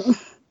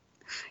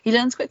 He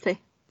learns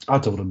quickly. I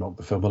don't want to knock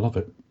the film. I love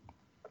it.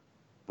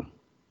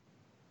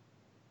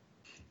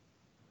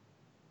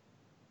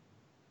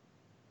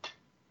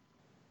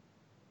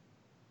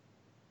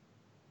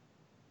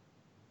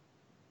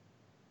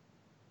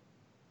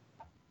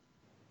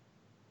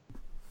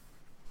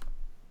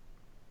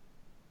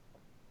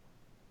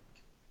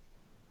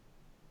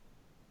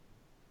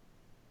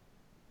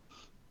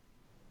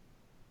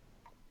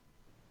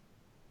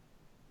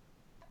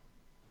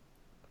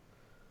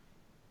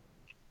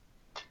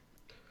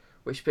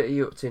 Which bit are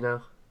you up to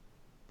now?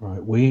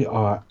 Right, we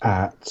are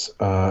at...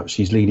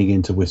 she's leaning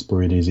in to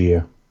whisper in his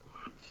ear.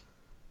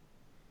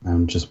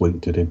 And just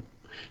winked at him.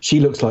 She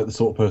looks like the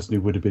sort of person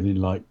who would have been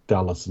in, like,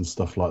 Dallas and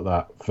stuff like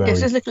that. Very,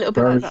 just look a little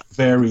bit very, like that.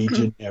 very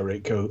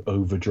generic,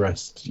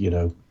 overdressed,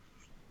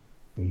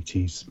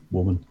 80s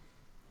woman.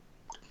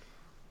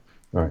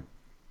 Right.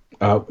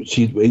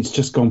 It's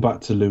just gone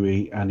back to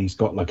Louis, and he's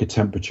got, like, a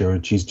temperature,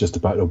 and she's just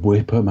about to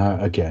whip him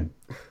out again.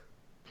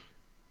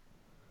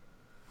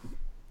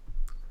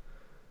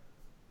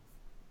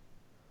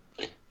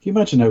 Can you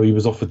imagine how he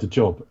was offered the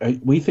job?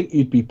 We think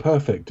you'd be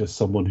perfect as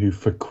someone who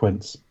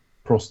frequents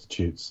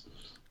prostitutes.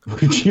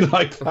 Would you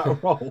like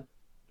that role?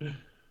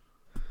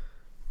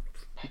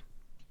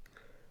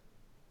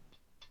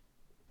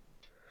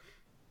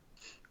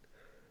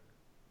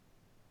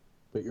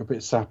 But you're a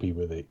bit sappy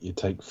with it. You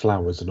take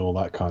flowers and all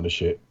that kind of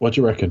shit. What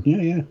do you reckon?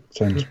 Yeah.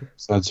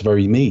 Sounds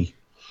very me.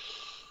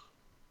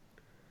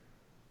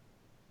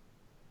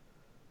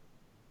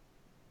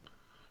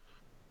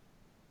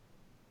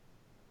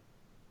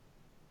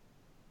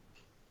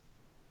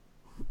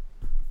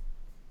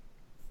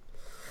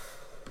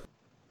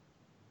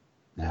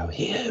 Now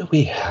here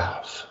we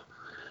have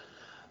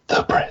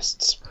the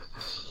breasts.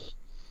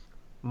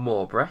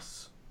 More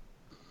breasts?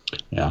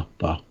 Yeah,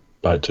 well,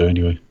 about to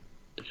anyway.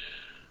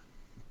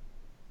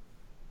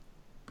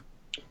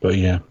 But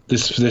yeah,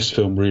 this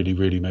film really,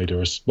 really made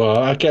her... Well,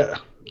 I get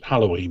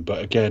Halloween,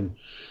 but again,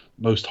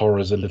 most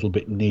horror's a little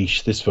bit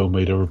niche. This film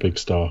made her a big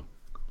star.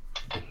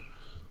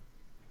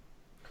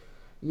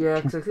 Yeah,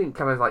 because I think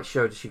kind of like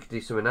showed she could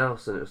do something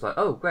else, and it was like,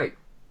 oh, great.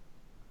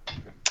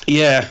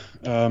 Yeah.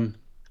 I'm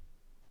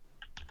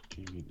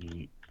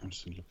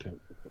just look at.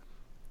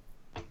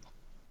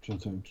 Trying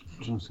to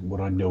think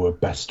what I know her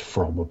best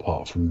from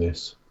apart from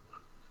this.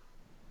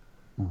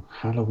 Oh,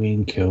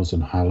 Halloween Kills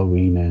and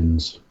Halloween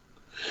Ends.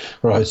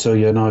 Right, so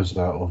yeah, Knives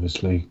Out,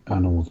 obviously,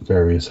 and all the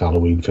various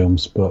Halloween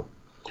films, but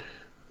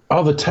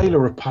The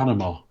Tailor of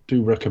Panama.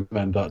 Do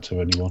recommend that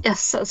to anyone.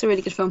 Yes, that's a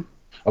really good film.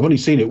 I've only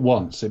seen it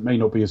once. It may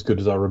not be as good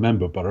as I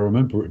remember, but I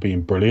remember it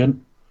being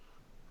brilliant.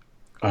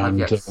 And I've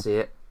yet to see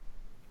it.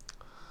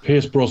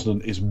 Pierce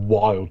Brosnan is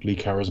wildly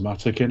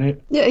charismatic in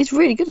it. Yeah, he's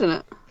really good in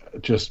it.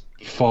 Just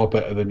far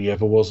better than he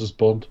ever was as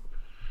Bond.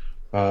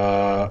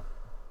 Yeah,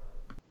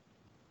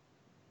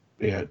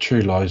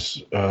 True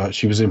Lies.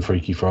 She was in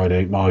Freaky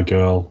Friday, My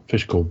Girl,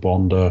 Fish Called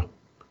Bonda.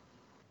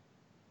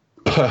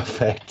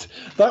 Perfect.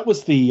 That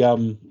was the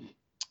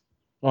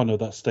oh no,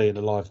 that's Staying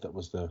Alive. That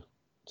was the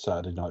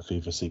Saturday Night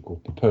Fever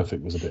sequel.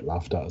 Perfect was a bit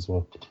laughed at as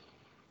well.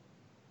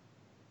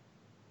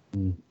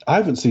 I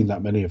haven't seen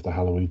that many of the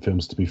Halloween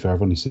films, to be fair.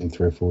 I've only seen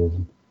 3 or 4 of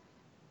them.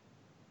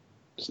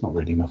 It's not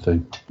really my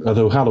thing.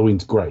 Although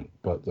Halloween's great,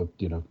 but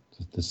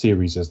the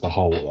series as a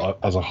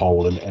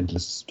whole and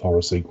endless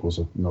horror sequels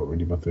are not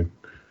really my thing.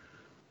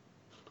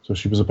 So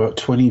she was about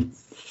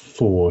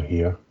 24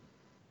 here.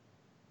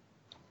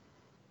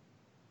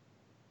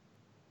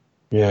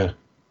 Yeah.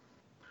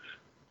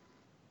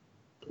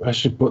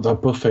 Actually, but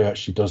that buffet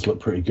actually does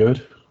look pretty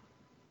good.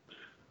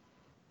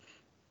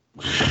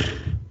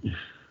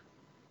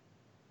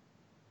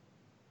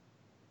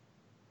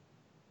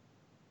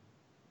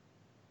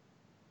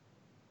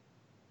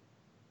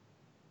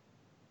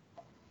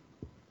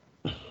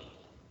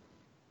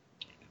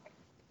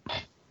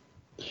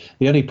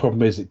 The only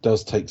problem is it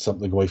does take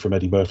something away from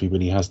Eddie Murphy when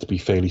he has to be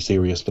fairly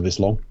serious for this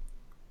long.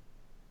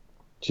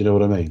 Do you know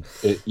what I mean?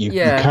 You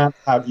can't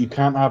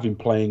have him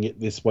playing it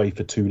this way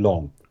for too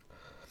long.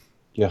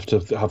 You have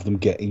to have them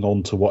getting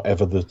on to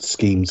whatever the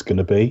scheme's going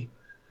to be.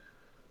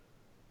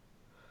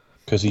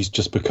 Because he's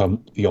just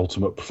become the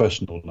ultimate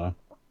professional now.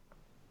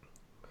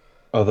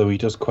 Although he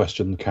does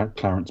question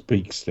Clarence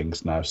Beeks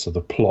things now, so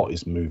the plot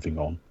is moving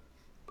on.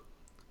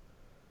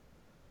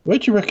 Where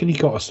do you reckon he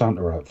got a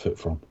Santa outfit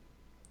from?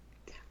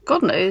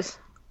 God knows.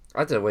 I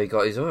don't know where he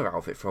got his other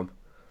outfit from.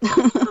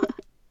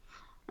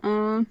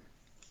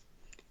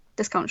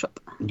 Discount shop.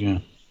 Yeah.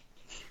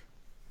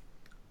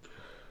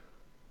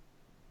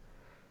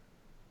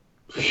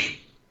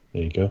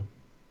 There you go.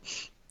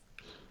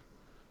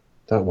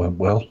 That went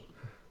well.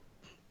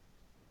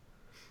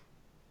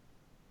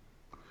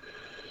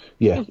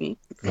 Yeah, the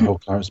whole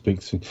Clarence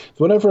Beeks thing.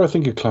 Whenever I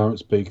think of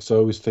Clarence Beeks, I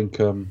always think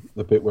the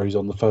bit where he's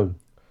on the phone.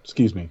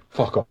 Excuse me,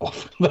 fuck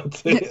off.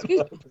 That's it.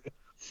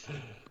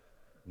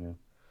 Yeah.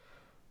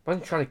 Why are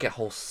you trying to get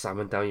whole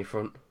salmon down your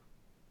front?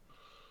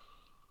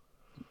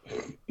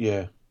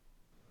 Yeah.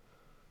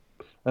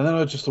 And then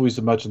I just always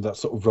imagine that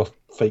sort of rough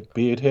fake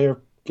beard hair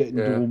getting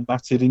all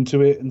matted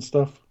into it and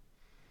stuff.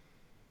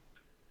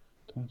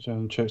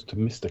 Touchdown checks to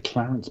Mr.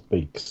 Clarence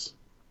Beeks.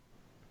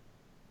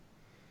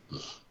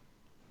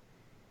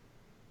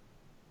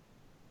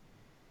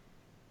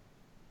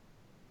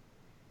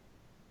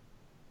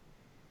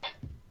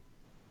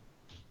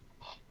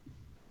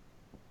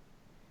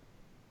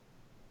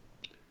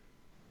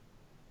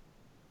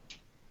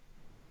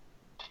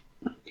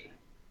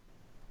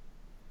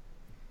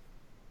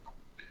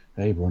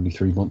 Hey, we're only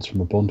 3 months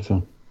from a Bond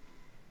film.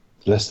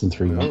 Less than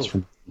 3 months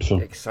from a Bond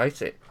film.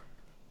 Excited.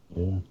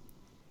 Yeah.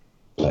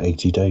 Like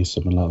 80 days,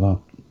 something like that.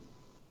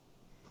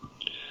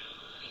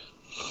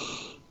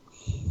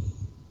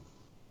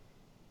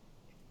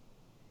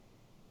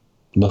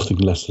 Nothing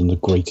less than the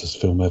greatest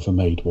film ever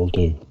made will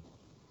do.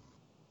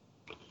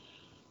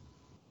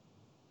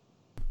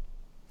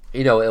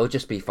 It'll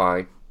just be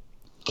fine.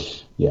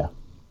 Yeah.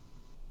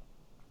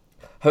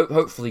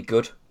 Hopefully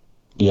good.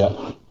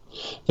 Yeah.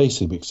 They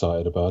seem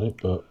excited about it,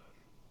 but,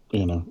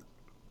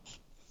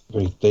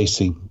 they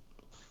seem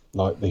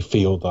like they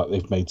feel that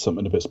they've made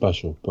something a bit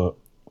special, but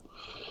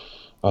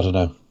I don't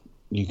know.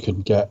 You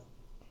can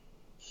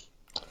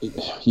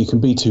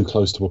be too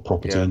close to a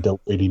property and don't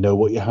really know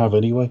what you have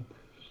anyway.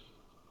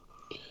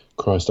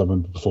 Christ, I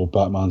remember before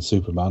Batman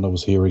Superman, I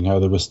was hearing how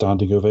there were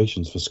standing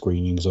ovations for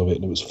screenings of it,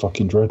 and it was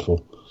fucking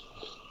dreadful.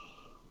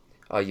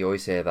 Oh, you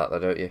always hear that, though,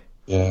 don't you?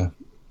 Yeah.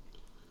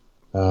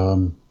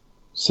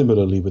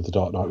 Similarly with The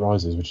Dark Knight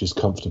Rises, which is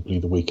comfortably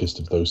the weakest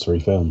of those 3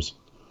 films.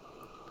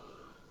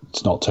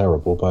 It's not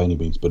terrible by any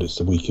means, but it's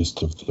the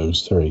weakest of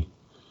those 3.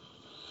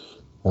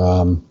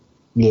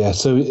 Yeah,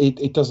 so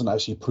it doesn't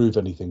actually prove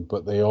anything,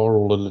 but they are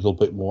all a little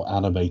bit more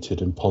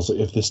animated and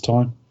positive this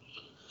time.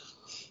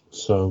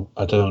 So,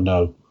 I don't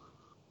know.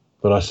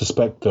 But I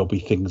suspect there'll be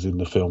things in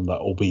the film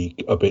that will be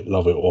a bit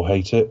love it or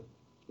hate it.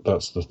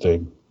 That's the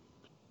thing.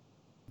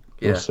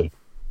 Yeah. We'll see.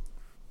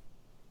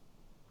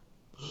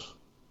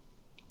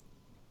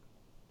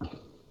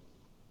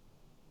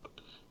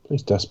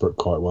 Plays Desperate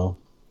quite well.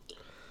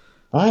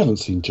 I haven't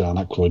seen Jan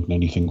Aykroyd in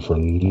anything for a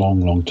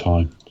long, long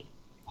time.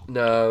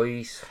 No,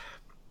 he's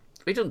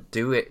He doesn't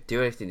do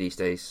anything these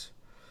days.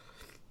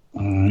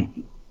 Alright.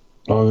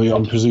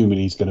 I'm presuming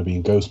he's going to be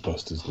in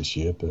Ghostbusters this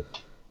year, but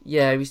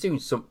Yeah, he's doing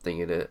something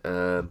in it.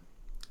 But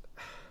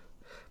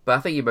I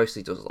think he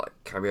mostly does like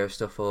cameo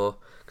stuff, or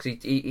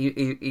because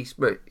he's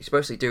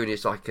mostly doing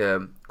his like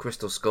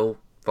Crystal Skull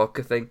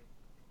vodka thing.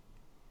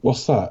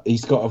 what's that?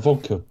 He's got a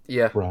vodka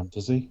Yeah, brand,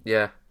 does he?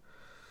 yeah.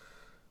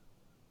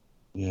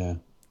 Yeah.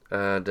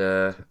 And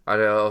I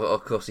know,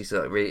 of course, he's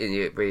like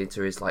really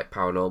into his like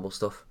paranormal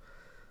stuff.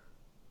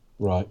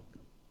 Right.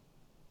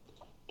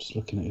 Just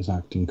looking at his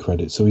acting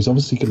credits. So he's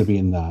obviously going to be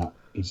in that.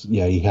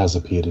 He has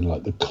appeared in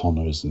like the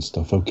Connors and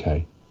stuff.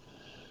 Okay.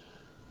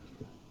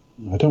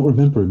 I don't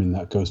remember him in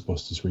that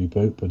Ghostbusters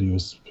reboot, but he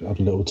had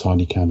a little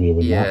tiny cameo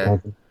in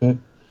that. Bit.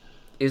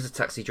 He was a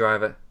taxi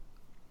driver.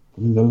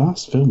 I mean, the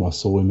last film I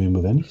saw him in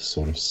with any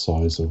sort of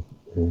size or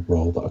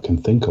role that I can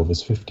think of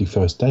is 50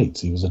 First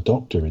Dates. He was a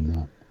doctor in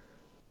that.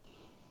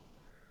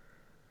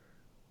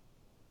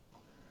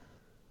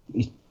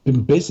 He's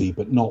been busy,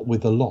 but not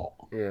with a lot.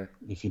 Yeah.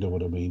 If you know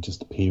what I mean,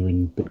 just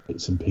appearing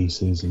bits and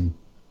pieces and.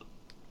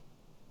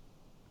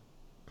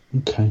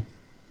 Okay.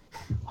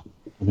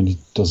 I mean, he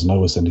doesn't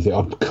owe us anything.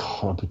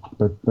 God,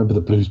 I remember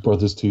the Blues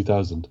Brothers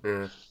 2000.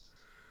 Yeah.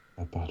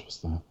 How bad was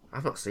that?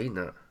 I've not seen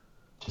that.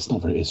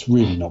 It's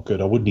really not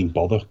good. I wouldn't even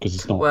bother because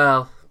it's not.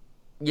 Well,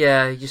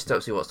 yeah, you just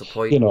don't see what's the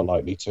point. You're not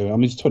likely to. I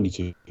mean, he's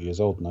 22 years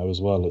old now as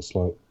well. It's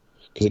like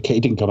because it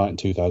didn't come out in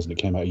 2000. It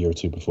came out a year or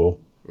two before.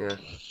 Yeah.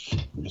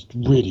 It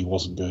really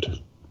wasn't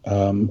good.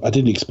 I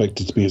didn't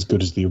expect it to be as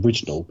good as the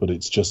original, but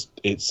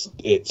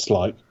it's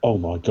like, oh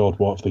my god,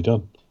 what have they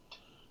done?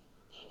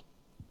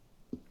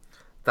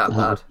 That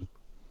bad?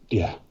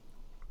 Yeah.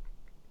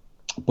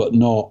 But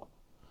not.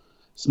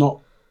 It's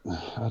not.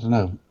 I don't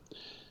know.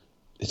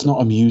 It's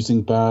not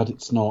amusing bad.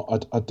 It's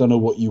not. I don't know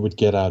what you would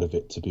get out of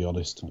it, to be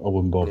honest. I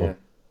wouldn't bother.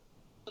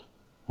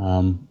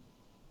 Yeah.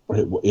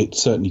 It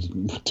certainly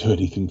didn't do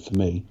anything for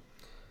me.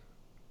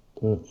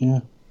 But yeah.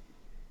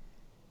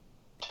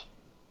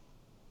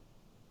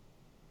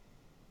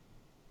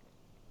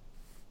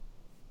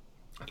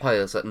 Apparently,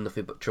 there's like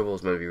Nothing But Trouble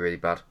is going to be really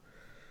bad.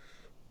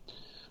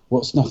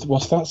 What's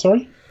that?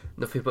 Sorry.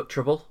 Nothing But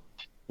Trouble.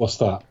 What's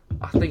that?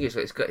 I think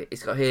it's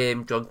got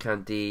him, John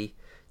Candy,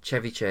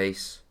 Chevy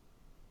Chase.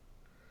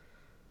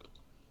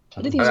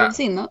 I don't think I've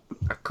seen that.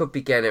 I could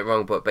be getting it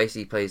wrong, but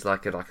basically he plays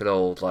like an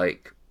old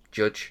like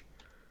judge.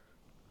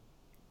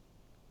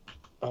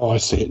 Oh, I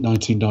see it.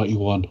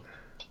 1991.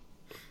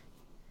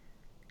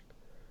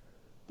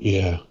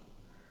 Yeah.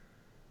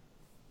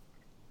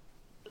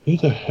 Who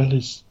the hell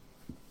is?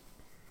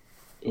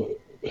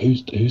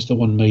 Who's the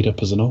one made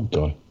up as an old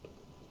guy?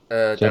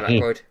 Dan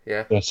Aykroyd.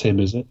 Yeah. That's him,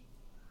 is it?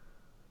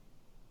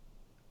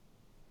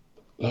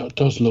 That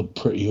does look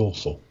pretty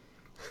awful.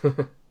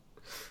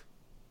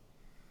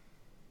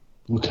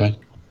 Okay,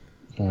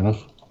 fair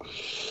enough.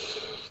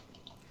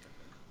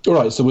 All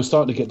right, so we're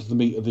starting to get to the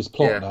meat of this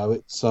plot now.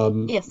 It's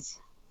yes.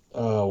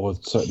 Well,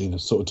 certainly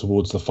sort of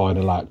towards the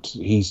final act.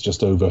 He's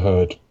just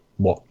overheard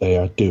what they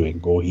are doing,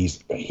 or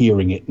he's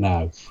hearing it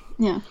now.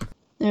 Yeah,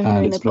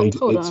 and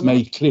it's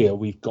made clear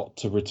we've got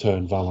to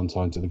return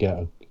Valentine to the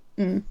ghetto.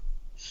 Mm.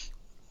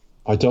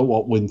 I don't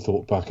want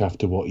Winthorpe back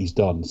after what he's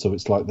done, so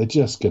it's like they're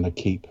just going to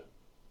keep.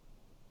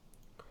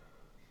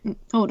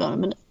 Hold on a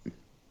minute.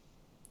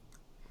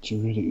 Do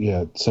you really?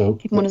 Yeah. So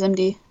keep him on as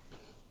MD.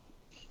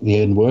 The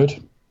N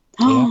word.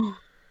 Yeah.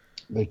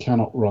 They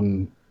cannot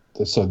run.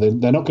 So they're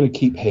not going to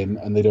keep him,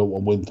 and they don't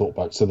want Winthorpe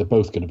back. So they're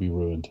both going to be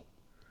ruined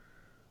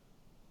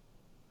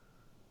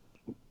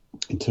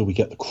until we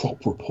get the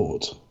crop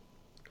report.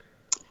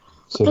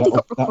 So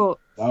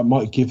that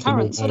might give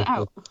them. Sort it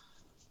out.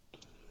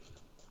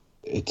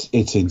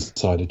 It's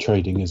insider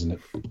trading, isn't it?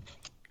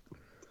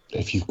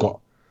 If you've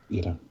got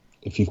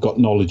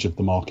knowledge of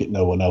the market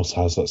no one else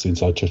has, that's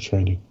insider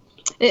trading.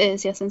 It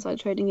is, yes, insider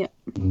trading, yeah.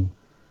 Mm.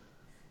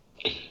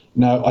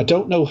 Now, I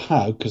don't know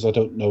how, because I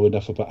don't know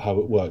enough about how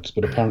it works,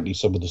 but apparently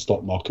some of the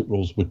stock market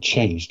rules were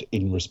changed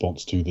in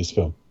response to this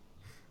film.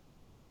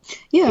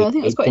 Yeah, I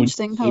think it's quite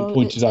interesting how it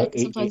pointed out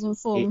sometimes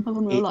inform of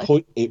real life.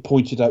 It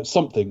pointed out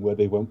something where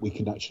they went, we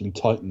can actually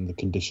tighten the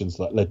conditions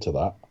that led to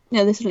that.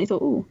 Yeah, they suddenly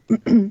thought,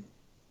 ooh.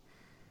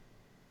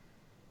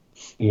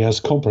 He has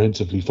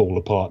comprehensively fallen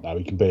apart now.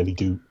 He can barely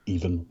do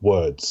even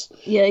words.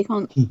 Yeah, he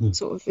can't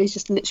he's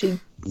just literally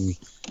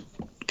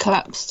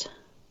collapsed.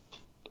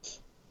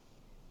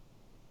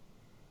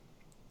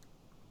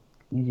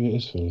 Maybe it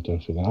is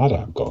Philadelphia then. I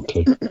haven't got a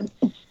clue.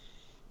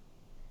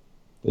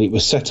 It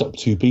was set up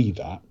to be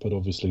that, but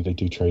obviously they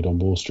do trade on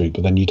Wall Street.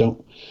 But then you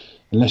don't,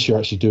 unless you're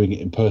actually doing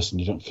it in person,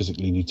 you don't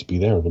physically need to be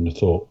there, I wouldn't have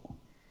thought.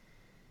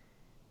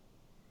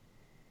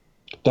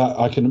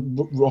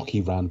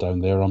 Rocky ran down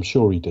there, I'm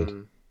sure he did.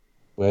 Mm.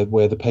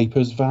 Where the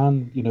papers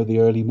van, the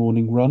early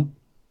morning run.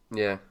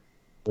 Yeah.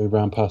 We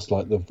ran past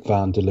like the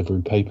van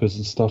delivering papers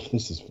and stuff.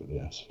 This is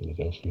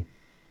Philadelphia.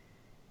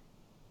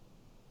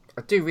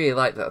 I do really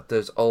like that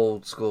those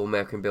old school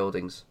American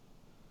buildings.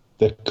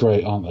 They're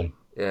great, aren't they?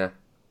 Yeah.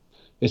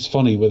 It's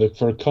funny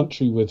for a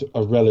country with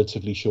a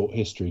relatively short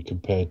history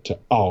compared to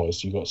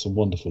ours, you got some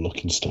wonderful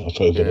looking stuff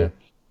over there.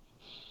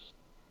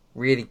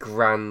 Really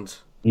grand.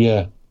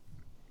 Yeah,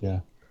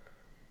 yeah,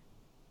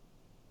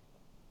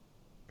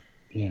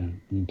 yeah. I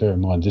mean, bear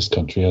in mind, this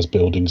country has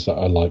buildings that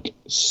are like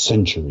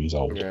centuries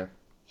old. Yeah.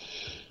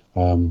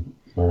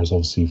 Whereas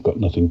obviously you've got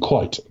nothing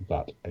quite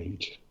that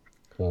age.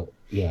 But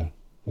yeah,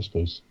 I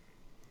suppose.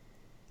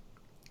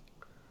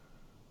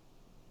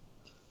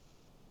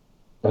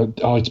 I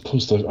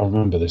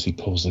remember this. He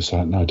pulls this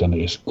out now, doesn't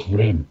it? It's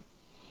grim.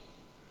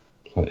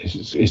 Like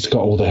it's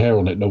got all the hair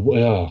on it.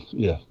 No,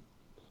 yeah.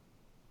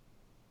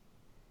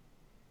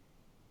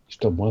 He's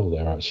done well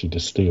there, actually, to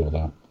steal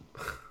that.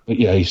 But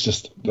yeah,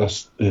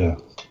 yeah.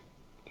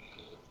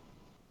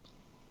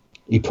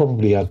 He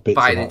probably had bits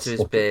biting of that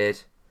into his beard.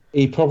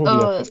 He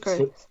probably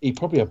he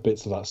probably had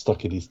bits of that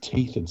stuck in his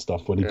teeth and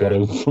stuff when he got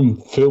home from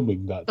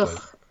filming that day.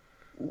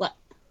 What?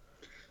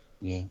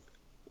 Yeah.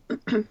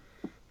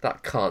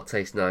 That can't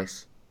taste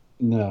nice.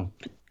 No.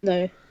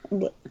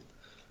 And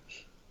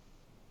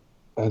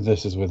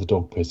this is where the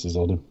dog pisses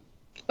on him.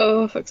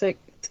 Oh, fuck's sake.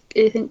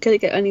 Do you think could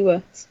it get any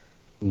worse?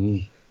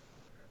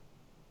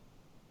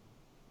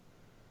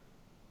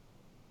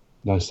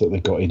 Nice that they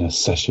got in a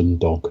session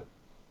dog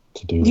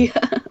to do that.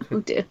 Yeah.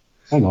 Oh dear.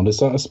 Hang on, is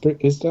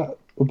that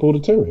a Border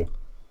Terrier?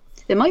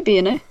 It might be,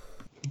 That's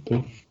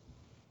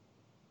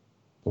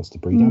the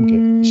breed I'm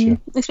getting this year.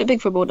 Looks a bit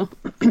big for a border.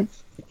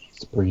 It's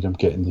the breed I'm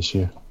getting this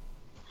year.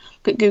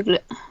 Could Google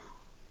it.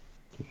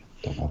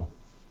 Don't matter.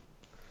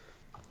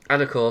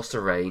 And of course, the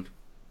rain.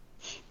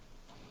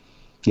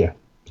 Yeah,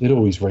 it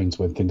always rains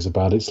when things are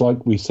bad. It's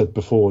like we said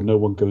before, no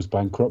one goes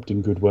bankrupt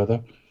in good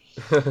weather.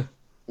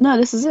 No,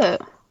 this is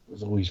it.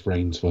 It always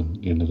rains when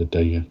the end of the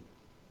day. Yeah.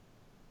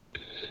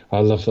 I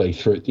love that he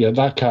threw it. Yeah,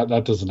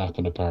 that doesn't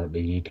happen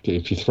apparently.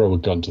 If you throw a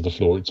gun to the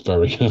floor, it's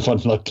very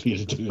unlikely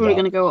to do Probably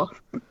that. going to go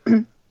off.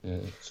 Yeah,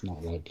 it's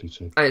not likely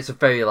to. And it's a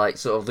very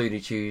sort of Looney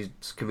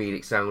Tunes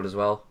comedic sound as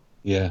well.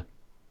 Yeah.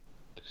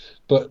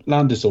 But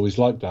Landis always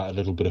liked that, a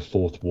little bit of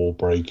fourth wall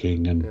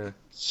breaking and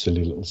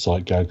silly little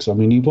sight gags. I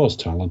mean, he was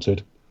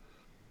talented.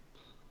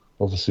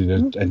 Obviously, there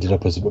ended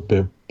up as a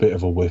bit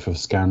of a whiff of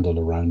scandal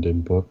around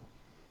him, but...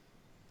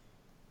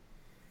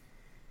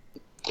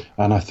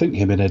 And I think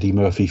him and Eddie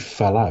Murphy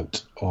fell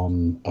out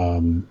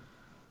on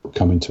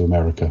Coming to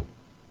America.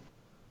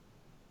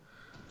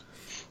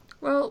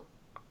 Well,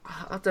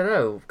 I don't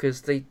know,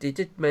 because they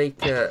did make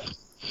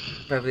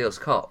Beverly Hills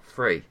Cop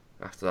 3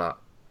 after that.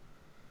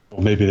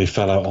 Or maybe they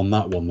fell out on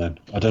that one then.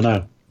 I don't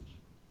know.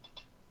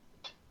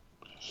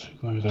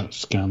 Where that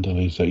scandal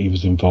is that he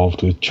was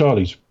involved with.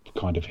 Charlie's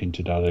kind of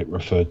hinted at it,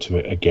 referred to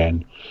it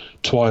again.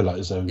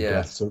 Twilight's own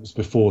death, so it was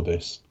before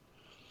this.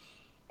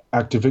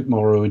 Actor Vic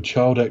Morrow and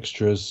child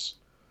extras,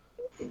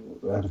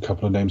 and a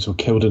couple of names, were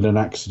killed in an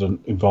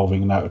accident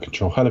involving an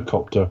out-of-control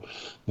helicopter.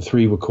 The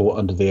three were caught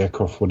under the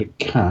aircraft when it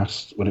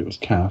crashed, not when it was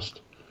cast.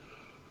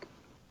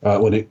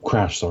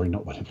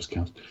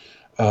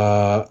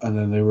 And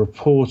then they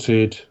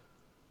reported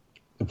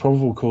the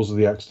probable cause of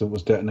the accident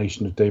was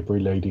detonation of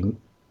debris-laden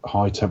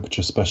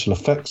high-temperature special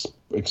effects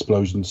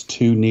explosions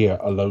too near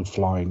a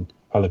low-flying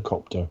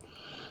helicopter,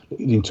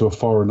 leading to a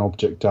foreign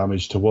object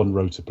damage to one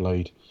rotor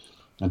blade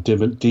and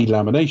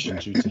delamination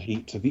due to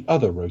heat to the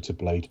other rotor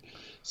blade,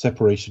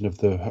 separation of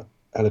the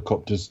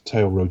helicopter's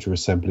tail rotor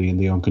assembly in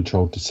the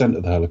uncontrolled descent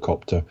of the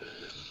helicopter.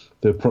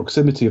 The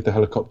proximity of the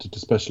helicopter to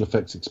special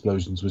effects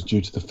explosions was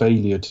due to the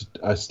failure to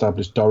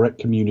establish direct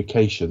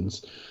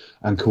communications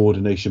and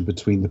coordination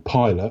between the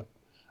pilot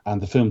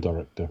and the film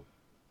director.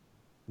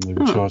 And they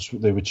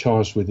were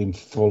charged with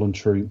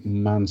involuntary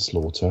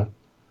manslaughter.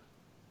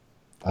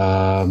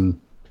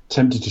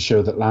 Tempted to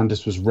show that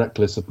Landis was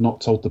reckless, had not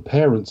told the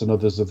parents and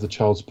others of the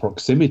child's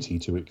proximity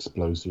to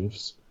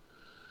explosives.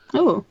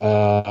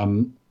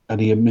 And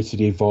he admitted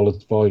he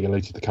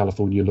violated the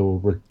California law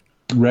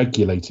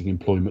regulating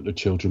employment of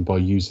children by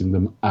using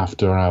them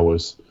after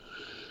hours.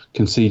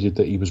 Conceded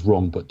that he was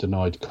wrong, but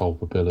denied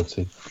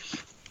culpability.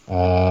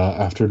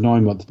 After a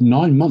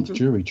 9-month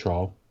jury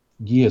trial,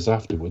 years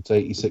afterwards,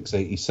 86,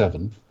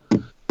 87,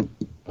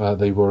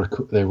 they were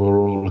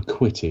all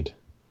acquitted.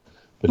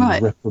 But he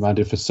was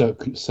reprimanded for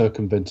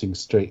circumventing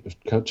state of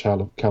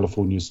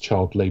California's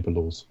child labour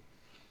laws.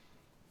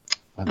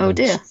 And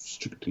dear.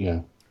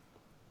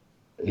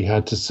 He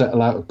had to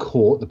settle out of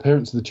court. The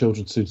parents of the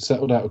children sued,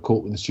 settled out of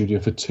court with the studio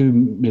for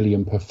 $2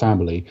 million per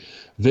family.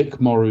 Vic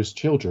Morrow's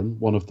children,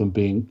 one of them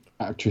being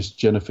actress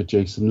Jennifer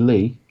Jason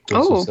Leigh,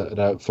 also settled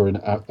out for an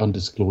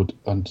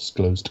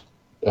undisclosed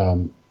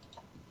oh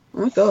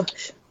my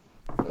gosh.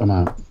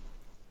 amount.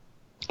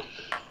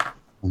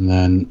 And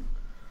then,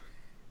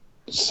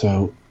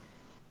 so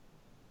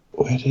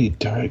where did he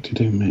directed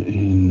him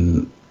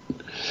in?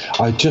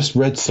 I just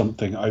read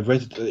something.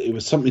 It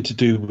was something to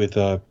do with.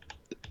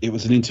 It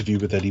was an interview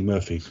with Eddie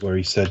Murphy where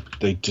he said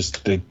they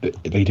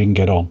didn't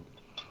get on.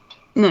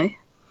 No.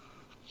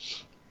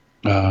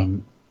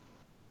 It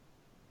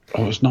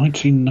was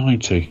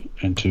 1990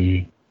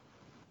 into.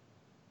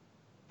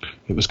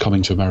 It was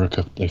Coming to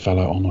America. They fell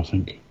out on, I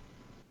think.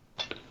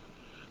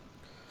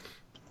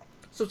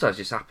 Sometimes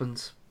it just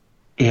happens.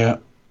 Yeah.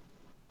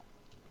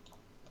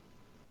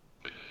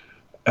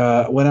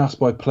 When asked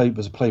by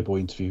was a Playboy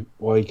interview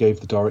why he gave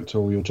the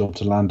directorial job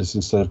to Landis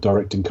instead of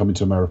directing Coming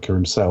to America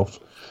himself,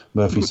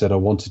 Murphy said, "I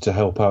wanted to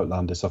help out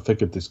Landis. I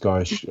figured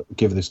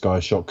give this guy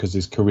a shot because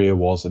his career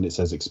was," and it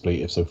says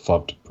expletive, so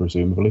fucked,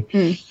 presumably.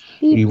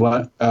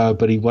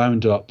 But he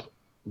wound up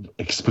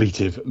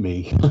expletive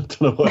me. I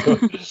don't know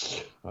why.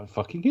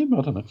 Fucking him,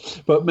 I don't know.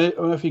 But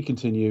Murphy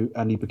continued,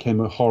 and he became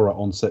a horror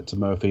on set to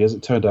Murphy. As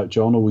it turned out,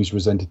 John always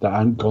resented that I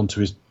hadn't gone to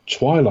his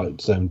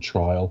Twilight Zone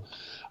trial.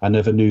 I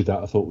never knew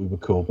that. I thought we were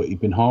cool, but he'd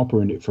been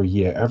harboring it for a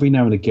year. Every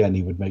now and again,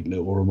 he would make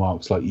little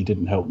remarks like, "You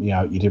didn't help me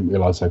out. You didn't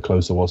realise how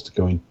close I was to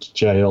going to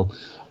jail."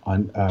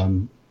 And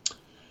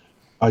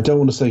I don't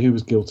want to say who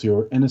was guilty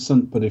or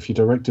innocent, but if you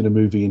directed a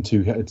movie and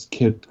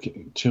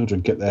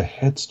children get their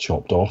heads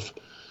chopped off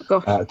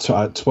at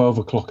 12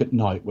 o'clock at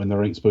night when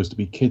there ain't supposed to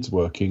be kids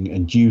working,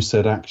 and you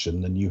said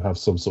action, then you have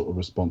some sort of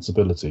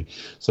responsibility.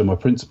 So my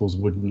principals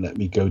wouldn't let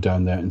me go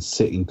down there and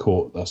sit in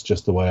court. That's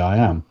just the way I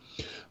am.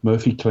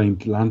 Murphy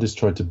claimed Landis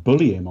tried to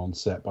bully him on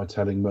set by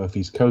telling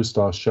Murphy's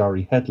co-star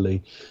Shari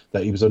Headley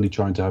that he was only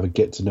trying to have a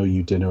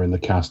get-to-know-you dinner in the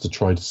cast to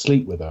try to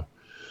sleep with her.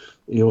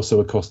 He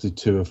also accosted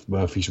two of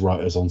Murphy's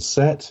writers on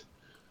set.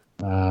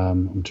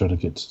 I'm trying to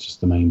get to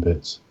just the main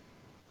bits.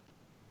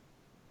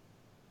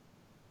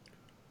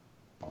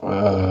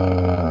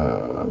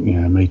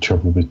 Made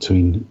trouble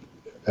between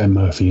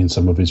Murphy and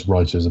some of his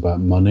writers about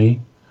money.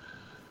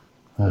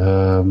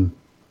 And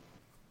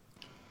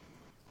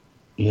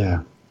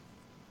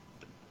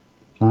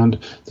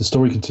the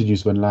story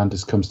continues when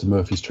Landis comes to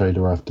Murphy's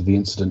trailer after the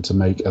incident to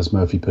make, as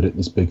Murphy put it,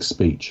 this big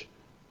speech.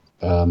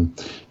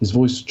 His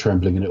voice was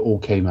trembling, and it all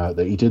came out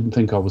that he didn't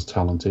think I was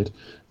talented.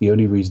 The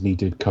only reason he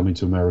did Coming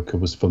to America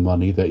was for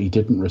money, that he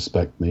didn't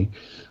respect me.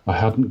 I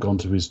hadn't gone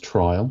to his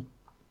trial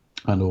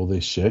and all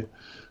this shit.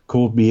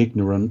 Called me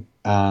ignorant,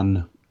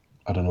 and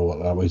I don't know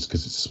what that was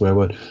because it's a swear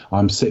word.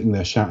 I'm sitting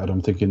there shattered.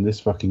 I'm thinking, this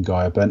fucking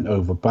guy, I bent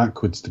over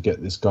backwards to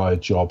get this guy a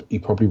job. He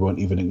probably won't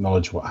even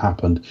acknowledge what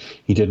happened.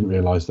 He didn't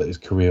realise that his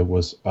career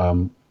was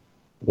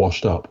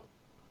washed up.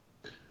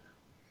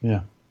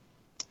 Yeah.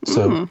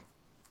 So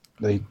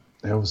they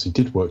obviously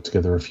did work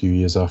together a few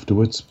years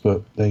afterwards,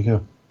 but there you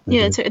go.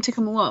 It took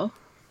him a while.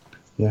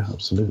 Yeah,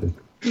 absolutely.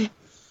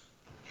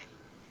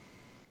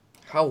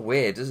 How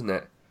weird, isn't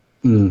it?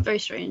 Very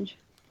strange.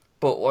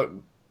 But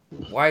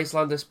why is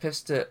Landis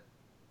pissed at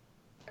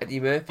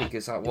Eddie Murphy?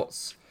 Because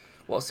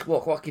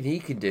what can he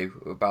do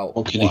about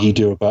what can he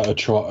do about a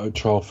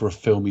trial for a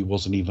film he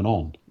wasn't even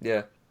on?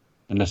 Yeah.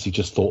 Unless he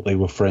just thought they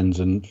were friends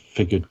and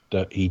figured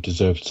that he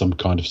deserved some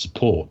kind of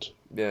support.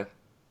 Yeah.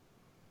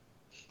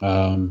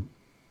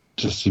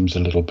 Just seems a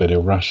little bit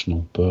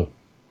irrational, but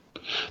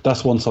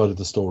that's one side of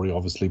the story,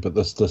 obviously. But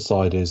the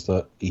side is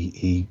that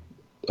he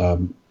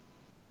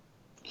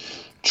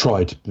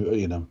tried,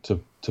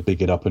 to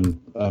big it up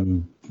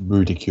and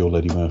ridicule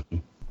Eddie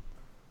Murphy.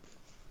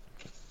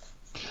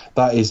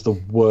 That is the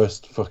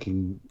worst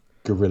fucking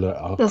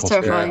gorilla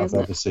costume I've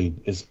ever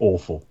seen. It's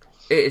awful.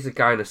 It is a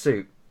guy in a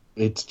suit.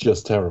 It's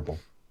just terrible.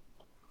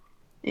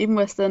 Even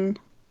worse than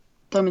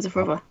Diamonds Are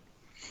Forever.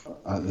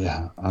 And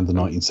the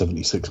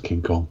 1976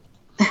 King Kong.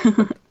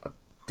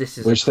 This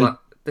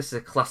is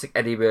a classic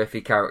Eddie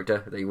Murphy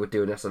character that you would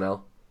do in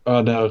SNL.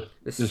 Oh no!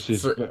 This is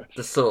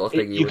the sort of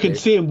thing you can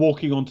see him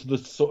walking onto the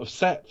sort of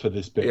set for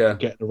this bit and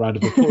getting a round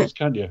of applause,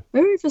 can't you?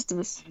 Merry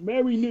Christmas.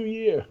 Merry New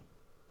Year.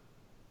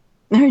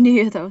 Merry New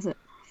Year, that was it.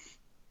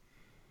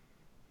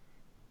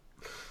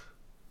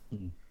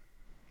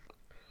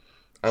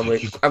 And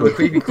we're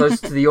creeping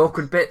close to the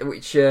awkward bit,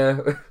 which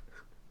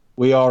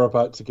we are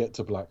about to get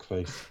to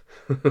blackface.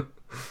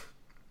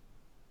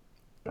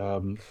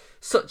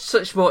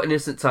 Such more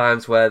innocent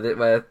times where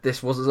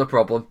this wasn't a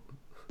problem.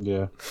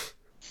 Yeah.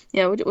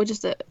 Yeah, we'll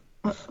just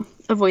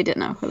avoid it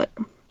now. There's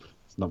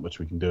not much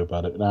we can do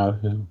about it now.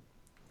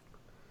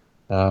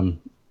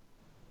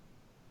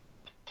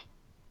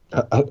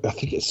 I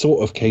think it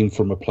sort of came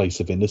from a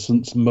place of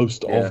innocence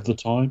most of the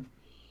time.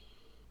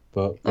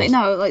 But when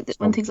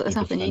things like this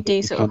happen, you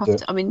do sort of have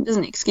to. I mean, it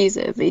doesn't excuse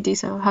it, but you do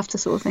sort of have to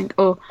sort of think,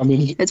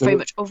 it's very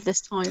much of this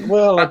time.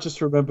 Well, I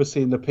just remember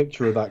seeing the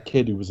picture of that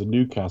kid who was a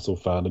Newcastle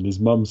fan, and his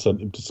mum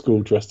sent him to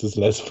school dressed as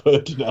Les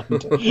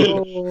Ferdinand.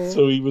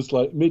 So he was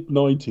like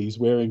mid-90s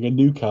wearing a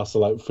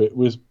Newcastle outfit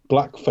with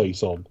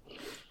blackface on.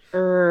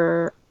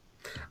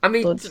 I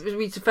mean, to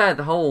be fair,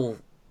 the whole,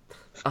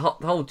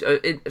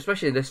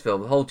 especially in this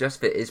film, the whole dress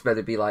fit is meant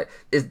to be like,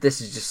 this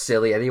is just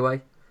silly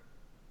anyway.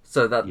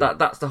 So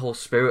that's the whole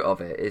spirit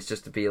of it, is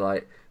just to be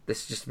like,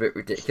 this is just a bit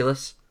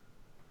ridiculous.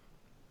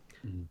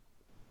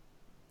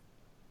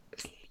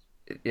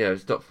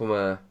 It's not from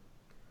a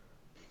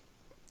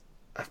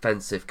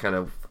offensive kind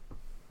of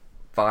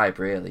vibe,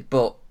 really.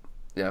 But,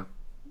 I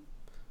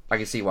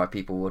can see why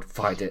people would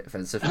find it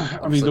offensive. Obviously.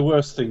 I mean, the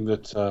worst thing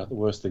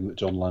that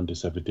John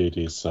Landis ever did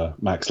is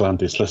Max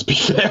Landis, let's be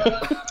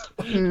fair.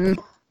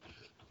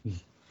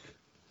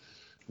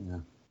 Yeah.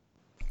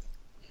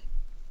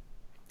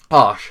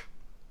 Harsh.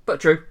 But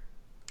true.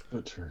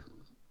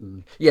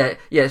 Yeah,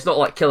 it's not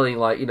like killing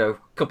like a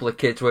couple of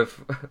kids with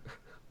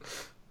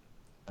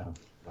Oh,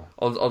 right.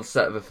 on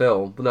set of a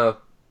film. No,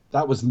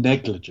 That was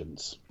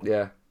negligence.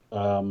 yeah,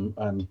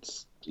 And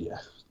yeah,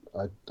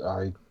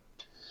 I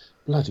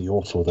bloody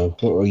awful though.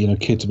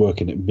 Kids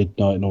working at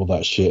midnight and all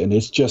that shit, and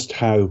it's just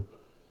how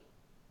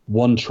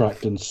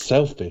one-tracked and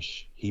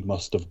selfish he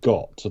must have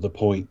got to the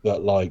point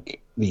that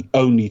like the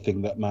only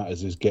thing that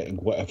matters is getting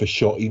whatever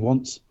shot he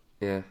wants.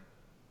 yeah.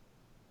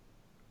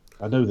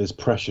 I know there's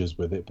pressures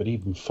with it, but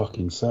even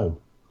fucking so.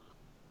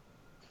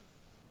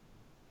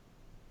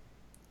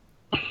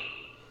 I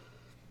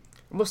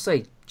must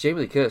say, Jamie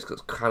Lee Curtis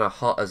looks kind of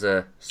hot as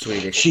a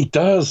Swedish. She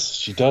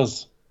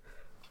does.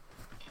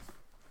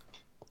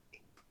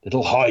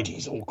 Little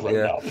Heidi's all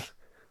grown up.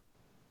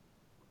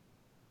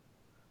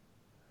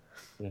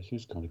 Yeah,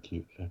 she's kind of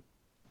cute. Yeah.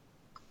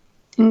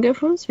 Can go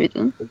from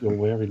Sweden. But you're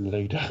wearing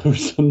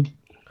lederhosen.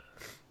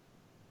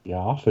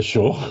 Yeah, for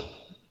sure.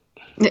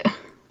 Yeah.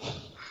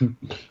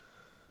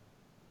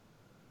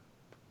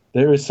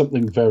 There is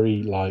something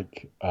very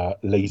like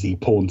lazy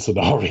porn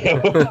scenario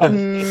about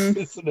this,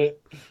 isn't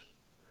it?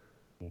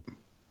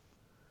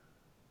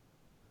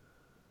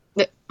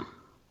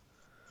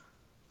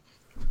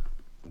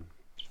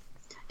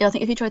 Yeah, I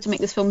think if you tried to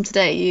make this film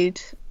today,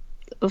 you'd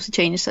also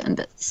change certain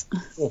bits.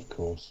 Of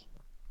course.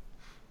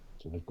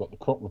 So they've got the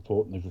crop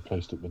report and they've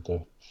replaced it with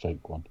the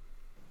fake one.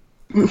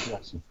 It's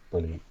actually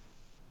brilliant.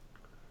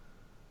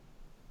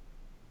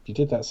 You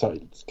did that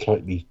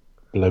slightly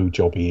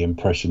blowjobby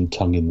impression,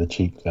 tongue in the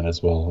cheek, then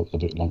as well. A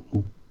bit like,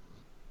 ooh.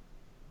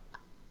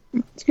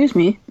 Excuse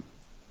me.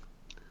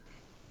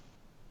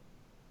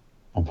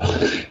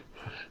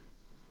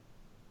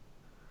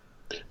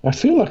 I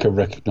feel like I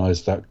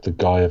recognise the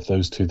guy of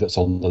those two that's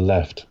on the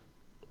left.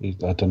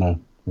 I don't know.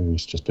 Maybe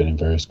he's just been in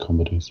various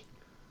comedies.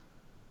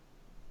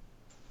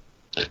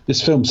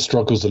 This film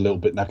struggles a little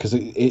bit now because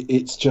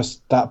it's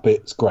just that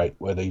bit's great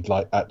where they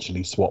like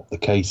actually swap the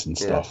case and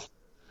stuff,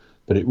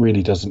 but it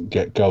really doesn't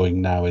get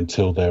going now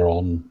until they're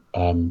on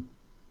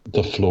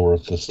the floor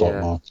of the stock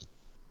market.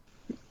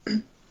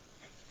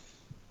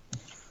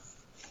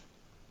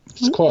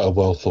 It's quite a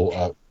well thought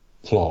out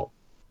plot.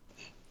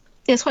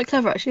 Yeah, it's quite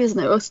clever actually, isn't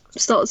it? It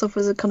starts off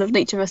as a kind of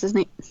nature versus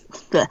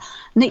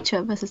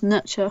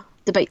nurture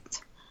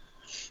debate.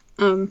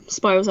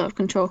 Spirals out of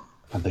control.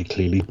 And they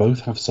clearly both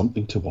have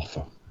something to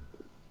offer.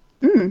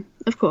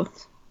 Of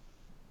course.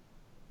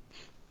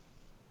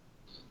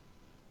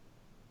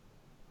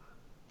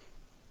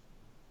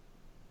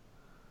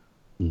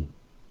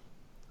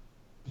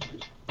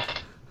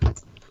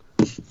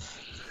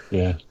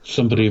 Yeah,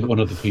 one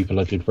of the people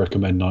I did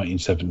recommend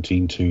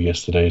 1917 to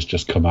yesterday has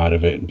just come out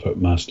of it and put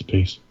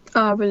Masterpiece.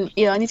 Oh, brilliant.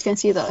 Yeah, I need to go and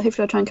see that.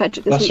 Hopefully I'll try and catch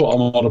it this That's week. what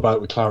I'm on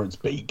about with Clarence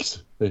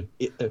Beeks.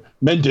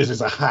 Mendes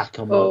is a hack.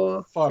 I'm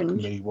like, fuck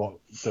cringe. me, what?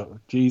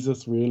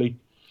 Jesus, really?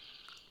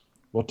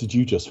 What did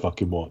you just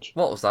fucking watch?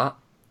 What was that?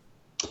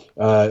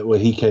 Well,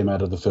 he came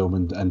out of the film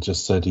and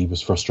just said he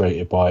was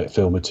frustrated by it.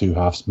 Film of two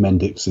halves.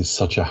 Mendix is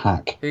such a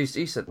hack. Who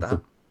said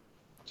that?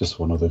 Just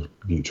one of the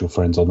mutual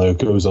friends on there. It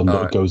goes under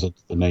Right.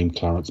 the name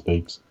Clarence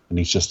Beeks, and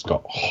he's just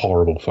got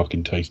horrible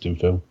fucking taste in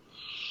film.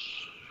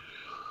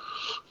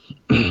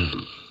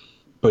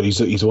 But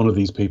he's one of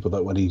these people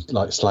that when he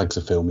like slags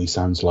a film, he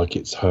sounds like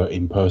it's hurt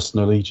him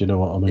personally. Do you know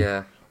what I mean?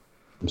 Yeah.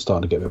 I'm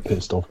starting to get a bit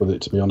pissed off with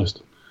it, to be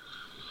honest.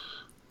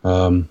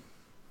 And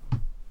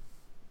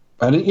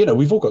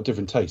we've all got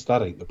different tastes.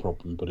 That ain't the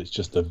problem, but it's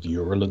just the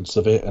virulence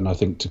of it. And I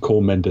think to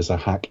call Mendes a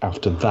hack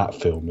after that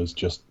film is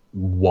just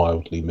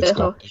wildly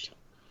misguided.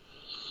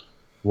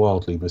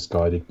 Wildly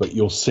misguided. But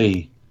you'll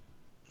see,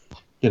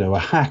 a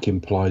hack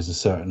implies a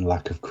certain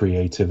lack of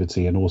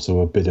creativity and also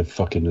a bit of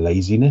fucking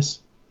laziness.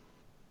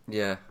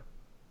 Yeah.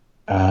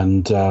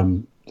 And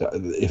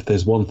if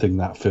there's one thing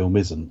that film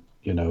isn't,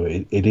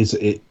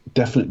 it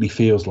definitely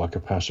feels like a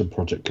passion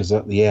project because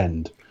at the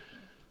end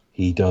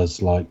he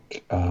does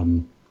like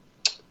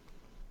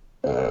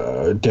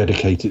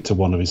dedicate it to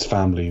one of his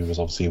family who was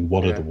obviously in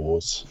one of the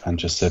wars and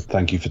just said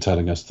thank you for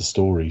telling us the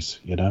stories,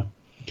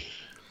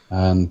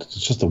 and it's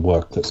just the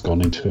work that's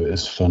gone into it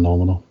is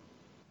phenomenal.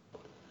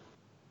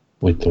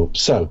 We thought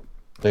so.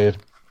 They have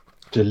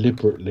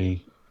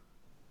deliberately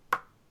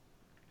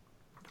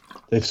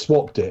they've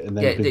swapped it and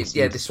then they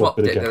swapped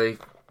it and they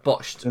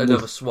botched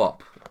another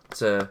swap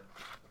to.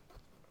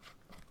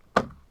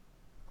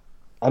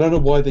 I don't know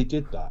why they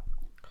did that.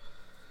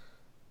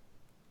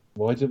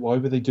 Why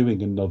were they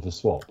doing another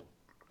swap?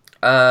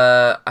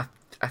 I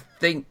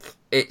think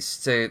it's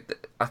to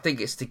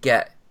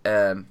get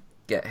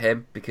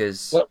him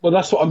because. Well,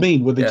 that's what I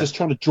mean. Were they just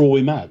trying to draw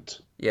him out?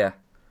 Yeah.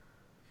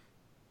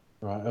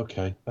 Right.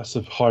 Okay. That's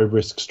a high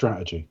risk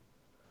strategy.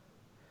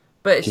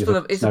 But it's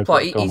still it's a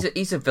plot.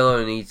 He's a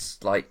villain and he's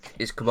like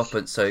his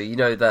comeuppance. So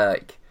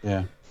that.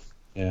 Yeah.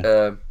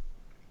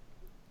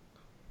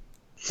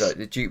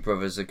 The Duke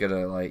brothers are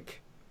gonna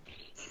like.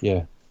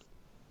 Yeah.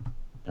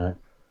 All right.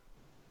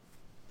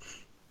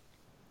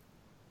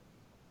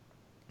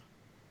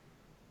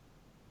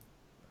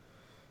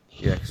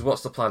 Yeah, because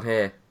what's the plan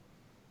here?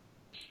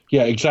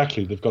 Yeah,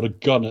 exactly. They've got a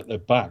gun at their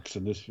backs,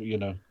 and this,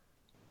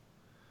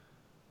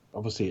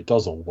 obviously it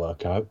does all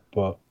work out,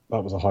 but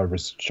that was a high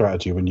risk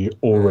strategy when you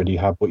already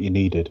had what you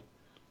needed.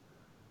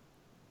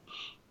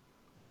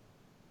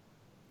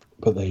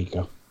 But there you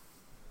go.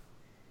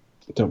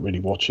 I don't really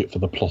watch it for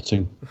the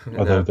plotting,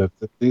 although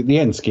the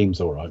end scheme's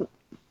all right.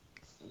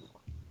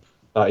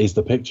 That is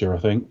the picture, I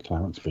think.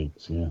 Clarence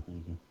Beeks. Yeah, there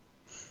you go.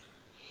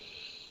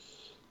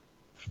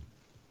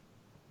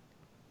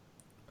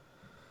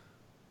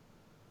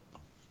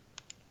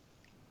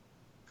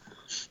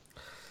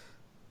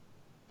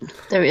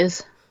 There he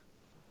is.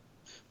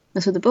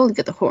 That's where the bull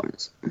get the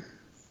horns.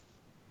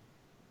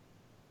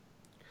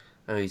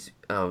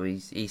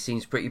 He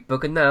seems pretty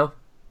buggered now.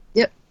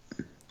 Yep.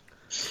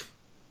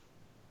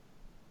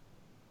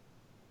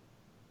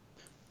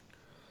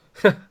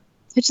 Which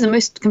is the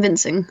most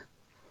convincing?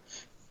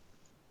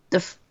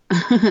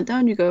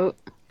 Down you go.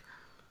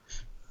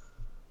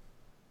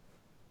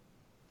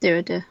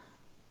 Dear, dear.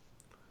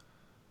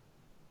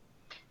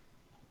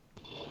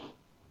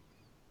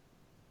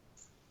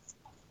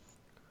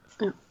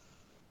 Oh.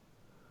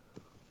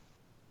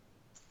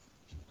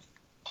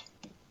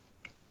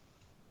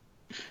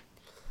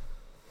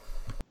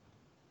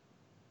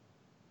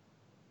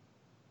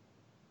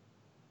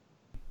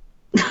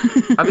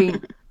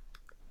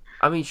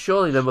 I mean,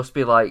 surely there must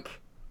be like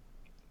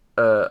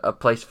a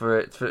place for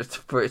it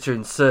to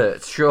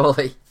insert.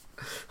 Surely,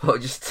 or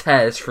it just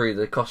tears through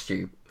the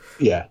costume.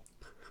 Yeah.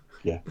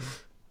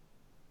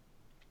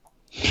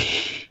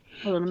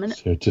 Hold on a minute.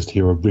 So just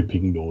hear a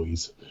ripping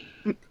noise.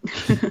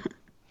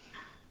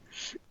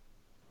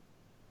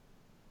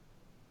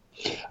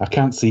 I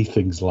can't see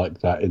things like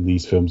that in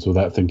these films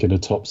without thinking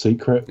of Top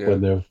Secret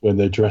when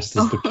they're dressed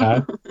as the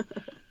cow.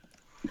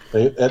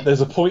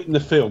 There's a point in the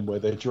film where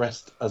they're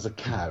dressed as a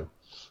cow,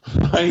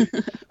 right?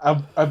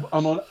 I'm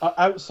on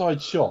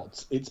outside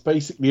shots. It's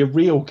basically a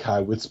real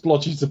cow with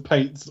splotches of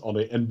paint on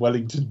it and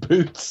Wellington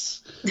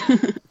boots.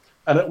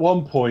 And at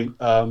one point,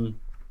 the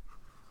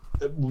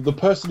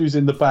person who's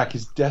in the back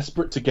is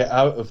desperate to get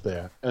out of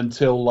there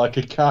until like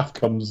a calf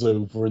comes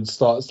over and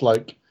starts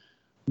like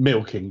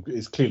milking.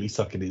 Is clearly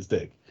sucking his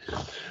dick,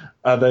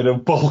 and then a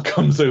bull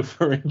comes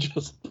over and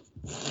just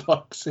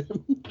fucks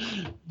him.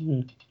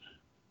 Yeah.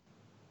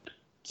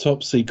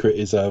 Top Secret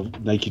is a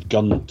Naked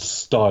Gun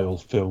style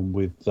film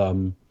with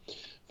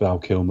Val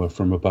Kilmer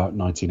from about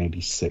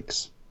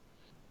 1986.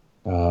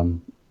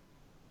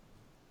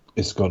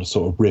 It's got a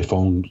sort of riff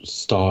on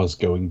stars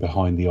going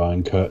behind the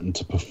Iron Curtain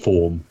to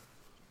perform.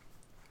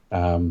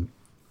 And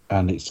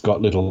it's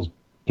got little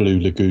Blue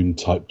Lagoon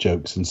type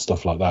jokes and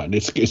stuff like that. And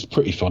it's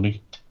pretty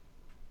funny.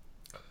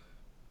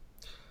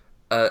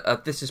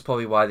 This is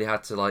probably why they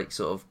had to like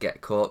sort of get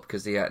caught,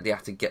 because they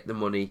had to get the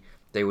money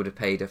they would have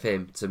paid of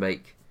him to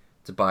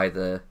buy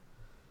the...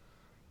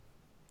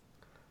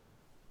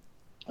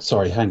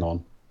 Sorry, hang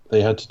on.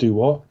 They had to do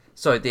what?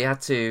 Sorry, they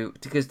had to...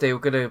 Because they were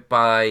going to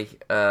buy...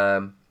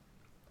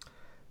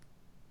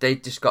 they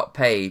just got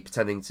paid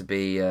pretending to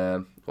be...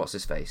 what's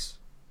his face?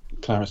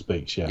 Clarence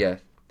Beeks, yeah. Yeah.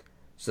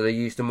 So they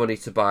used the money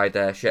to buy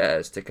their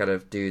shares to kind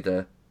of do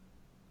the...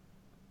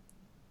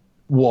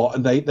 What?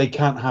 And they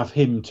can't have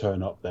him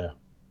turn up there.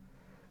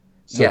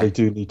 So they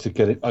do need to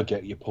get it... I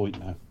get your point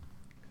now.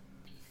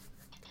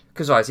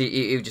 Because otherwise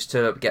he would just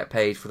turn up and get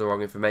paid for the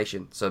wrong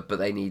information. But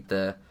they need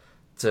to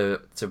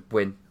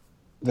win.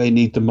 They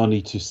need the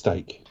money to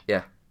stake.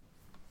 Yeah.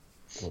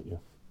 Got you.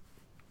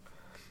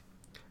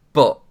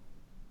 But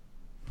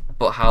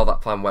how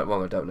that plan went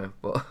wrong, I don't know.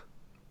 But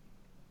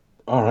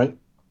all right.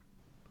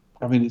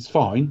 I mean, it's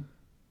fine.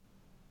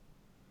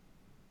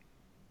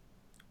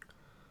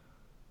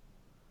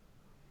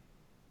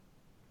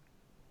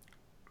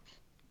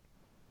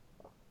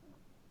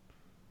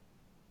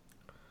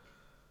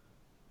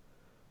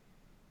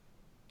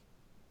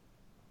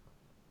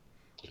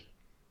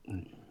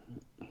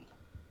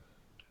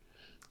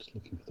 Just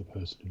looking for the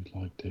person who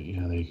liked it.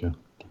 Yeah, there you go.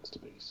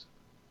 Masterpiece.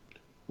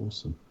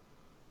 Awesome.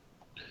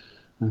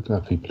 I'm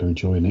glad people are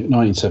enjoying it.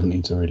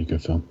 1917 is a really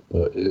good film,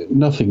 but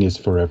nothing is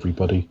for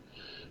everybody.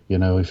 You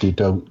know, if you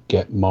don't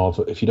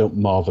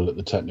marvel at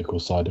the technical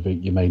side of it,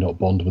 you may not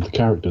bond with the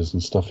characters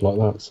and stuff like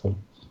that. So,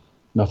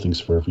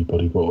 nothing's for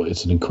everybody. But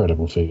it's an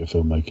incredible feat of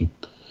filmmaking,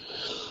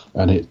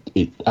 and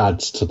it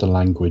adds to the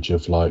language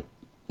of like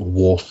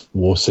war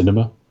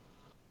cinema.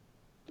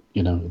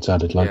 You know, it's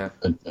added like.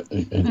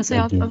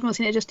 I've not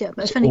seen it just yet,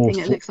 but if anything,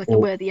 it looks like a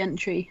worthy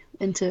entry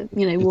into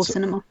war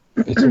cinema.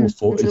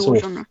 It's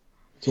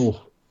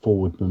all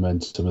forward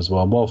momentum as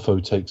well. And while Faux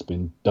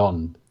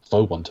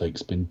One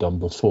Take's been done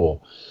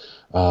before,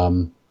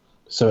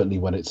 certainly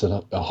when it's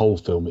a whole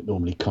film, it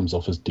normally comes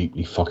off as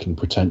deeply fucking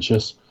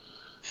pretentious.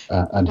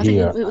 And I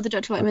here, think with the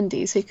director like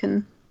Mendes, he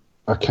can.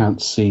 I can't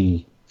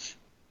see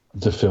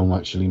the film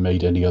actually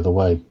made any other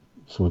way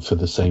for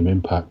the same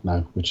impact now,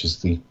 which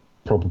is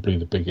probably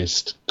the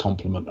biggest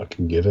compliment I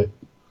can give it.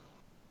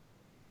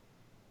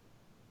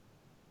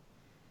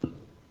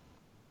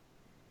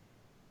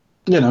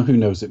 You know, who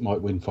knows? It might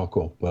win fuck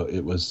all, but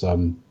it was.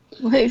 Well,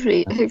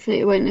 hopefully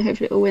it won't.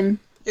 Hopefully it'll win.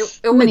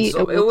 It'll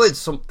win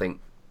something.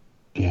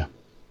 Yeah.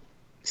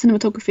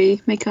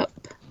 Cinematography, makeup.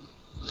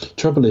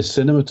 Trouble is,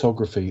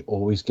 cinematography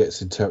always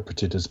gets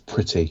interpreted as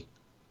pretty.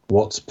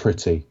 What's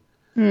pretty?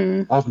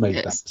 I've made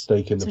that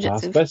mistake in the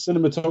past. Best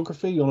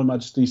cinematography on Her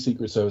Majesty's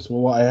Secret Service.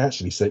 Well, what I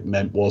actually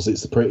meant was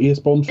it's the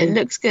prettiest Bond film. It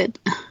looks good.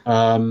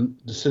 The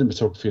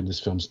cinematography in this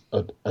film's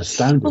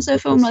astounding. Also, a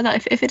film like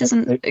that, if it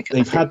doesn't, if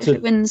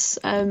it wins,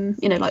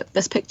 like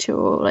Best Picture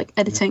or like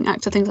editing,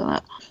 actor, things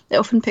like that, it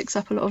often picks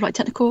up a lot of like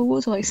technical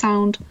awards, or like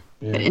sound,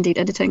 indeed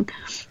editing,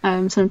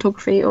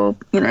 cinematography, or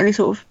any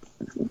sort of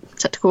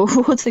technical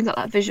awards, things like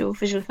that, visual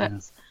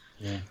effects.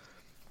 Yeah.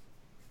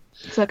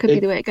 So that could be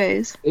the way it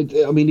goes.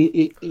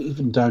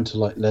 Even down to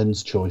like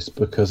lens choice,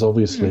 because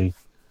obviously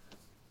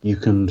you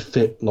can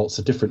fit lots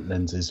of different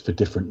lenses for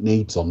different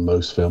needs on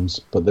most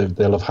films, but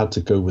they'll have had to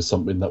go with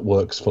something that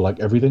works for like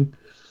everything,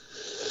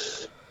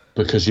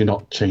 because you're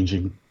not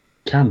changing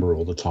camera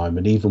all the time,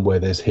 and even where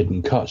there's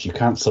hidden cuts, you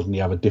can't suddenly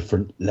have a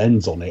different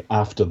lens on it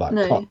after that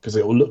cut, because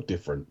it will look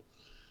different.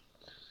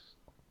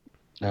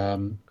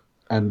 And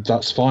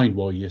that's fine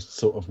while you're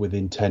sort of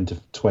within 10 to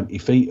 20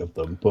 feet of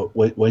them, but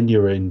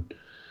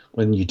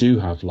when you do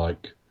have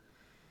like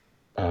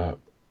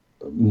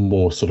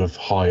more sort of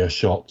higher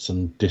shots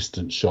and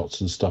distant shots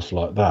and stuff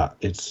like that,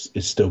 it's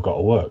still got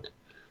to work.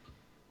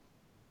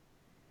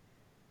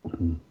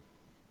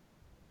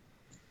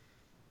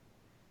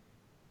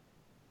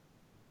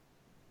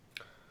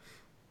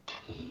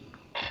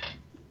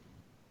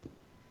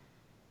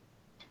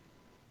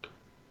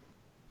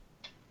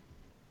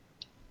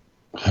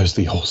 How's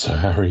the also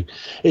Harry?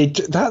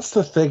 That's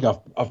the thing.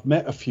 I've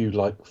met a few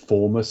like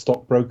former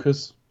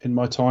stockbrokers in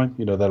my time.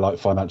 They're like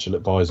financial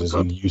advisors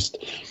who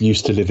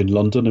used to live in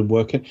London and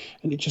work in,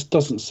 and it just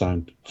doesn't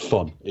sound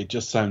fun. It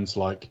just sounds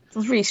like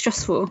it's really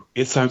stressful.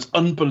 It sounds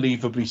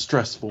unbelievably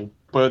stressful.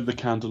 Burn the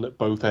candle at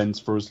both ends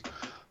for as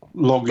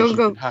long as you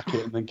can hack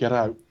it and then get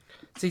out.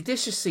 See,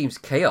 this just seems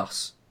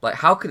chaos. Like,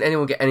 how can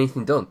anyone get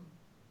anything done?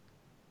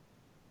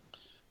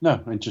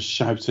 No, and just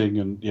shouting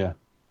and yeah.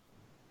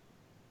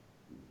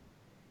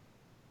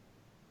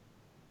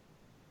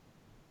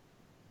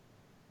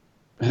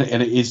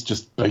 And it is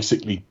just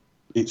basically,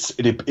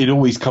 it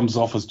always comes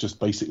off as just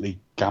basically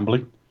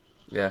gambling.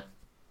 Yeah.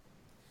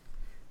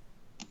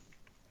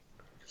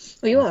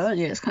 Well, you are, aren't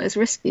you? It's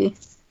risky.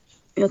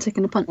 You're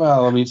taking a punt.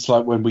 Well, I mean, it's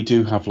like when we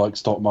do have like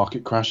stock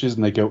market crashes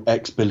and they go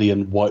X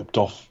billion wiped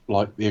off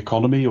like the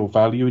economy or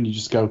value, and you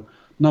just go,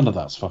 none of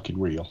that's fucking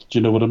real. Do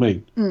you know what I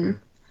mean?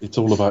 It's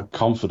all about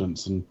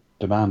confidence and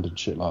demand and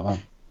shit like that.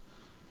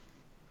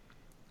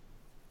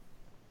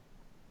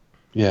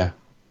 Yeah.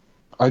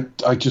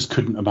 I just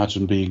couldn't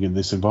imagine being in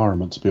this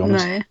environment, to be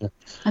honest. No. Yeah.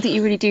 I think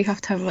you really do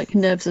have to have like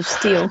nerves of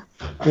steel.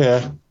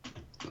 Yeah.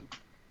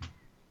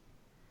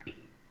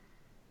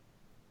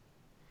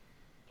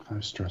 How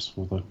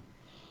stressful though.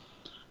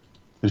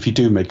 If you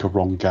do make a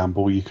wrong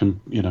gamble, you can,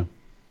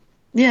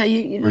 Yeah,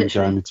 you bring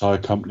down entire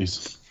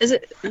companies. Is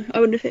it? I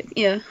wonder if it.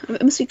 Yeah,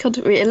 it must be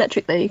constantly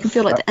electric though. You can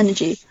feel like the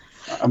energy.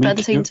 But at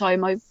the same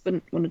time, I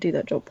wouldn't want to do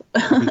that job.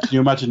 Can you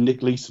imagine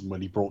Nick Leeson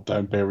when he brought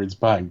down Barings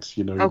Banks?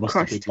 He must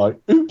have been like,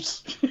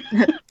 oops.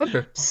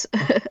 Oops.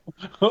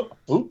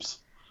 Oops.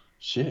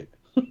 Shit.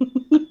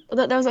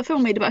 Well, there was that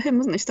film made about him,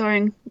 wasn't it?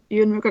 Starring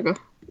Ewan McGregor.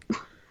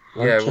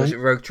 Yeah, was it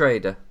Rogue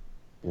Trader?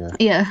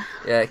 Yeah.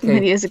 Yeah,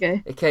 many years ago.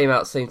 It came out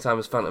at the same time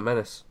as Phantom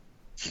Menace.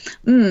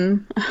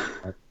 I've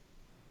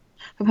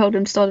held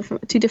him started for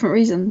 2 different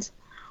reasons.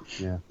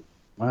 Yeah.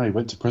 Wow, he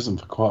went to prison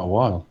for quite a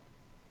while.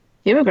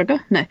 Ewan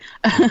McGregor? No.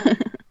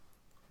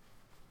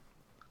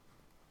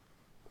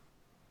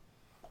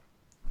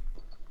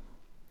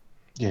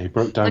 Yeah, he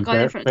broke down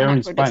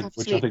Barings Bank,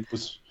 which I think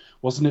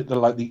wasn't it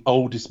the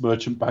oldest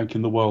merchant bank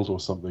in the world or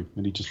something?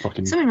 And he just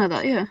fucking something like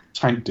that, yeah.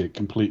 Tanked it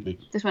completely.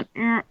 Just went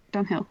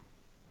downhill.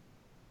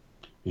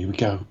 Here we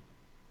go.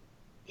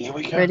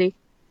 Ready,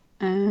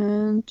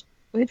 and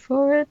wait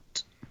for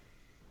it.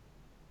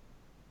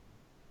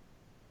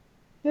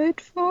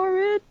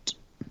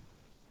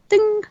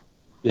 Ding.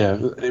 Yeah,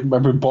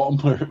 remember in Bottom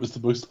where it was the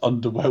most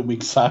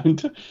underwhelming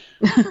sound?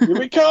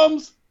 Here it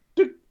comes!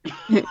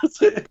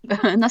 That's it.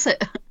 And that's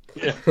it.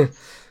 Yeah.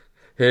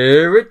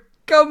 Here it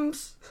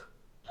comes!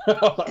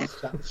 That's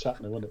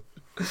Shatner, wasn't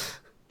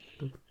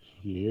it?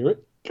 Here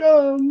it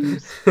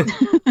comes!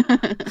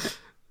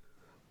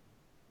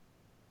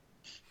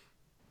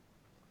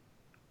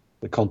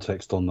 The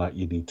context on that,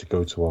 you need to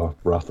go to our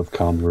Wrath of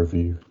Khan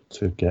review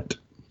to get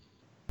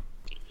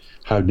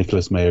how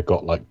Nicholas Meyer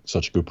got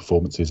such good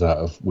performances out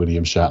of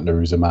William Shatner,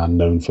 who's a man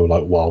known for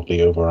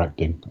wildly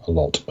overacting a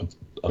lot.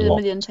 A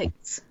million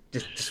takes.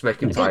 Just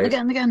make him tired.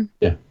 Again and again.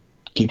 Yeah.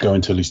 Keep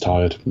going till he's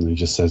tired, and he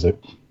just says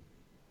it.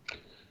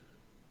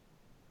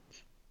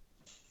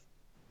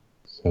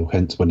 So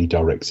hence when he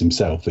directs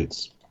himself,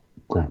 it's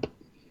crap.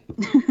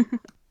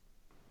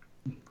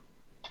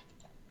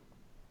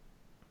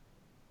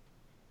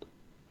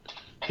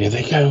 Here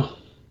they go.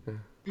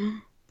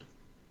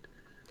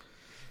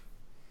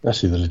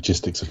 Actually, the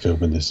logistics of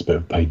filming this is a bit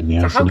of a pain in the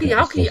ass. How can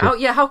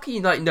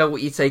you know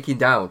what you're taking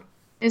down?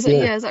 Is it?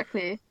 Yeah,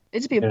 exactly.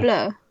 It'd just be a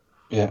blur.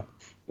 Yeah.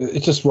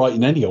 It's just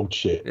writing any old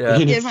shit. Yeah,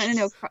 writing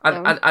any old crap.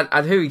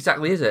 And who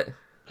exactly is it?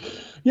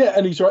 Yeah,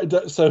 and he's writing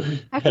that. So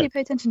how can you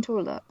pay attention to all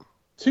of that?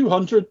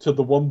 200 to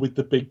the one with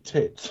the big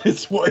tits.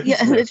 It's what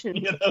he's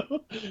literally.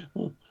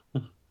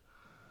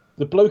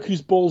 The bloke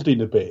who's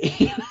balding a bit.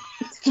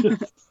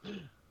 Just,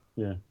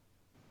 yeah.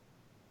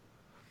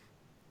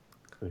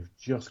 They've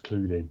just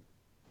clued in.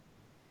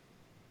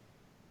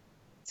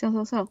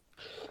 So.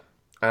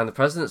 And the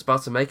president's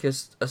about to make a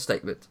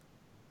statement.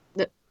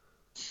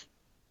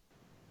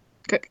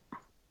 Quick.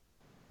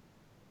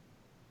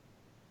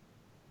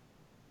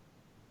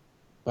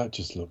 That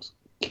just looks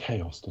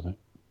chaos, doesn't it?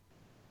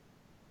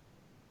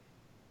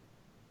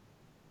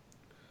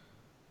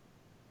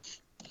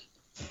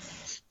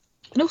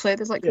 And also,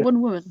 there's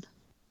one woman.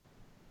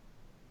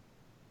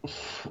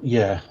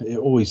 Yeah, it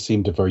always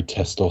seemed a very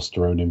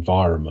testosterone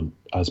environment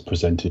as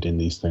presented in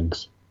these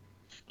things.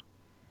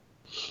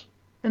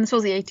 And this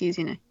was the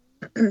 80s,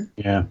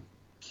 Yeah.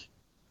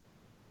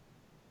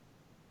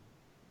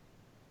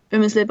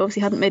 Women's Lib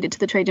obviously hadn't made it to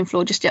the trading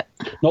floor just yet.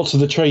 Not to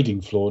the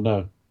trading floor,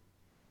 no.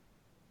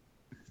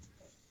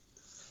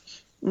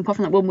 Apart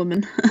from that one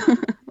woman.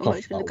 Or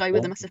actually the guy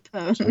with the massive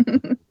perm.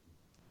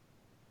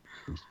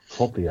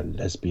 Probably a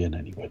lesbian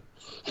anyway.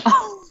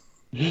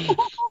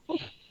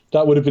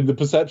 That would have been the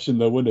perception,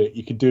 though, wouldn't it?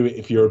 You could do it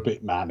if you're a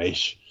bit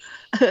mannish.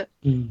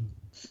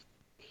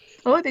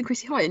 Oh, I've been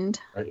Chrissy Hind.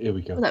 Right, here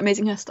we go. With that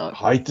amazing hairstyle.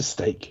 Hide the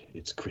stake.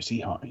 It's Chrissy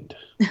Hind.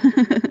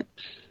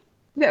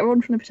 Get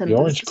one from the Pretenders.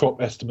 The orange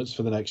crop estimates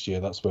for the next year.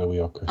 That's where we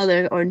are, Chris. Oh,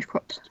 they're orange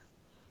crops.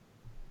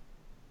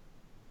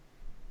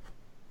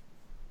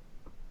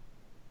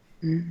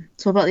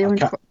 So about the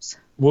orange crops.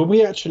 Were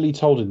we actually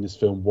told in this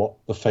film what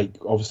the fake...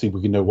 Obviously,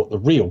 we can know what the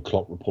real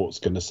clock report's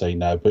going to say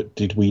now, but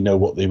did we know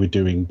what they were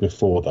doing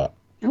before that?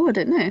 Oh, I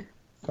don't know.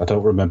 I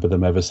don't remember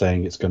them ever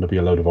saying it's going to be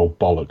a load of old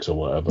bollocks or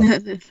whatever.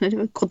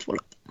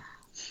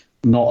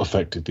 Not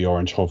affected the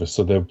orange harvest,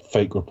 so their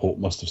fake report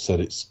must have said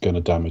it's going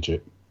to damage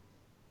it.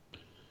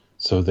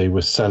 So they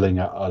were selling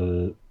at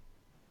a...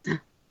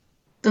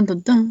 Dun, dun,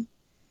 dun.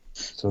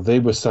 So they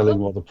were selling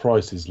while the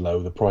price is low.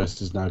 The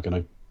price is now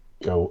going to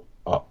go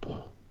up.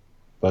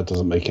 That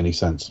doesn't make any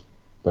sense.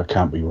 That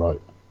can't be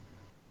right.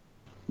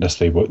 Unless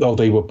they were... Oh,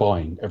 they were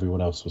buying.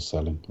 Everyone else was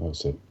selling.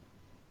 That's it.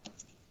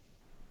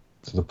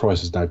 So the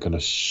price is now going to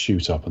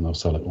shoot up and they'll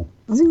sell it all.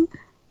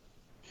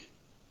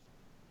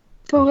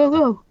 Go.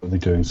 What are they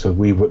doing? So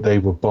they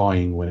were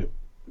buying when it...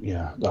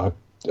 Yeah,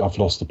 I've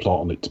lost the plot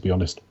on it, to be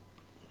honest.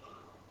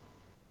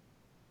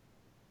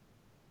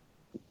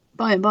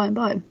 Buy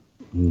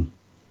him.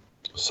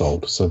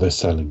 Sold. So they're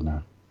selling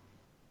now.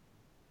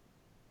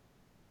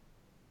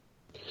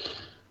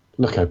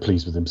 Look how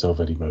pleased with himself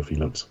Eddie Murphy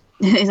looks.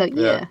 He's like,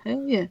 yeah.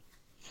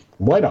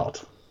 Why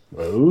not?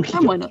 Okay.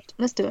 And why not?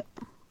 Let's do it.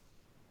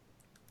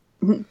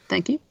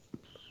 Thank you.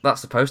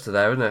 That's the poster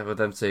there, isn't it, with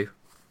them two?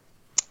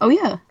 Oh,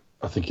 yeah.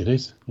 I think it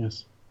is,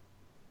 yes.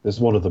 There's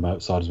one of them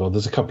outside as well.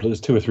 There's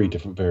 2 or 3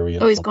 different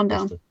variants. Oh, he's gone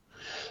down.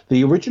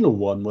 The original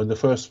one, when the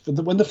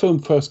film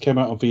first came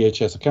out on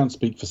VHS, I can't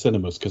speak for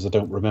cinemas because I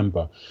don't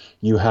remember.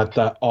 You had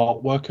that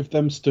artwork of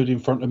them stood in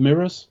front of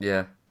mirrors.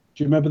 Yeah.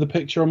 Do you remember the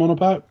picture I'm on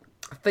about?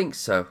 I think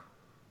so.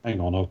 Hang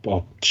on,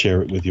 I'll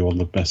share it with you on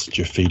the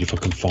messenger feed if I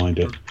can find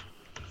it.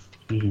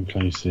 Moving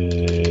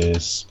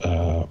places,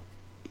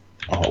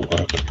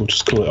 artwork. We'll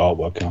just call it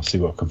artwork and I'll see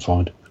what I can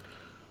find.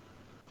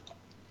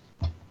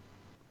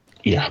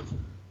 Yeah.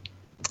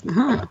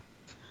 Uh-huh.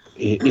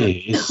 It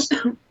is.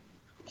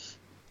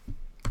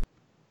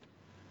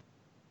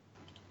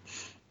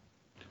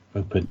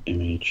 Open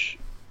image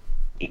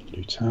in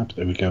new tab.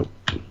 There we go.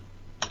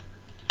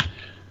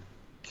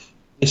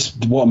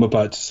 What I'm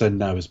about to send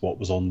now is what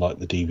was on like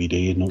the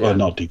DVD,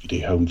 not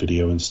DVD, home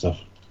video and stuff.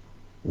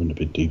 Wouldn't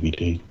have been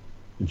DVD.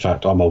 In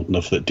fact, I'm old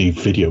enough that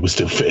video was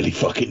still fairly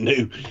fucking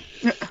new.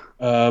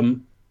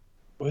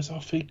 Where's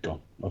our feed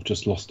gone? I've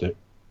just lost it.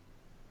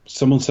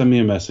 Someone send me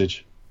a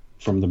message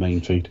from the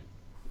main feed.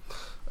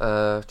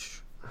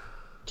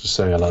 Just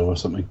say hello or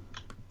something.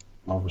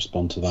 I'll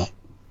respond to that.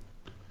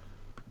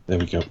 There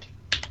we go.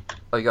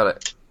 Oh, you got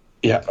it?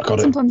 Yeah, I got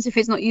it. Sometimes if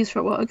it's not used for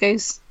a while, it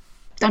goes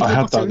down to I the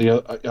had bottom.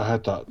 I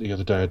had that the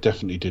other day. I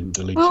definitely didn't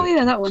delete it. Oh,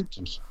 yeah, that one.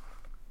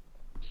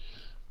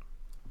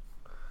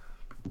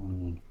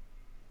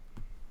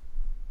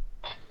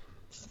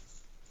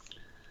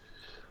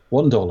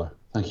 $1.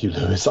 Thank you,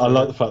 Lewis. I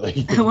like the fact that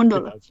you did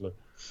 $1.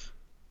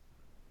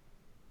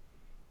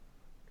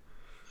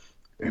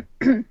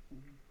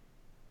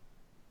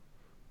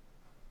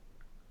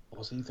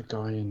 Was he the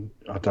guy in?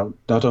 I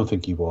don't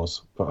think he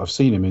was, but I've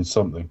seen him in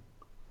something.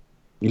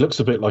 He looks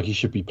a bit like he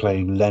should be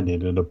playing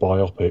Lenin in a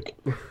biopic.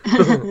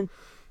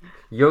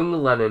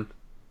 Young Lenin.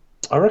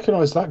 I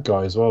recognise that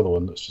guy as well, the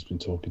one that's just been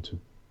talking to.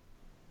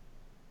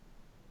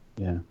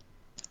 Yeah.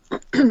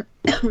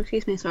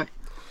 Excuse me, sorry.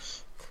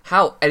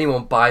 How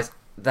anyone buys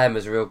them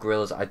as real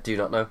gorillas, I do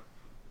not know.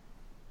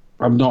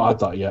 I've not had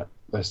that yet.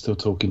 They're still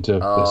talking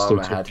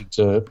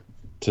to.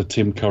 To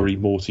Tim Curry,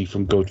 Morty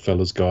from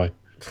Goodfellas guy.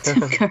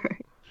 Tim Curry.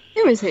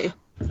 Who is he?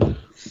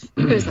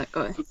 Who is that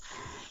guy?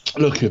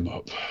 Look him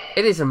up.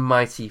 It is a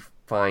mighty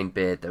fine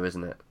beard, though,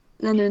 isn't it?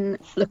 Lennon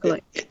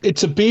lookalike.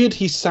 It's a beard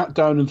he sat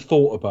down and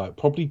thought about.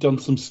 Probably done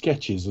some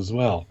sketches as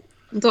well.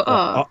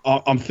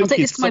 I'm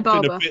thinking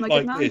something a bit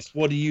like this.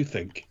 What do you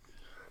think?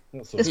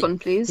 This one,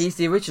 please. He's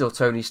the original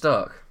Tony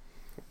Stark.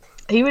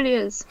 He really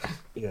is.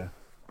 Yeah.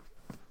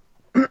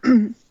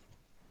 Probably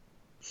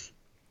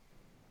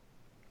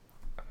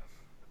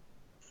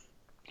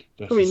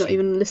not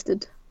even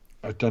listed.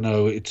 I don't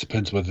know. It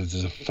depends whether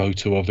there's a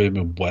photo of him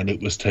and when it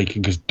was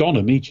taken. Because Don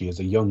Amici, as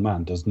a young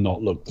man, does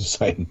not look the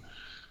same.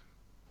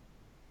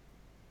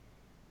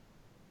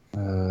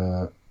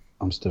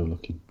 I'm still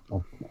looking.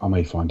 I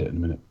may find it in a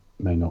minute.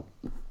 May not.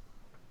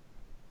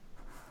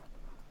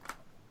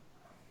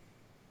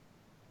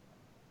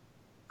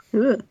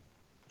 Ugh.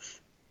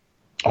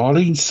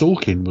 Arlene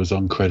Sorkin was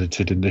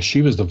uncredited in this.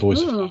 She was the voice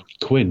of Harley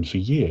Quinn for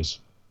years.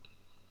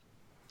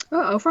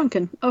 Oh, Al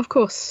Franken. Oh, of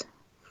course.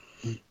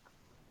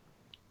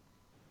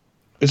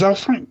 Is Al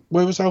Frank?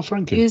 Where was Al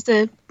Franken? He was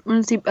one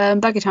of the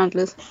baggage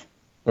handlers.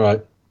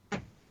 Right.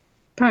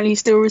 Apparently, he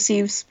still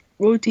receives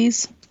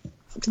royalties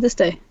to this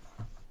day.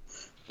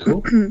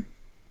 Cool.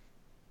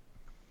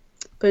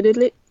 Bo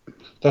Diddley.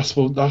 That's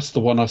the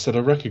one I said I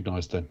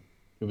recognised then.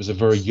 It was a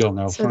very young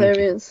Al Franken. So there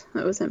he is.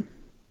 That was him.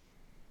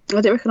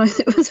 I didn't recognise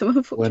it was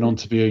him. Went on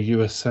to be a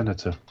US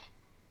Senator.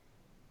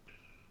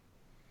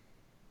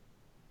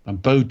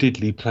 And Bo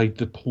Diddley played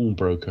the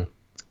pawnbroker.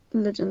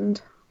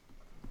 Legend.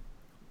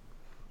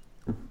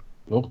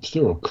 Well,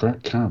 still a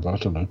crack cab, I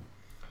don't know.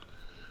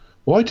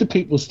 Why do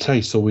people's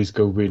tastes always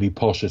go really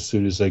posh as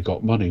soon as they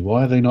got money?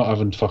 Why are they not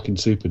having fucking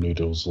super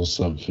noodles or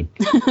something?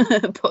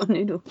 Pot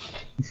noodle.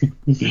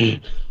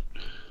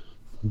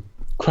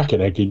 Crack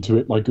an egg into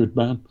it, my good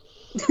man.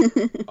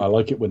 I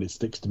like it when it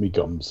sticks to me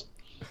gums.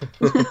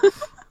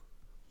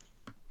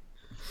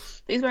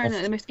 He's wearing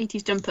the most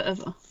 80s jumper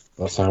ever.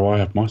 That's how I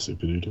have my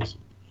super noodles.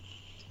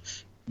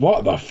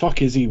 What the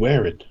fuck is he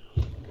wearing?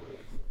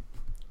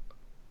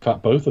 In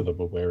fact, both of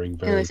them are wearing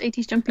very... Yeah, those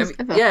 80s jumpers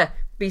ever. Yeah,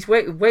 but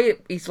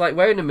he's like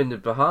wearing them in the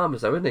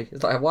Bahamas, though, isn't he?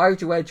 It's like, why would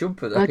you wear a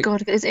jumper? Oh my god,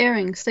 look at his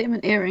earrings.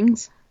 Statement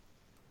earrings.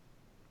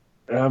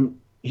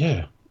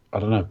 Yeah, I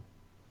don't know.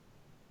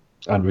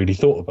 I hadn't really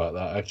thought about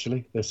that,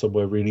 actually. They're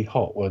somewhere really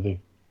hot, were they?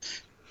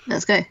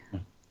 Let's go.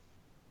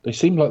 They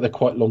seem like they're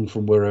quite long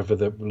from wherever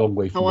they're long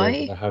way from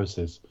wherever their house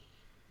is.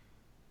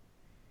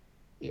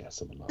 Yeah,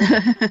 something like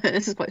that.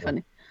 This is quite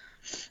funny.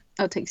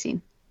 Outtake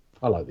scene.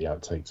 I like the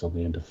outtakes on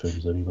the end of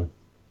films anyway.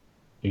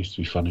 It used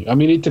to be funny. I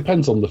mean, it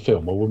depends on the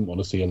film. I wouldn't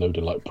want to see a load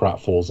of like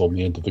pratfalls on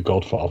the end of The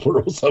Godfather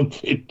or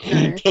something.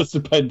 It does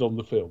depend on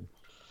the film.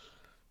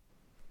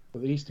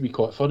 But they used to be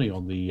quite funny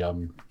on the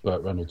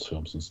Burt Reynolds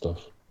films and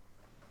stuff.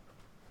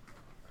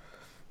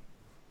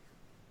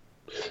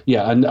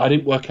 Yeah, and I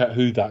didn't work out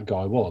who that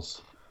guy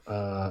was.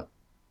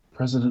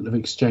 President of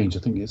Exchange,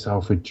 I think it's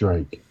Alfred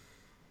Drake.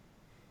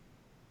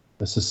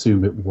 Let's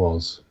assume it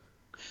was.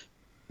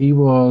 He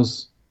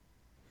was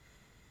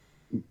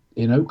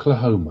in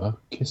Oklahoma.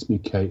 Kiss Me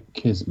Kate,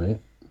 Kismet.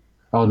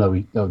 Oh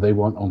no, they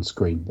weren't on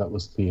screen. That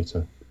was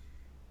theatre.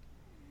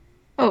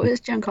 Oh,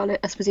 it's Giancarlo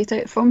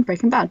Esposito from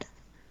Breaking Bad.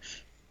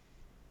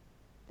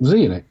 Was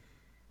he in it?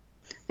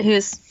 He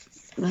was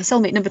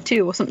cellmate number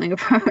 2 or something.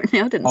 Apparently,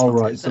 I didn't. Oh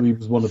right, so he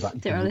was one of that.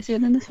 Didn't really see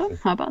him in this one.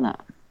 How about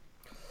that?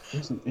 He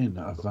wasn't in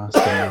a vast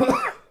amount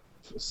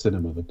of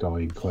cinema. The guy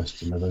in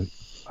question,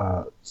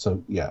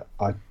 so yeah,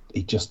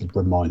 he just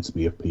reminds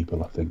me of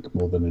people. I think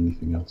more than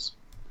anything else.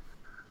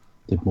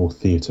 Did more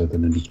theatre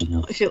than anything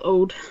else. I feel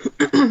old.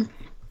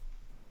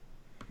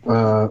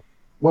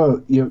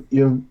 Well,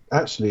 you're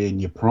actually in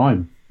your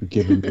prime,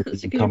 given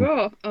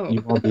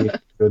the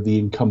the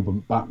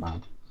incumbent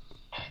Batman.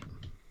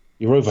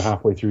 You're over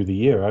halfway through the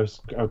year.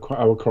 How's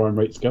our crime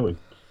rate's going?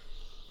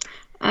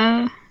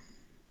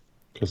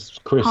 Because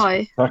Chris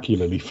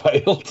spectacularly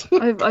failed.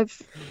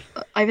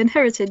 I've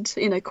inherited,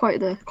 quite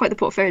the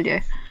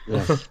portfolio.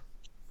 Yes.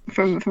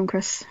 From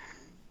Chris.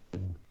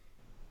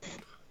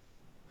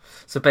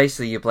 So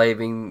basically, you're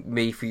blaming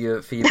me for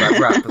your bad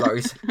rap.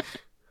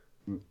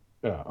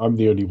 Yeah, I'm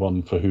the only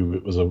one for whom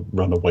it was a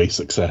runaway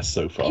success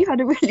so far. You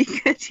had a really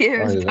good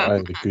year. I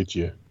had a good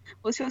year.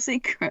 What's your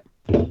secret?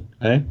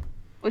 Eh?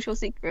 What's your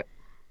secret?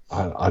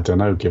 I don't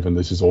know, given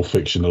this is all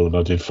fictional and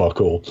I did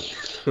fuck all.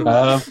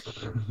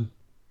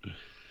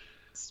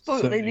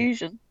 Spoil the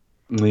illusion.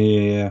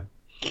 Yeah.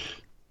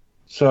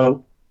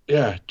 So,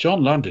 yeah,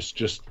 John Landis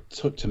just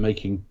took to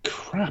making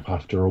crap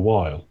after a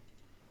while.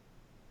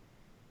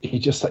 He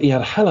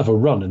had a hell of a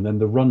run, and then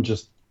the run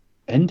just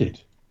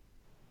ended.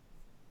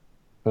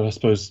 But I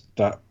suppose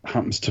that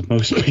happens to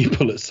most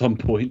people at some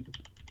point.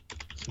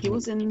 He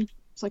was in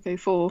Psycho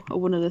 4 or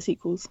one of the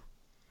sequels.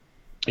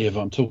 Yeah,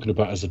 but I'm talking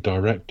about as a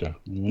director.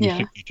 When you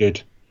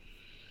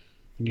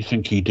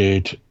think he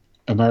did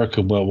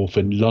American Werewolf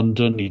in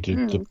London, he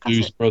did The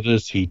Blues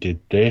Brothers, he did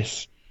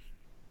this,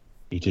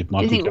 he did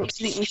Michael Jackson's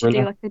Do you think we should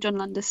do like a John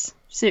Landis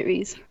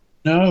series?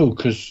 No,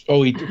 because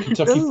he did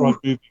Kentucky Fried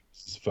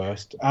Movies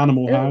first,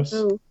 Animal House,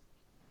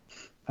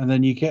 and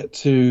then you get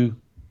to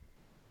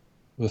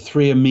The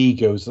Three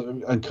Amigos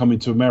and Coming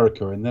to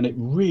America, and then it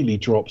really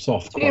drops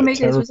off. Three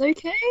Amigos was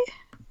okay.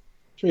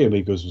 Three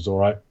Amigos was all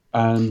right.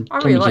 And I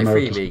really like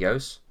Three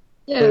Amigos.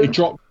 Yeah, it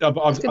dropped. But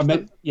I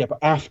meant, but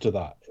after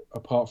that,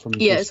 apart from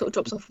it sort of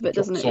drops off a bit,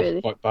 doesn't it?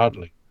 Really, quite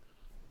badly.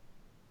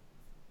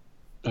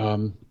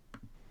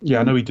 Yeah,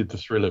 I know he did the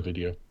Thriller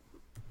video.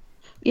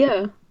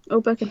 Yeah,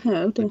 back in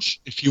here.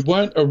 If you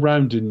weren't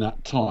around in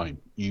that time,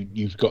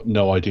 you've got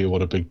no idea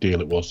what a big deal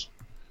it was.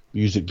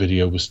 Music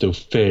video was still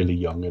fairly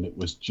young, and it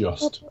was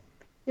just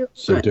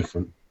so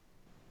different.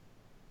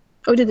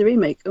 Oh, did the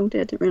remake? Oh,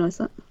 dear, I didn't realise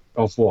that.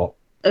 Of what?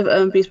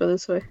 Of Blues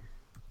Brothers, sorry.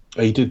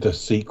 He did the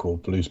sequel,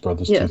 Blues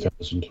Brothers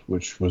 2000,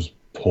 which was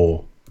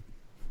poor.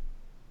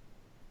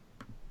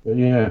 But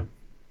yeah.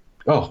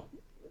 Oh,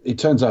 it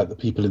turns out the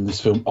people in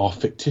this film are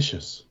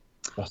fictitious.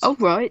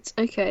 Right,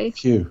 okay.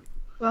 Phew.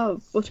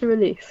 Wow, what a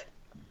relief.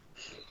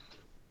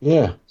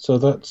 Yeah, so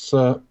that's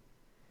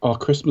our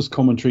Christmas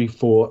commentary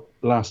for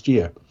last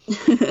year.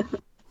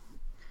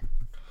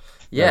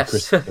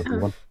 Yes.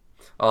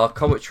 Our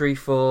commentary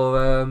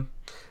for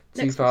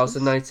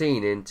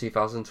 2019 in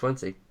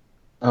 2020.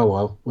 Oh,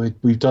 well,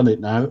 we've done it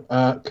now.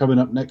 Coming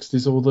up next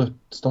is all the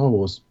Star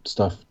Wars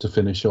stuff to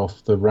finish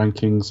off the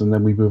rankings, and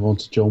then we move on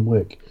to John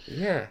Wick.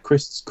 Yeah.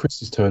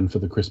 Chris's turn for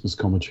the Christmas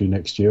commentary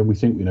next year, and we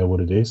think we know what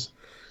it is.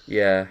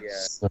 Yeah.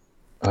 So,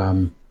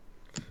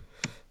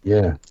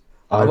 yeah.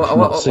 I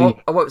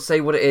won't say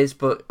what it is,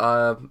 but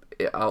I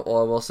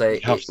will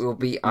say it will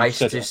be Ice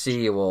to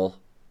See You All.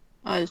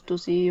 Ice to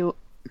See You.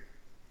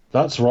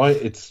 That's right,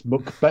 it's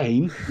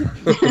McBain.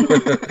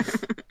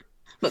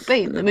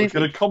 McBain, the movie. We're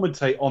going to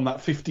commentate on that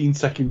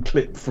 15-second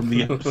clip from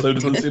the episode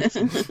of The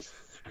Simpsons.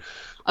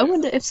 I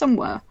wonder if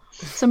somewhere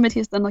somebody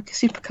has done like a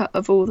supercut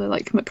of all the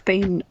like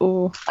McBain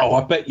or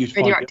I bet you'd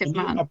Radioactive find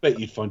it. Man. I bet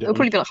you'd find it. It'll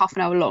probably be like half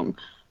an hour long,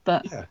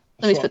 but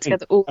somebody's put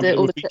together all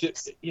the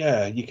clips.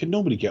 You can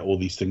normally get all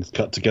these things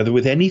cut together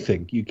with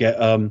anything. You get,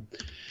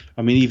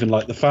 even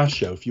like the Fast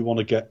Show. If you want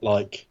to get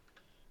like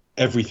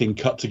everything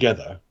cut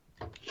together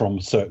from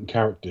certain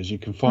characters, you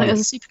can find.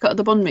 There's a supercut of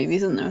the Bond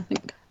movies, isn't there? I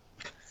think.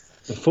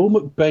 The full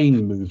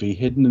McBain movie,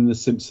 hidden in The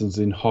Simpsons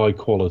in high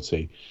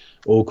quality.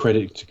 All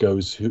credit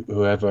goes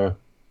whoever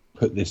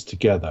put this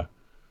together.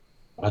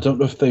 I don't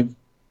know if they've...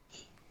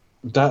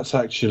 That's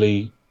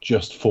actually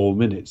just 4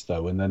 minutes,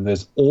 though. And then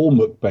there's all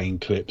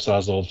McBain clips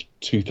as of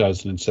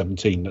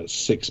 2017. That's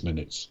 6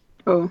 minutes.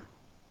 Oh.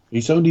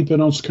 He's only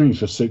been on screen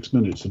for 6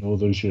 minutes in all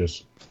those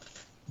years.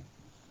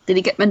 Did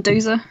he get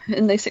Mendoza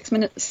in those 6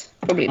 minutes?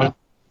 Probably not.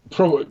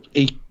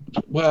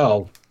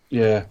 Well,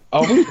 yeah. I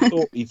would have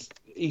thought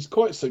he's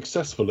quite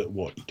successful at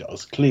what he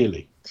does,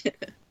 clearly.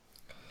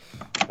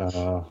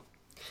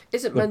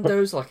 Isn't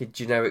Mendoza like a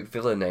generic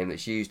villain name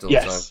that's used all the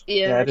time?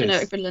 Yeah,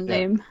 generic villain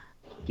name.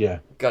 Yeah.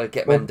 Gotta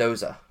get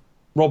Mendoza.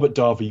 Robert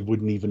Davi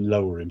wouldn't even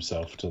lower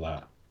himself to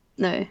that.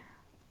 No.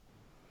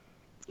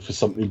 For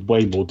something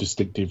way more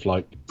distinctive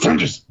like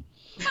Sanchez.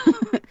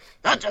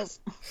 Sanchez.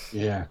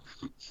 Yeah.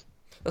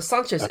 Well,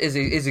 Sanchez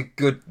is a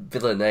good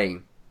villain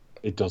name.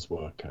 It does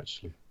work,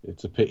 actually.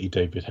 It's a pity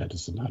David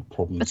Hedison had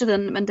problems. Better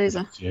than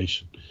Mendoza.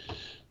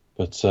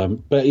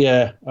 But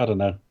yeah, I don't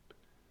know.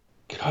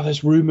 God,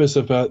 there's rumours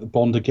about the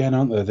Bond again,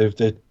 aren't there?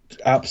 They're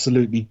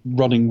absolutely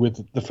running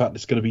with the fact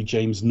it's going to be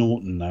James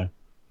Norton now.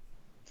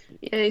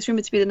 Yeah, he's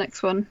rumoured to be the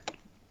next one.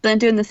 Then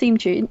doing the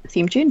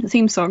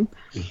theme song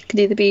could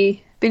either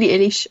be Billie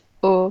Eilish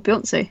or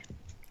Beyonce.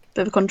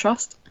 Bit of a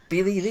contrast.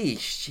 Billie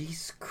Eilish,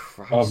 Jesus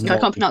Christ! I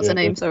can't pronounce her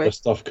name. Sorry.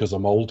 Stuff because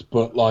I'm old,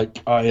 but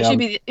like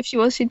if she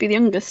was, she'd be the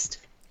youngest.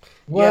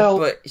 Well, yeah,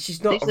 but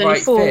she's not a right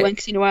fit. 4 when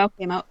Casino Royale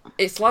came out.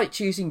 It's like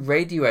choosing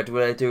Radiohead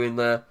when they're doing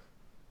the.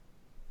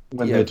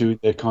 They're doing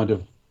their kind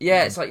of.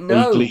 Yeah, it's like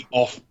no. Vaguely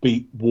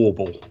offbeat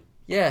warble.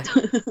 Yeah.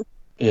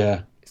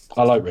 Yeah,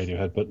 I like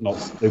Radiohead, but not.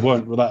 They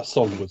weren't. Well, that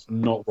song was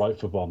not right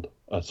for Bond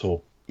at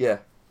all. Yeah.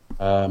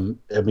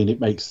 It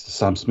makes the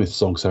Sam Smith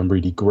song sound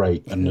really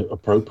great and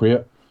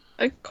appropriate.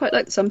 I quite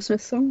like the Sam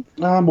Smith song.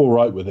 I'm all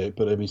right with it,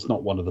 but it's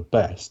not one of the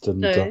best.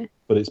 And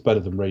but it's better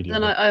than Radiohead.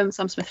 And I am a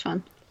Sam Smith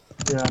fan.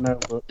 Yeah, I know.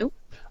 But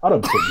I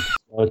don't particularly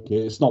like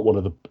it. It's not one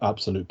of the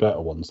absolute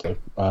better ones, though.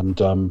 And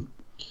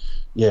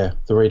the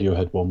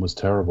Radiohead one was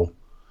terrible.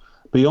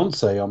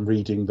 Beyonce, I'm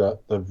reading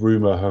that the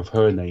rumour of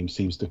her name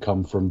seems to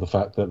come from the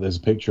fact that there's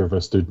a picture of her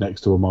stood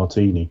next to a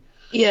martini.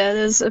 Yeah,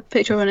 there's a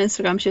picture of her on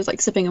Instagram. She was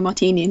like sipping a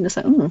martini, and it's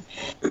like,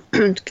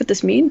 could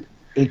this mean?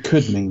 It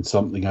could mean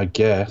something, I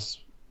guess.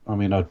 I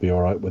mean, I'd be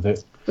all right with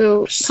it.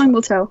 Well, time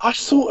will tell. I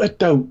sort of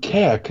don't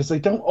care because they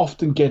don't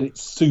often get it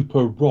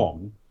super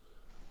wrong,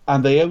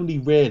 and they only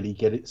rarely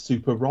get it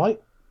super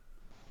right.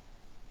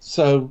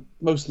 So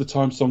most of the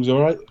time, songs are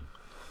all right.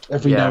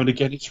 Every now and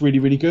again, it's really,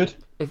 really good.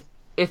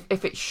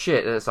 If it's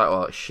shit, then it's like,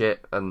 oh, it's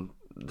shit, and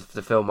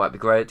the film might be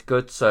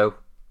good. So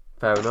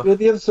fair enough. Yeah,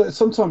 the other side,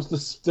 sometimes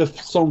the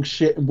song's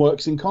shit and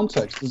works in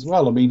context as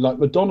well. I mean, like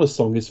Madonna's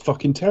song is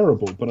fucking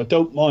terrible, but I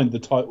don't mind the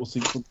title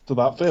sequence to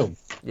that film.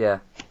 Yeah.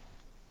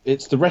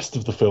 It's the rest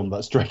of the film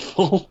that's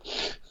dreadful.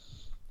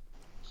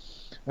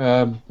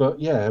 But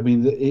yeah, I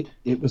mean,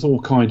 it was all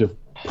kind of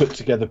put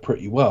together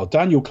pretty well.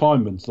 Daniel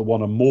Kleinman's the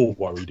one I'm more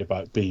worried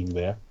about being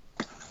there.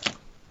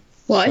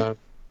 Why?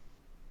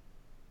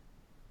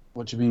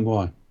 What do you mean,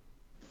 why?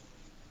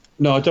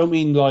 No, I don't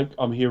mean like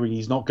I'm hearing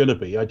he's not going to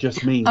be. I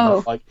just mean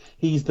that, like,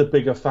 he's the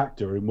bigger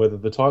factor in whether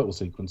the title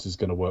sequence is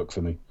going to work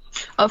for me.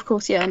 Of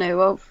course, yeah, I know.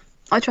 Well,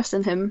 I trust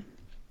in him.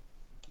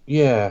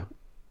 Yeah.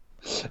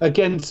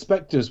 Again,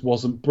 Spectres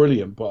wasn't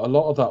brilliant, but a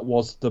lot of that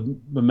was the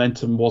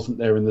momentum wasn't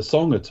there in the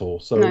song at all.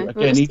 So no,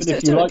 again, even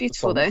if you like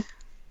beautiful the song,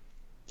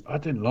 though. I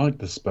didn't like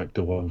the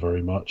Spectre one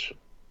very much.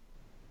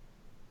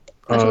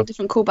 I tried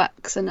different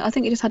callbacks, and I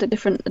think it just had a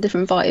different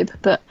vibe.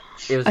 But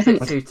it was a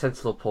bit too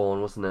tentacle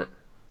porn, wasn't it?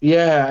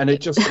 Yeah, and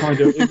it just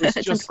kind of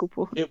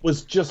it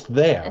was just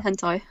there.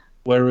 Hentai.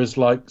 Whereas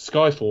like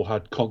Skyfall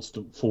had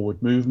constant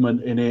forward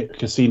movement in it,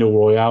 Casino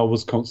Royale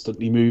was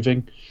constantly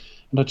moving,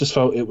 and I just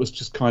felt it was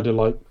just kind of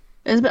like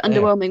it was a bit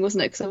underwhelming,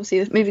 wasn't it? Because obviously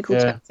a movie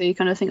called Spectre, you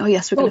kind of think, oh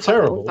yes, we're going to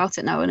find out all about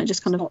it now, and it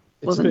just kind of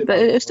wasn't. But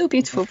it was still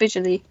beautiful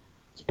visually.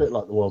 It's a bit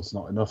like The World's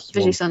Not Enough.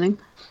 Visually stunning.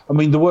 I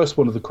mean, the worst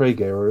one of the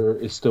Craig era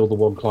is still the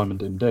one Kleiman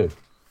didn't do.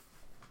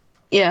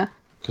 Yeah.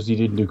 Because he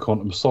didn't do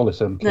Quantum of Solace.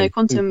 MK. No,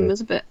 Quantum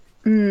was a bit.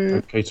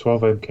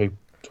 MK12,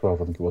 MK12, I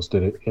think it was.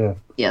 Did it? Yeah.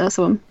 Yeah, that's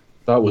the one.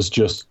 That was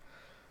just.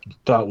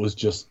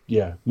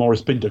 Yeah.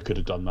 Maurice Binder could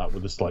have done that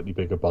with a slightly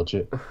bigger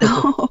budget.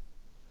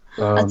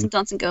 And some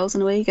dancing girls,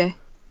 and away you go.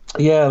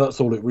 Yeah, that's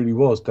all it really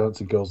was.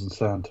 Dancing girls and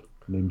sand,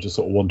 and him just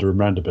sort of wandering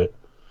around a bit.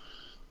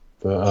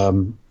 But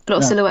a lot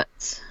of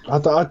silhouettes. I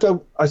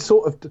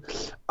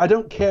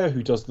don't care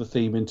who does the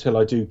theme until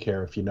I do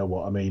care, if you know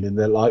what I mean. And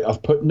they're like,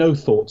 I've put no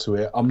thought to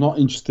it. I'm not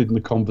interested in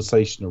the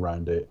conversation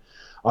around it.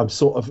 I'm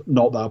sort of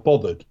not that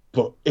bothered.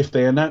 But if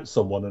they announce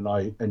someone and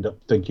I end up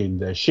thinking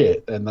they're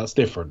shit, then that's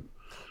different.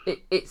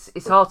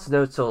 It's hard to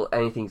know till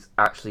anything's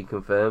actually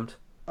confirmed.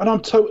 And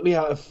I'm totally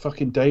out of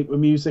fucking date with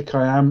music.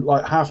 I am.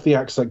 Like, half the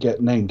acts that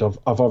get named,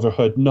 I've either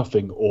heard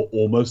nothing or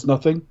almost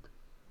nothing.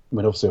 I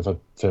mean, obviously, I've had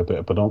a fair bit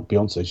of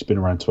Beyonce. She's been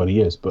around 20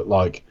 years. But,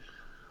 like,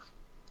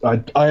 I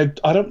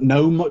don't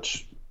know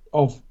much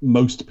of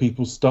most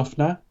people's stuff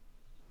now.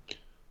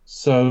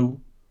 So,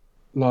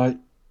 like,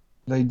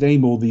 they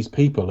name all these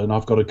people, and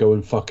I've got to go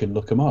and fucking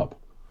look them up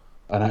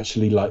and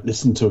actually, like,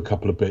 listen to a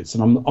couple of bits.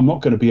 And I'm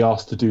not going to be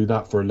asked to do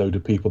that for a load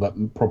of people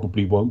that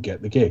probably won't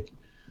get the gig.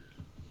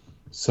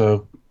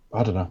 So,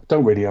 I don't know.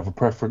 Don't really have a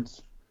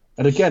preference.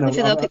 And again, I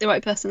think they'll pick the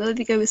right person. They'll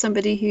either go with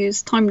somebody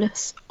who's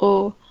timeless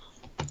or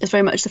is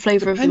very much the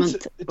flavour of the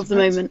month, of the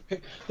moment.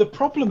 The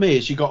problem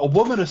is you got a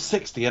woman of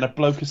 60 and a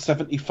bloke of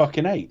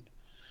 78.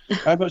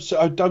 How much?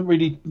 I don't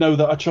really know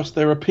that I trust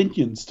their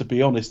opinions, to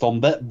be honest,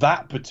 on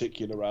that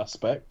particular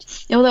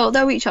aspect. Yeah, well,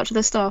 they'll reach out to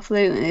their staff,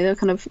 don't they? They'll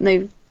kind of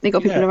know they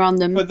got people around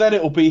them. But then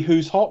it'll be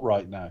who's hot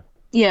right now.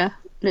 Yeah,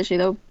 literally,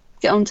 they'll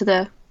get on to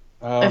their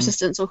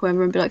assistants or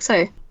whoever and be like,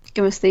 "So,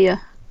 give us the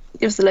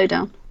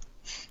lowdown."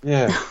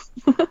 Yeah.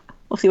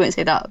 Obviously, won't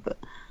say that, but.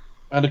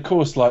 And of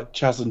course, like,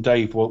 Chaz and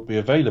Dave won't be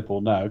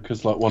available now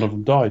because, like, one of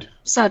them died.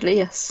 Sadly,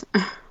 yes.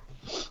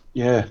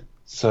 Yeah.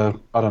 So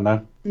I don't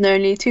know. And there are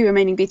only 2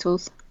 remaining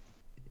Beatles.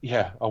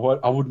 Yeah, I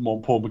wouldn't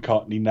want Paul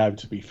McCartney now,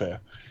 to be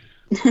fair.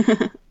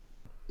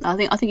 I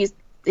think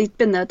he's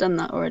been there, done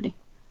that already.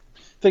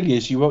 Thing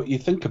is, you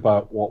think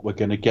about what we're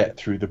going to get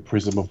through the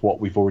prism of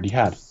what we've already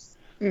had.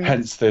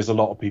 Hence, there's a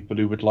lot of people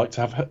who would like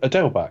to have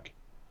Adele back.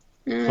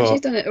 She's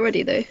done it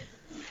already, though.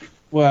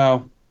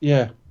 Well,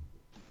 yeah.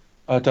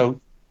 I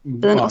don't.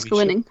 But then Oscar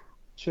winning.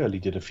 Shirley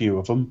did a few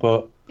of them,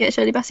 but yeah,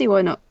 Shirley Bassey,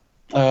 why not?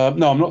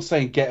 No, I'm not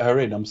saying get her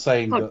in. I'm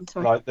saying that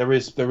like there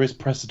is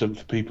precedent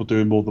for people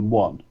doing more than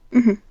one.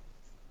 Mm-hmm.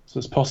 So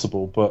it's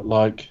possible, but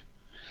like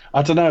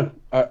I don't know.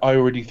 I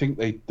already think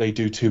they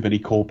do too many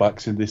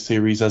callbacks in this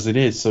series as it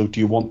is. So do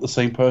you want the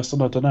same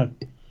person? I don't know.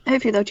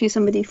 Hopefully they'll choose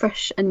somebody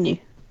fresh and new.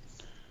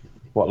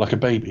 What, like a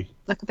baby?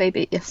 Like a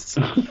baby, yes.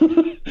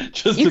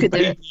 Just you a could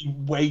baby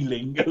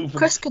wailing over.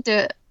 Chris could do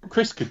it.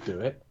 Chris could do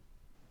it.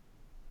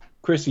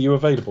 Chris, are you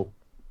available?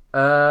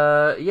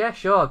 Yeah,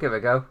 sure, I'll give it a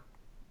go.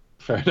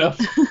 Fair enough.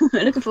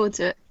 Looking forward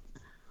to it.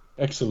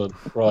 Excellent.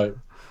 Right.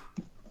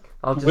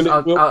 I'll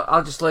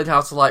just learn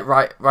how to like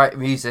write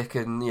music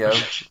and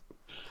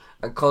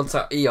and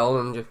contact Eon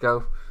and just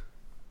go.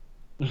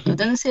 I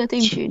don't see a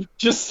theme tune.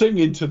 Just sing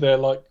into their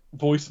like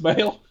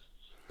voicemail.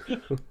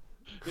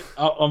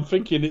 I'm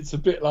thinking it's a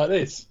bit like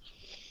this.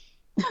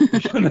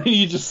 And then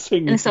you just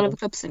sing. Instead of the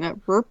club singer.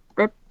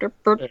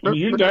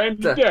 You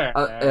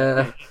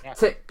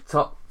tick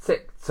tock,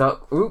 tick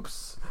tock.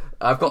 Oops,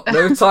 I've got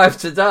no time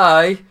to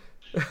die.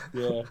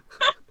 Yeah.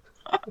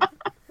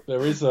 There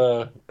was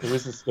a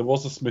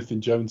Smith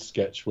and Jones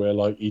sketch where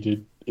like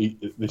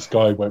this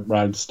guy went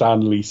round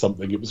Stanley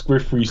something. It was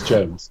Griff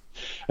Rhys-Jones,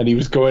 and he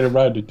was going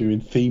around and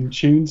doing theme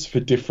tunes for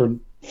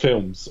different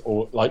films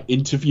or like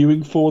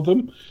interviewing for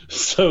them.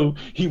 So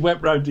he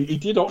went round. He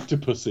did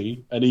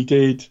Octopussy and he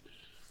did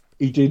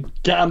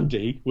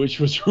Gandhi, which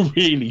was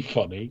really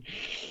funny.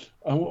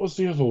 And what was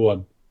the other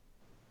one?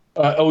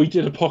 He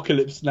did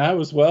Apocalypse Now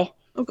as well.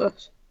 Oh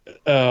gosh.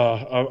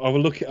 I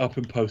will look it up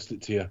and post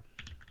it to you.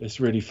 It's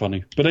really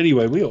funny. But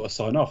anyway, we ought to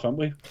sign off, haven't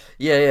we?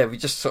 Yeah, we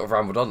just sort of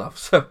rambled on now.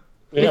 So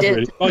we have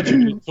really. I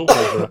didn't talk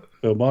over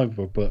film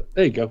either, but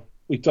there you go.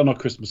 We've done our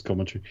Christmas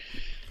commentary.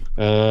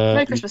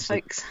 Merry Christmas,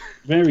 folks.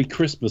 Merry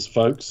Christmas,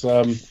 folks.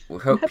 We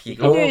hope you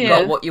all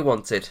got what you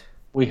wanted.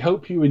 We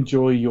hope you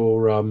enjoy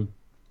your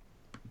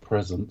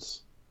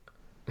presents.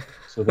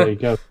 So there you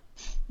go.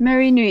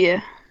 Merry New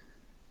Year.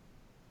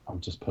 I'm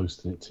just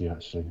posting it to you,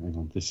 actually. Hang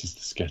on. This is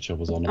the sketch I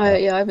was on. Oh,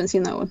 yeah, I haven't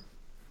seen that one.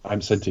 I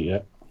haven't sent it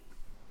yet.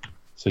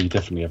 So you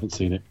definitely haven't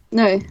seen it.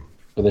 No.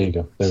 But there you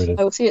go. There it is.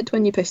 I will see it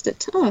when you post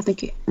it. Oh,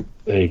 thank you.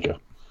 There you go.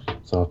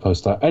 So I'll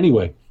post that.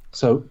 Anyway,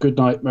 so good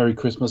night, Merry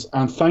Christmas.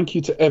 And thank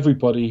you to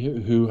everybody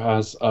who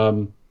has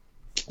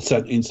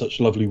sent in such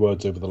lovely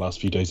words over the last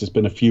few days. There's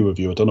been a few of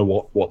you. I don't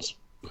know what's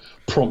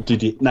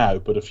prompted it now,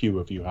 but a few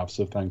of you have.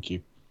 So thank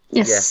you.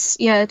 Yes.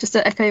 Yeah, just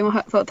to echo my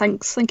heartfelt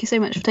thanks. Thank you so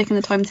much for taking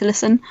the time to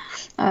listen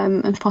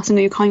and for passing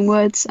all your kind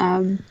words.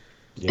 And,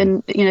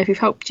 if we've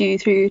helped you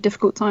through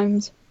difficult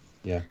times.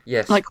 Yeah.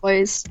 Yes.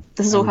 Likewise,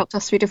 this has all helped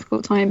us through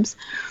difficult times.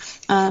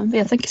 Thank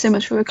you so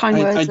much for your kind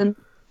words. And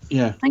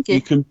yeah, thank you.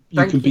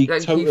 Thank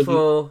you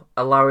for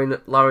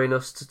allowing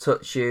us to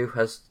touch you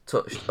has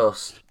touched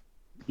us.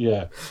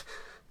 Yeah.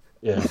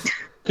 Yeah.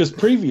 Because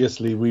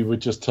previously we were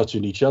just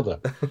touching each other.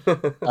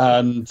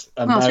 and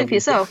now speak for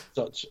yourself.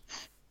 Touch...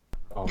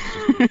 Oh,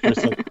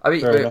 I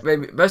mean,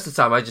 maybe most of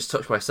the time I just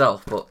touch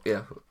myself, but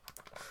yeah.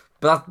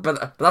 But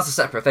that's a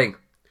separate thing.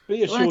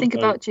 Be assured, when I think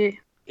about you,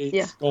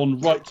 it's gone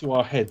right to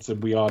our heads,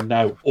 and we are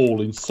now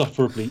all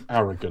insufferably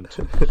arrogant.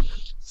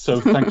 So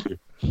thank you.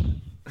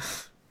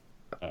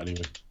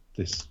 Anyway,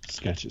 this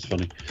sketch is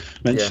funny.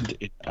 Mentioned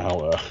in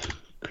our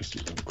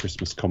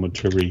Christmas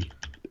commentary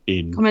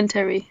in...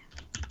 Commentary.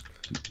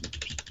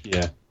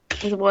 Yeah.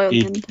 There's a wild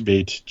in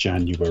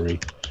mid-January.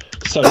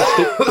 So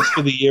it's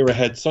for the year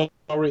ahead. Sorry,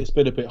 it's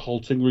been a bit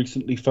halting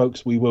recently,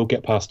 folks. We will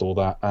get past all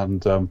that,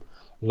 and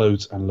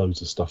loads and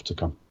loads of stuff to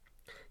come.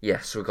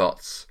 Yes, we've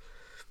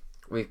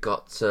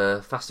got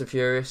Fast and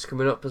Furious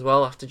coming up as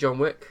well after John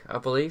Wick, I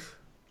believe.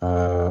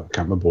 I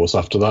can't remember what's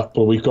after that,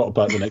 but we've got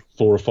about the next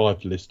 4 or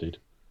 5 listed.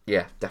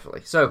 Yeah,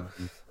 definitely. So,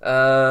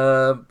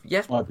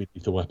 might be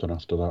Lethal Weapon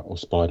after that, or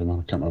Spider-Man.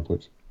 I can't remember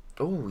which.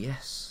 Oh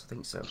yes, I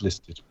think so.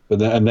 Listed,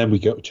 and then we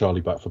get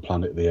Charlie back for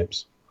Planet of the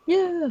Apes.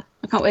 Yeah,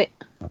 I can't wait.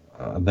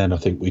 And then I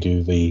think we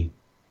do the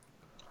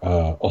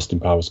Austin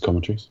Powers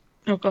commentaries.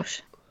 Oh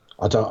gosh.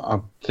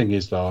 Thing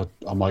is that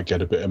I might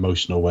get a bit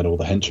emotional when all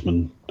the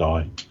henchmen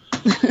die.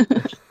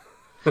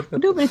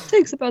 Nobody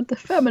thinks about the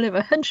family of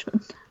a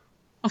henchman,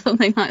 or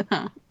something like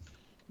that.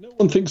 No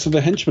one thinks of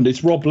the henchman.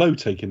 It's Rob Lowe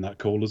taking that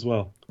call as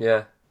well.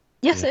 Yeah.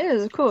 Yes, it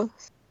is, of course.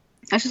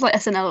 That's just like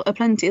SNL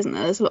aplenty, isn't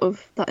there? There's a lot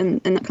of that in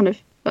that kind of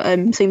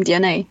same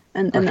DNA.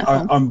 And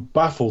I'm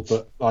baffled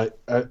that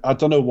I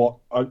don't know what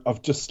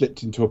I've just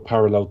slipped into a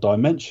parallel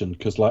dimension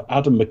because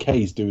Adam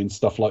McKay's doing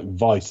stuff like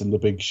Vice and The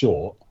Big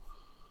Short,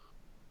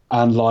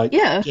 and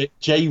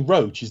Jay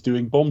Roach is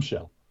doing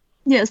Bombshell.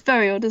 Yeah, it's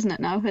very odd, isn't it?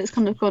 Now it's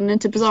kind of gone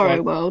into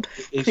Bizarro world.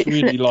 It's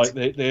really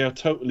flipped. They are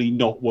totally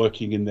not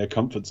working in their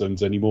comfort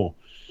zones anymore.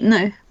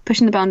 No,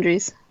 pushing the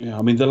boundaries. Yeah,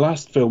 I mean the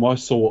last film I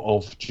saw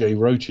of Jay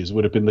Roach's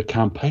would have been The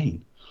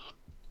Campaign.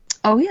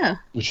 Oh yeah.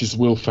 Which is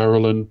Will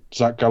Ferrell and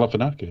Zach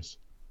Galifianakis.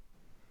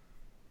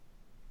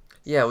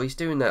 Yeah, well, he's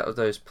doing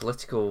those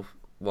political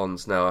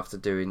ones now after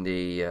doing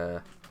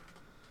the.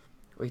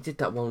 He did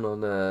that one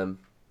on.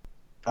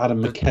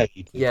 Adam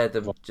McKay. Yeah,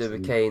 the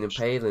McCain and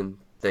Palin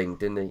thing,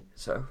 didn't he?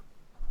 So.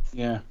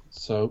 Yeah.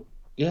 So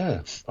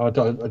yeah, I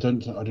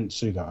didn't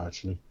see that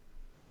actually.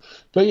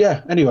 But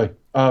yeah, anyway,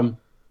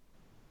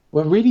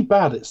 we're really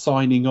bad at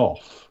signing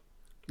off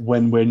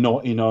when we're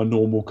not in our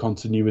normal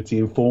continuity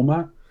and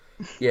format.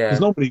 Yeah. Because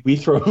normally we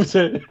throw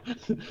it.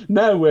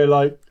 Now we're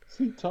like,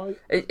 sit tight.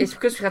 It's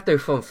because we have no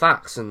fun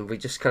facts and we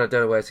just kind of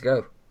don't know where to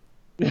go.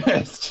 Yeah,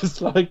 it's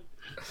just like,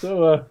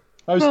 so,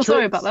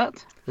 sorry about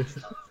that.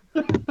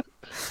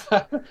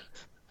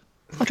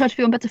 I'll try to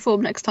be on better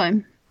form next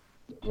time.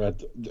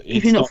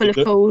 If you're not full of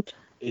cold.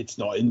 It's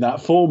not in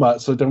that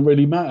format, so it don't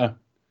really matter.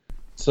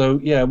 So,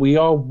 yeah, we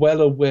are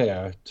well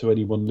aware to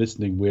anyone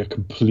listening we're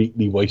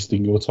completely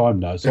wasting your time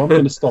now. So I'm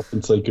going to stop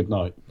and say good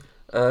night.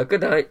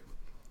 Good night.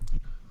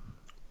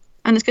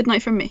 And it's good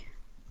night from me.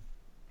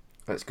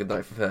 That's good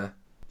night from her.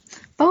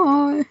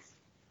 Bye.